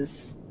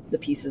is the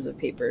pieces of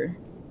paper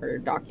or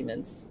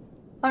documents?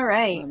 All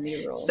right.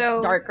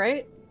 So dark,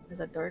 right? Is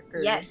that dark?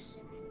 Or...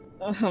 Yes.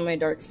 Oh, my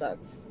dark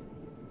sucks.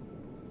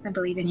 I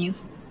believe in you.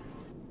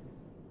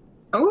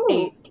 Oh.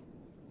 8.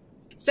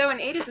 So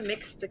an 8 is a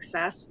mixed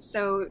success.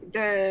 So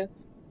the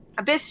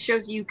Abyss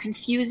shows you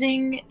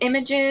confusing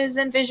images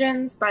and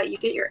visions, but you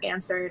get your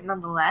answer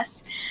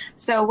nonetheless.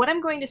 So what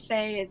I'm going to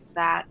say is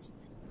that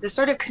the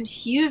sort of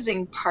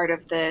confusing part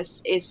of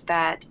this is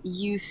that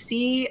you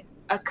see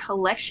a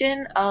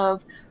collection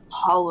of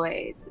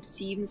hallways. It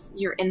seems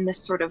you're in this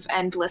sort of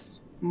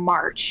endless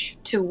march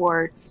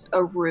towards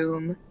a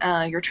room.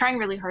 You're trying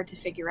really hard to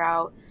figure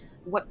out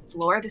what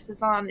floor this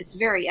is on. It's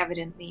very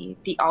evidently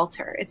the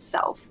altar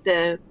itself.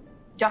 The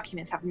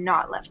documents have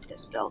not left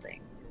this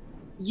building.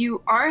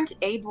 You aren't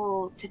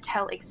able to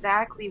tell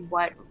exactly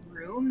what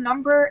room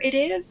number it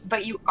is,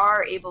 but you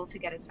are able to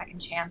get a second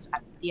chance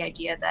at the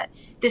idea that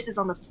this is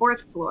on the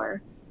 4th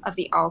floor of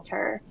the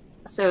altar.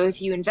 So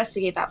if you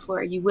investigate that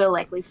floor, you will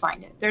likely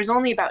find it. There's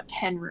only about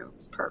 10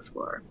 rooms per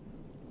floor.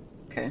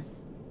 Okay.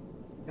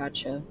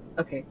 Gotcha.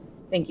 Okay.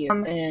 Thank you.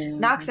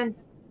 Nox and...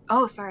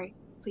 Oh, sorry.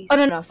 Please.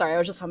 Oh, no. Sorry. I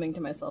was just humming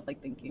to myself,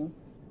 like, thinking.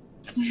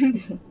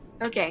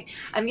 Okay.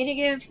 I'm going to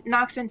give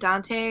Nox and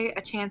Dante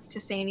a chance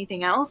to say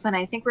anything else, and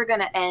I think we're going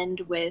to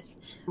end with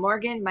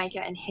Morgan,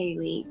 Micah, and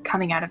Haley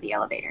coming out of the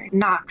elevator.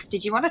 Nox,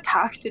 did you want to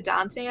talk to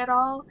Dante at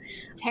all?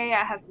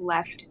 Taya has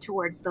left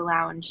towards the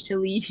lounge to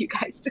leave you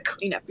guys to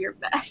clean up your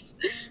mess.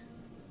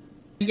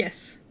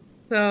 Yes.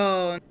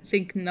 So I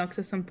think Nox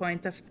at some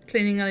point, after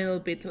cleaning a little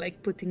bit,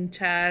 like putting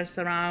chairs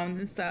around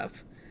and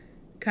stuff,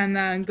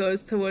 kinda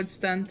goes towards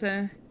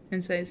Dante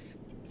and says,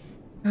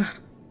 oh,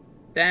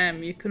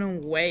 damn, you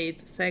couldn't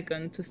wait a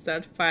second to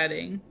start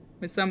fighting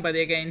with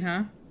somebody again,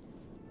 huh?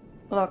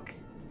 Look,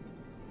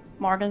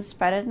 Morgan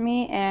spat at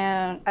me,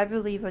 and I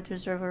believe I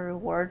deserve a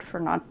reward for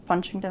not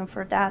punching them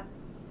for that.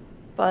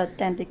 But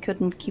then they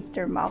couldn't keep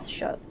their mouths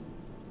shut.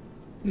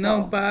 So.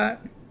 No,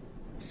 but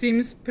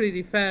seems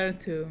pretty fair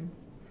to,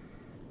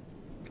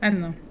 I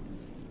don't know,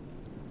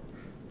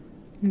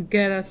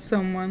 get at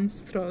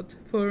someone's throat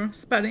for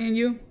spatting at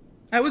you.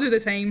 I would do the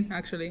same,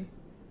 actually.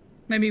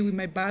 Maybe with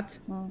my bat,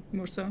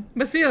 more so.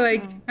 But still,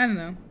 like, I don't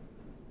know.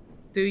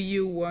 Do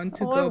you want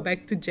to go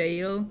back to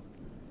jail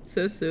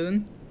so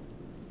soon?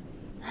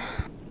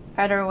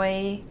 Either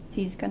way,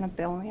 he's gonna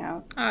bail me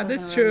out. Ah,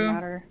 that's Doesn't true. really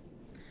matter.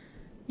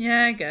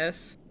 Yeah, I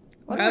guess.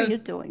 What were you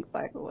doing,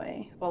 by the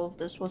way? All of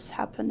this was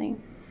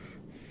happening.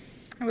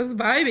 I was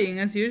vibing,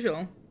 as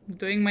usual.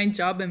 Doing my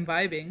job and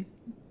vibing.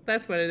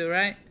 That's what I do,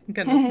 right?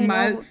 Kind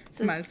of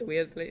smiles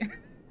weirdly.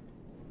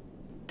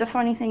 The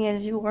funny thing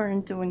is, you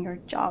weren't doing your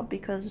job,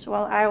 because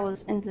while I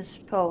was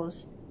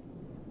indisposed,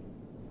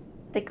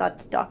 they got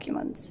the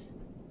documents.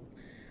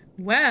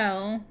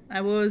 Well,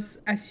 I was,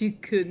 as you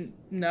could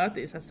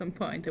notice at some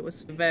point, I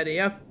was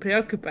very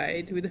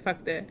preoccupied with the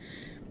fact that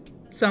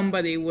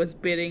somebody was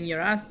beating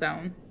your ass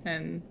down,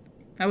 and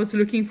I was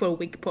looking for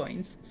weak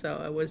points, so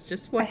I was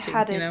just watching,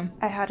 you know?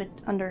 I had it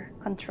under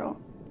control.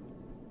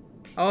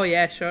 Oh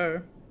yeah,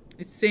 sure.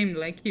 It seemed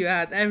like you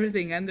had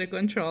everything under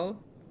control,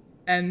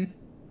 and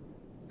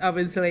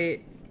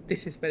obviously,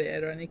 this is very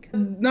ironic.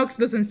 Nox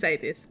doesn't say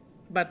this,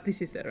 but this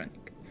is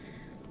ironic.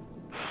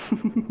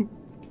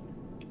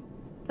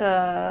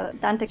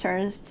 Dante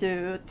turns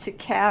to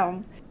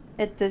Cam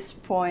at this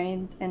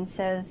point and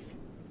says,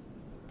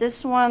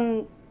 "This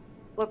one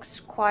looks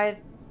quite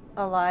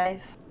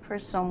alive for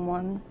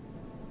someone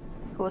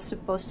who was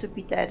supposed to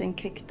be dead and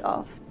kicked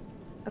off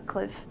a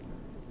cliff."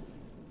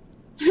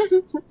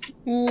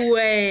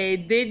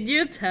 Wait, did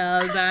you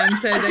tell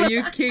Dante that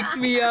you kicked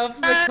me off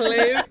the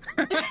cliff?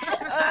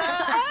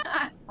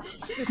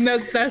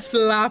 Nox starts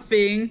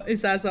laughing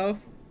his ass off.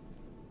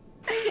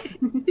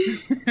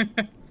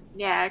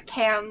 Yeah,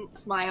 Cam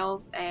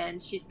smiles,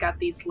 and she's got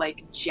these,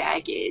 like,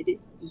 jagged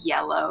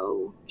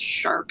yellow,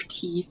 sharp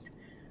teeth.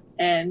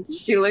 And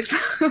she looks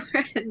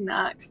over at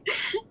Nox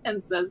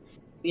and says,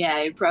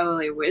 yeah, he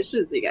probably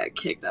wishes he got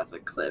kicked off a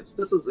cliff.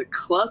 This was a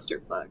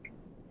clusterfuck.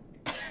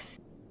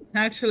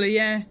 Actually,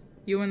 yeah.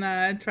 You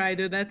wanna try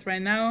do that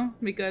right now?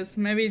 Because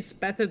maybe it's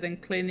better than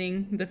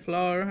cleaning the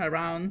floor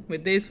around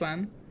with this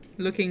one.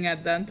 Looking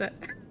at Dante.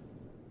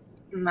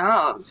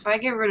 No, if I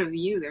get rid of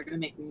you, they're gonna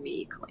make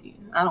me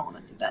clean. I don't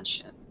wanna do that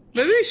shit.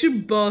 Maybe we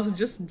should both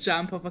just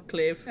jump off a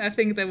cliff. I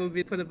think that would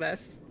be for the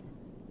best.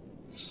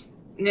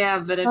 Yeah,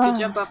 but if you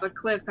jump off a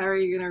cliff, how are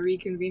you gonna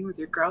reconvene with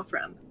your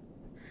girlfriend?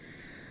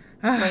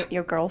 Wait,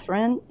 your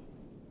girlfriend?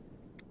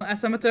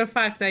 As a matter of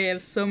fact, I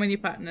have so many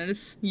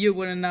partners. You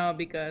wouldn't know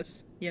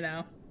because, you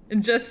know,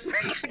 just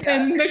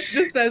and Nook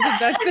just says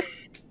that.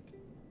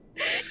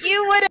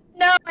 You wouldn't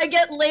know. I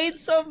get laid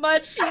so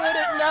much. You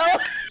wouldn't know.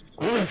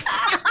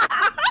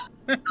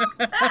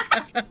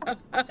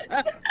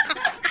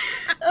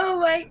 Oh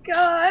my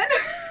god.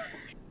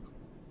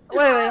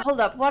 Wait, hold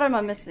up. What am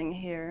I missing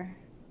here?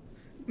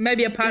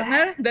 Maybe a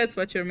partner? That's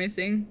what you're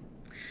missing.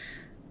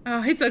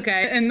 Oh, it's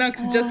okay. And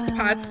Nox just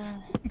pats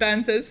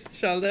Dante's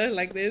shoulder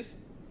like this.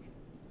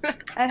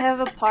 I have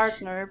a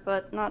partner,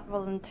 but not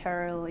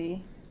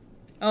voluntarily.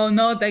 Oh,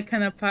 no, that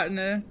kind of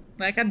partner.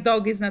 Like a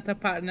dog is not a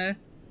partner.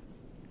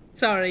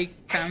 Sorry,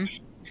 Cam.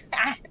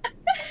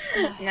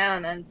 No,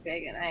 none's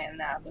taken. I am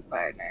not the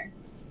partner.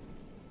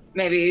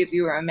 Maybe if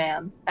you were a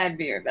man, I'd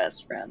be your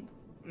best friend.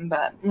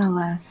 But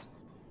alas.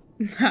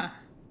 Nox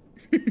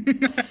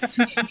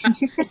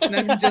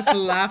just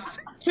laughs.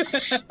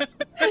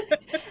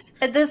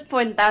 At this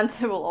point,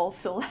 Dante will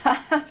also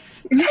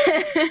laugh.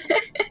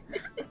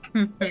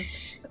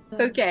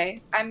 Okay,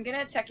 I'm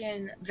gonna check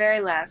in very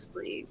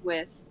lastly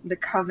with the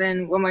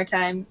Coven one more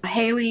time.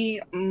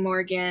 Haley,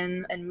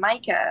 Morgan, and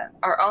Micah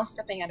are all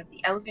stepping out of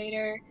the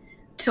elevator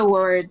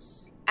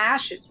towards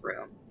Ash's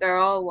room. They're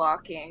all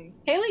walking.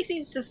 Haley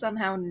seems to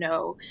somehow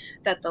know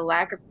that the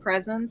lack of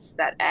presence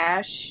that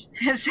Ash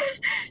has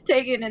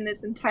taken in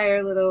this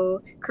entire little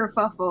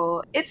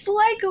kerfuffle, it's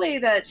likely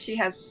that she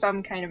has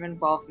some kind of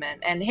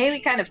involvement, and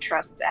Haley kind of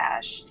trusts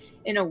Ash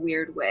in a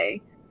weird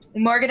way.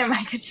 Morgan and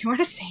Micah, do you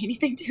want to say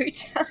anything to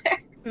each other?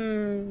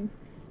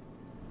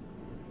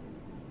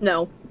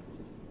 No.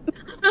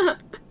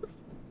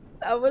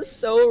 That was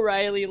so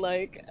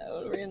Riley-like.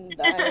 I'm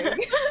dying.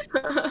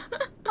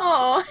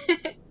 Oh.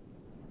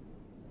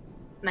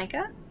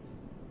 Micah?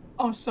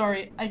 Oh,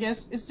 sorry. I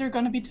guess, is there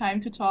gonna be time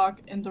to talk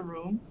in the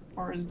room?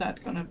 Or is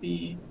that gonna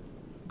be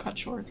cut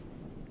short?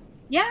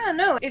 Yeah,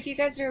 no. If you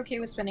guys are okay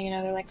with spending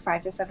another,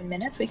 5 to 7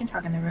 minutes, we can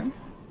talk in the room.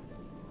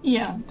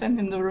 Yeah, then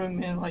in the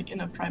room, in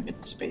a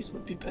private space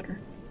would be better.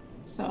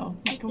 So,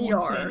 Micah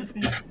won't say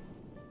anything.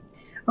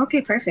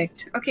 Okay,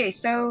 perfect. Okay,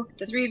 so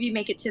the three of you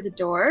make it to the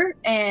door,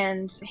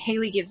 and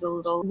Haley gives a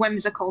little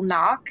whimsical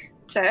knock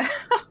to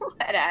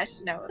let Ash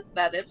know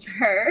that it's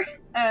her.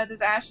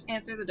 Does Ash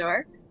answer the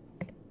door?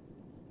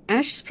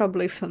 Ash is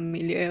probably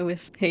familiar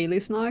with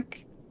Haley's knock,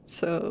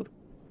 so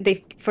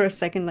they for a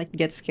second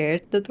get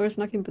scared the door's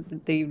knocking, but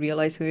they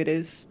realize who it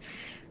is,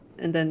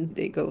 and then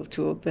they go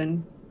to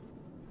open.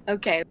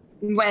 Okay.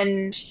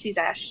 When she sees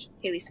Ash,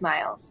 Haley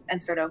smiles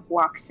and sort of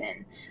walks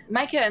in.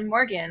 Micah and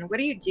Morgan, what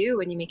do you do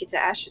when you make it to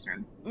Ash's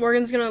room?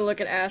 Morgan's gonna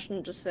look at Ash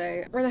and just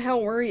say, "Where the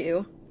hell were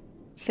you?"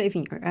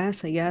 Saving your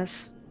ass, I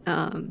guess.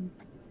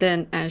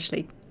 Then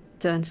Ashley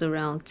turns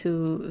around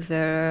to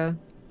Vera.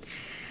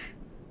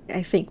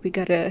 I think we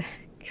gotta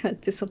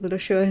cut this a little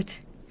short.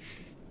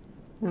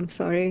 I'm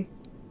sorry.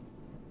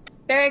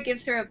 Vera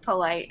gives her a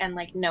polite and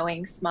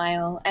knowing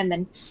smile and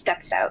then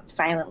steps out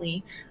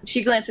silently.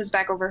 She glances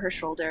back over her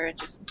shoulder and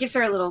just gives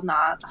her a little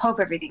nod. Hope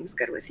everything's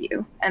good with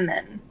you. And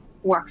then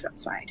walks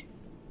outside.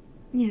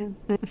 Yeah,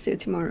 I'll see you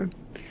tomorrow.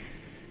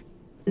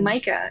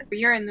 Micah,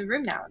 you're in the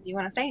room now. Do you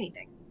want to say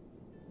anything?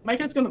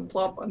 Micah's gonna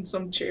plop on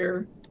some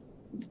chair,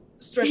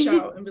 stretch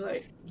out, and be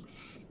like,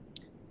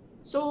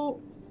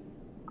 "So,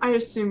 I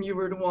assume you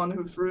were the one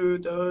who threw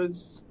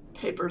those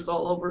papers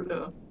all over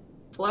the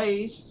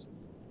place,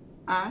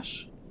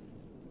 Ash?"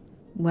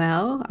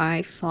 Well,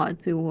 I thought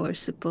we were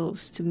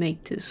supposed to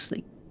make this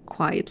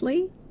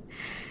quietly.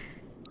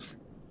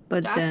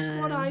 But that's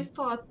what I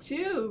thought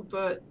too,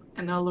 but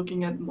and now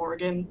looking at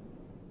Morgan,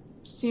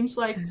 seems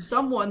like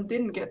someone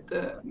didn't get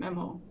the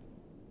memo.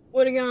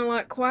 Would have gone a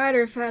lot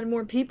quieter if I had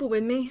more people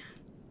with me.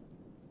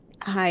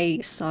 I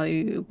saw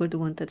you were the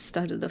one that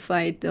started the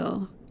fight,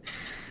 though.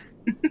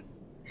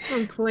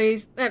 Oh,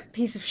 please. That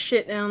piece of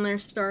shit down there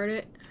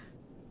started.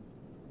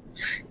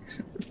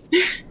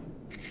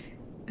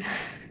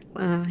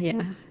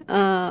 Yeah.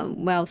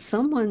 Well,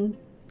 someone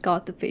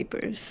got the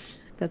papers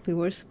that we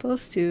were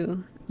supposed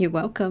to. You're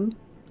welcome.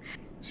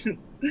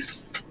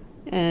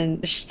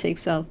 And she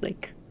takes out,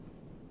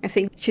 I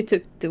think she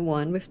took the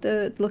one with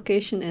the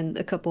location and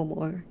a couple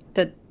more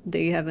that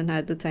they haven't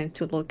had the time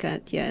to look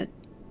at yet.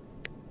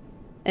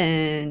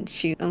 And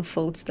she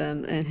unfolds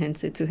them and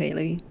hands it to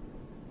Haley.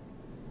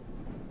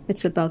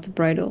 It's about the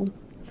bridal.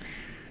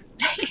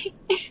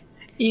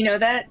 You know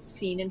that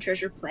scene in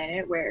Treasure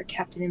Planet where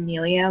Captain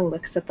Amelia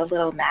looks at the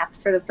little map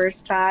for the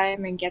first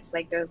time and gets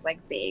like those like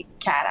big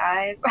cat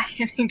eyes?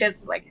 I think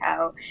this is like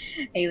how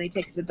Haley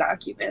takes the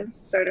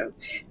documents, sort of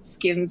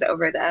skims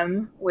over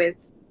them with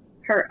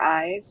her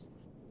eyes.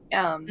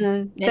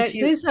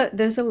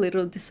 There's a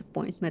little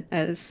disappointment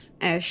as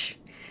Ash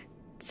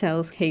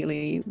tells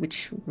Haley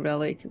which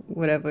relic,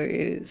 whatever it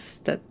is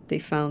that they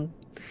found.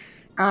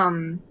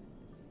 And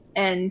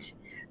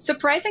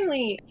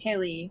surprisingly,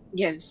 Haley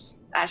gives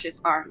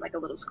Ash's arm like a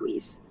little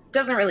squeeze.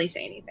 Doesn't really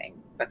say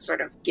anything, but sort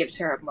of gives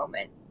her a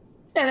moment.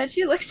 And then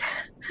she looks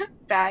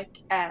back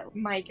at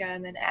Micah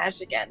and then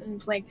Ash again, and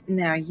it's like,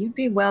 now you'd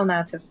be well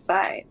not to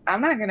fight.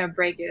 I'm not gonna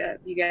break it up.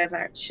 You guys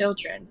aren't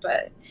children,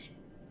 but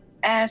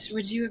Ash,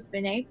 would you have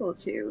been able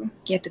to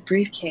get the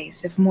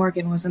briefcase if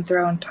Morgan wasn't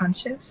throwing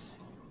punches?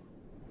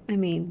 I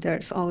mean,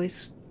 there's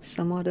always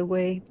some other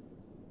way.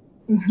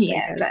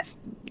 Yeah, but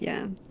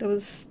yeah, that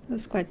was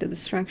quite the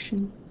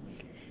distraction.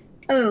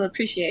 A little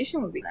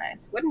appreciation would be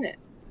nice, wouldn't it?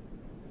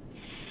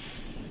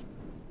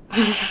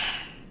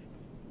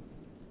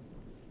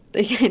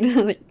 They kind of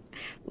like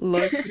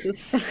look to the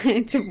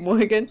side to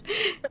Morgan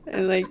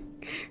and like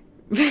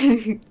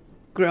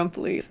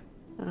grumpily.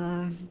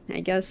 I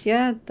guess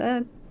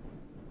that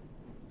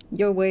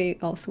your way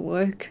also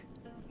work.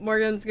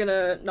 Morgan's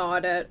gonna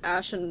nod at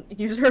Ash and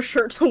use her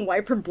shirt to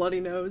wipe her bloody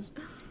nose.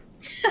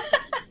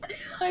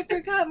 I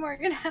forgot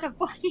Morgan had a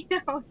bloody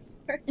nose.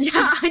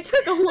 Yeah, I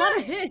took a lot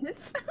of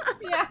hits.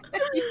 Yeah,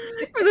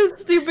 for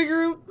this stupid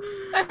group.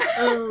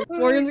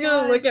 Morgan's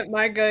gonna look at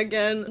Micah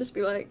again and just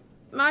be like,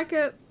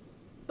 Micah,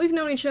 we've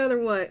known each other,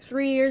 what,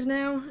 3 years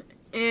now?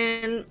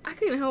 And I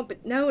couldn't help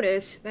but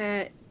notice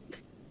that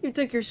you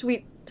took your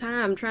sweet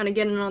time trying to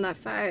get in on that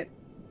fight.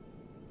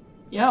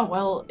 Yeah,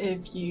 well,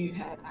 if you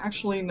had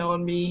actually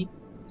known me,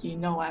 you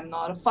know I'm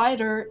not a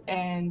fighter,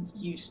 and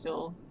you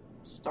still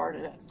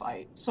started that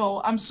fight.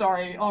 So I'm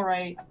sorry,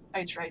 alright,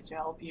 I tried to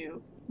help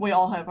you. We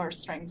all have our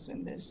strengths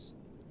in this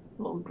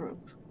little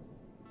group.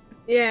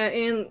 Yeah,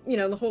 and, you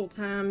know, the whole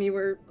time you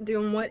were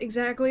doing what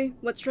exactly?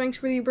 What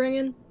strengths were you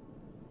bringing?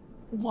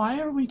 Why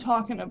are we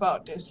talking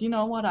about this? You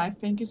know what I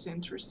think is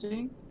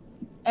interesting?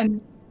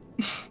 And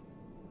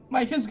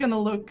Micah's gonna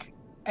look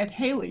at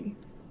Haley.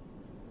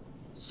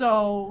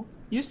 So,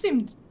 you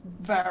seemed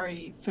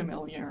very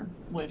familiar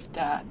with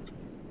that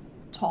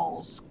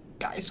tall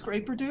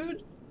skyscraper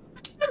dude?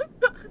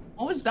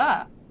 What was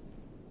that?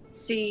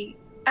 See,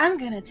 I'm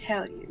gonna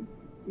tell you,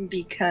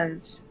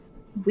 because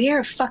we're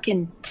a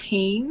fucking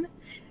team,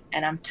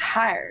 and I'm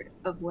tired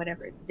of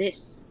whatever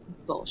this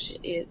bullshit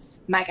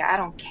is. Micah, I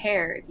don't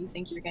care if you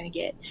think you're gonna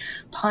get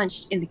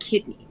punched in the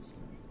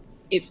kidneys.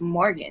 If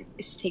Morgan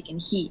is taking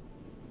heat,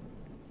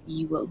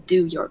 you will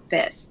do your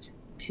best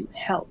to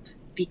help.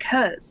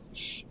 Because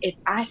if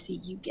I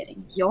see you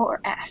getting your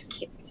ass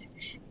kicked,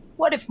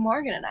 what if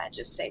Morgan and I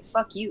just say,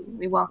 fuck you,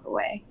 we walk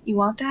away? You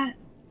want that?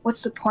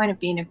 What's the point of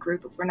being a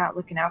group if we're not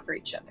looking out for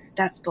each other?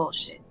 That's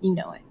bullshit. You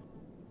know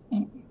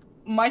it.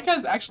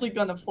 Micah's actually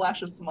gonna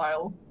flash a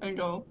smile and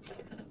go,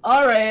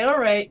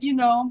 alright, you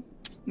know,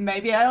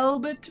 maybe I had a little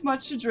bit too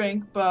much to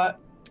drink, but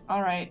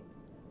alright.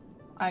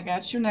 I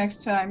got you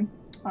next time,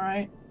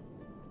 alright?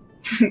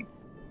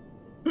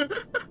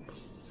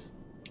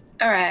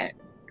 Alright.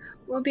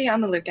 We'll be on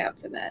the lookout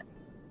for that.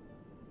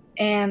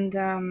 And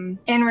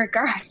in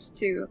regards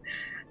to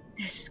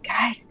the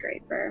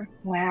skyscraper,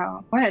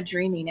 wow, what a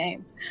dreamy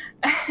name.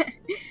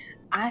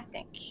 I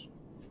think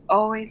it's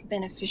always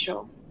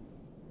beneficial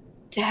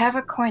to have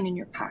a coin in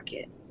your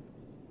pocket.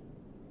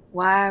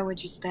 Why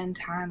would you spend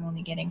time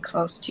only getting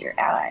close to your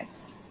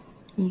allies?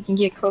 You can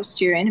get close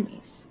to your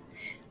enemies.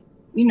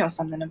 You know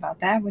something about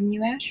that, wouldn't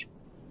you, Ash?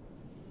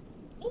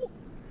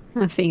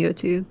 I think so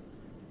too.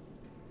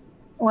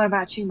 What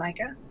about you,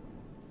 Micah?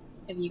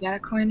 Have you got a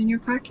coin in your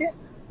pocket?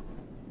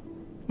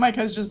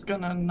 Micah's just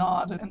gonna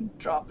nod and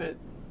drop it.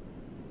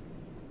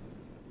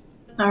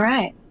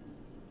 Alright.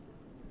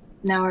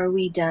 Now are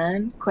we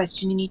done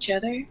questioning each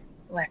other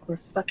like we're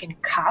fucking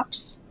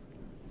cops?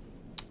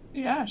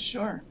 Yeah,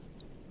 sure.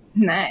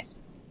 Nice.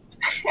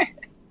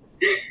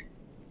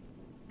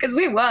 Because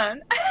we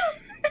won.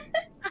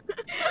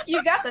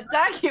 You got the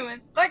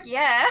documents. Fuck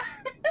yeah.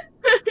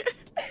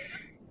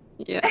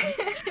 Yeah.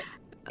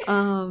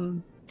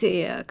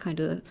 Thea kind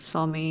of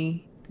saw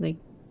me, like,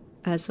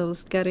 as I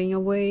was getting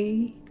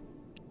away.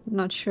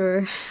 Not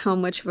sure how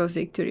much of a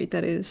victory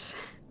that is.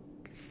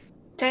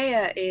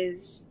 Thea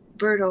is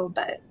brutal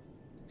but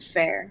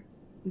fair.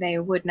 They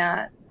would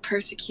not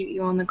persecute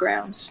you on the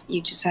grounds.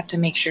 You just have to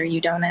make sure you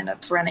don't end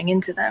up running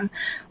into them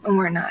when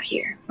we're not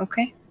here,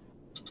 okay?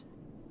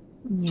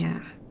 Yeah.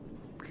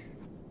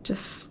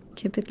 Just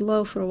keep it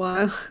low for a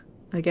while.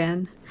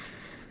 Again.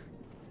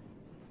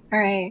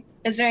 Alright.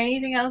 Is there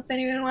anything else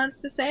anyone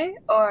wants to say?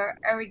 Or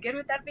are we good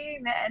with that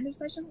being the end of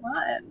session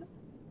 1?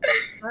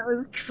 That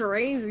was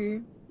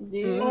crazy.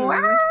 This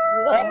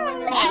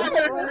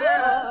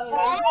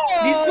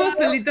was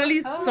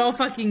literally so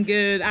fucking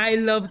good. I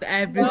loved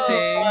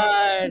everything.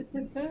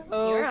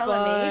 You're all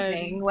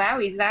amazing.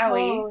 Wowie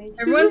zowie.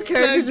 Everyone's so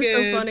characters are so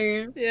good.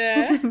 funny.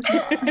 Yeah.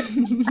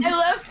 I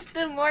loved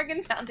the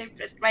Morgan Dante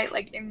fist fight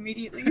like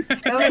immediately.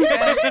 So good.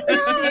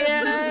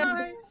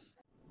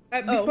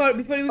 Before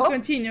we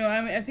continue,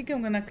 I think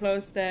I'm gonna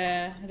close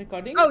the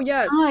recording. Oh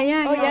yes. Oh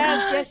yeah. Oh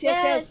yeah.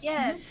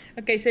 yes.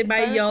 Okay, say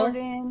bye, y'all.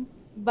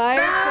 Bye. Bye.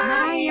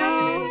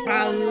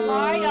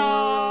 Bye,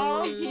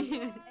 y'all.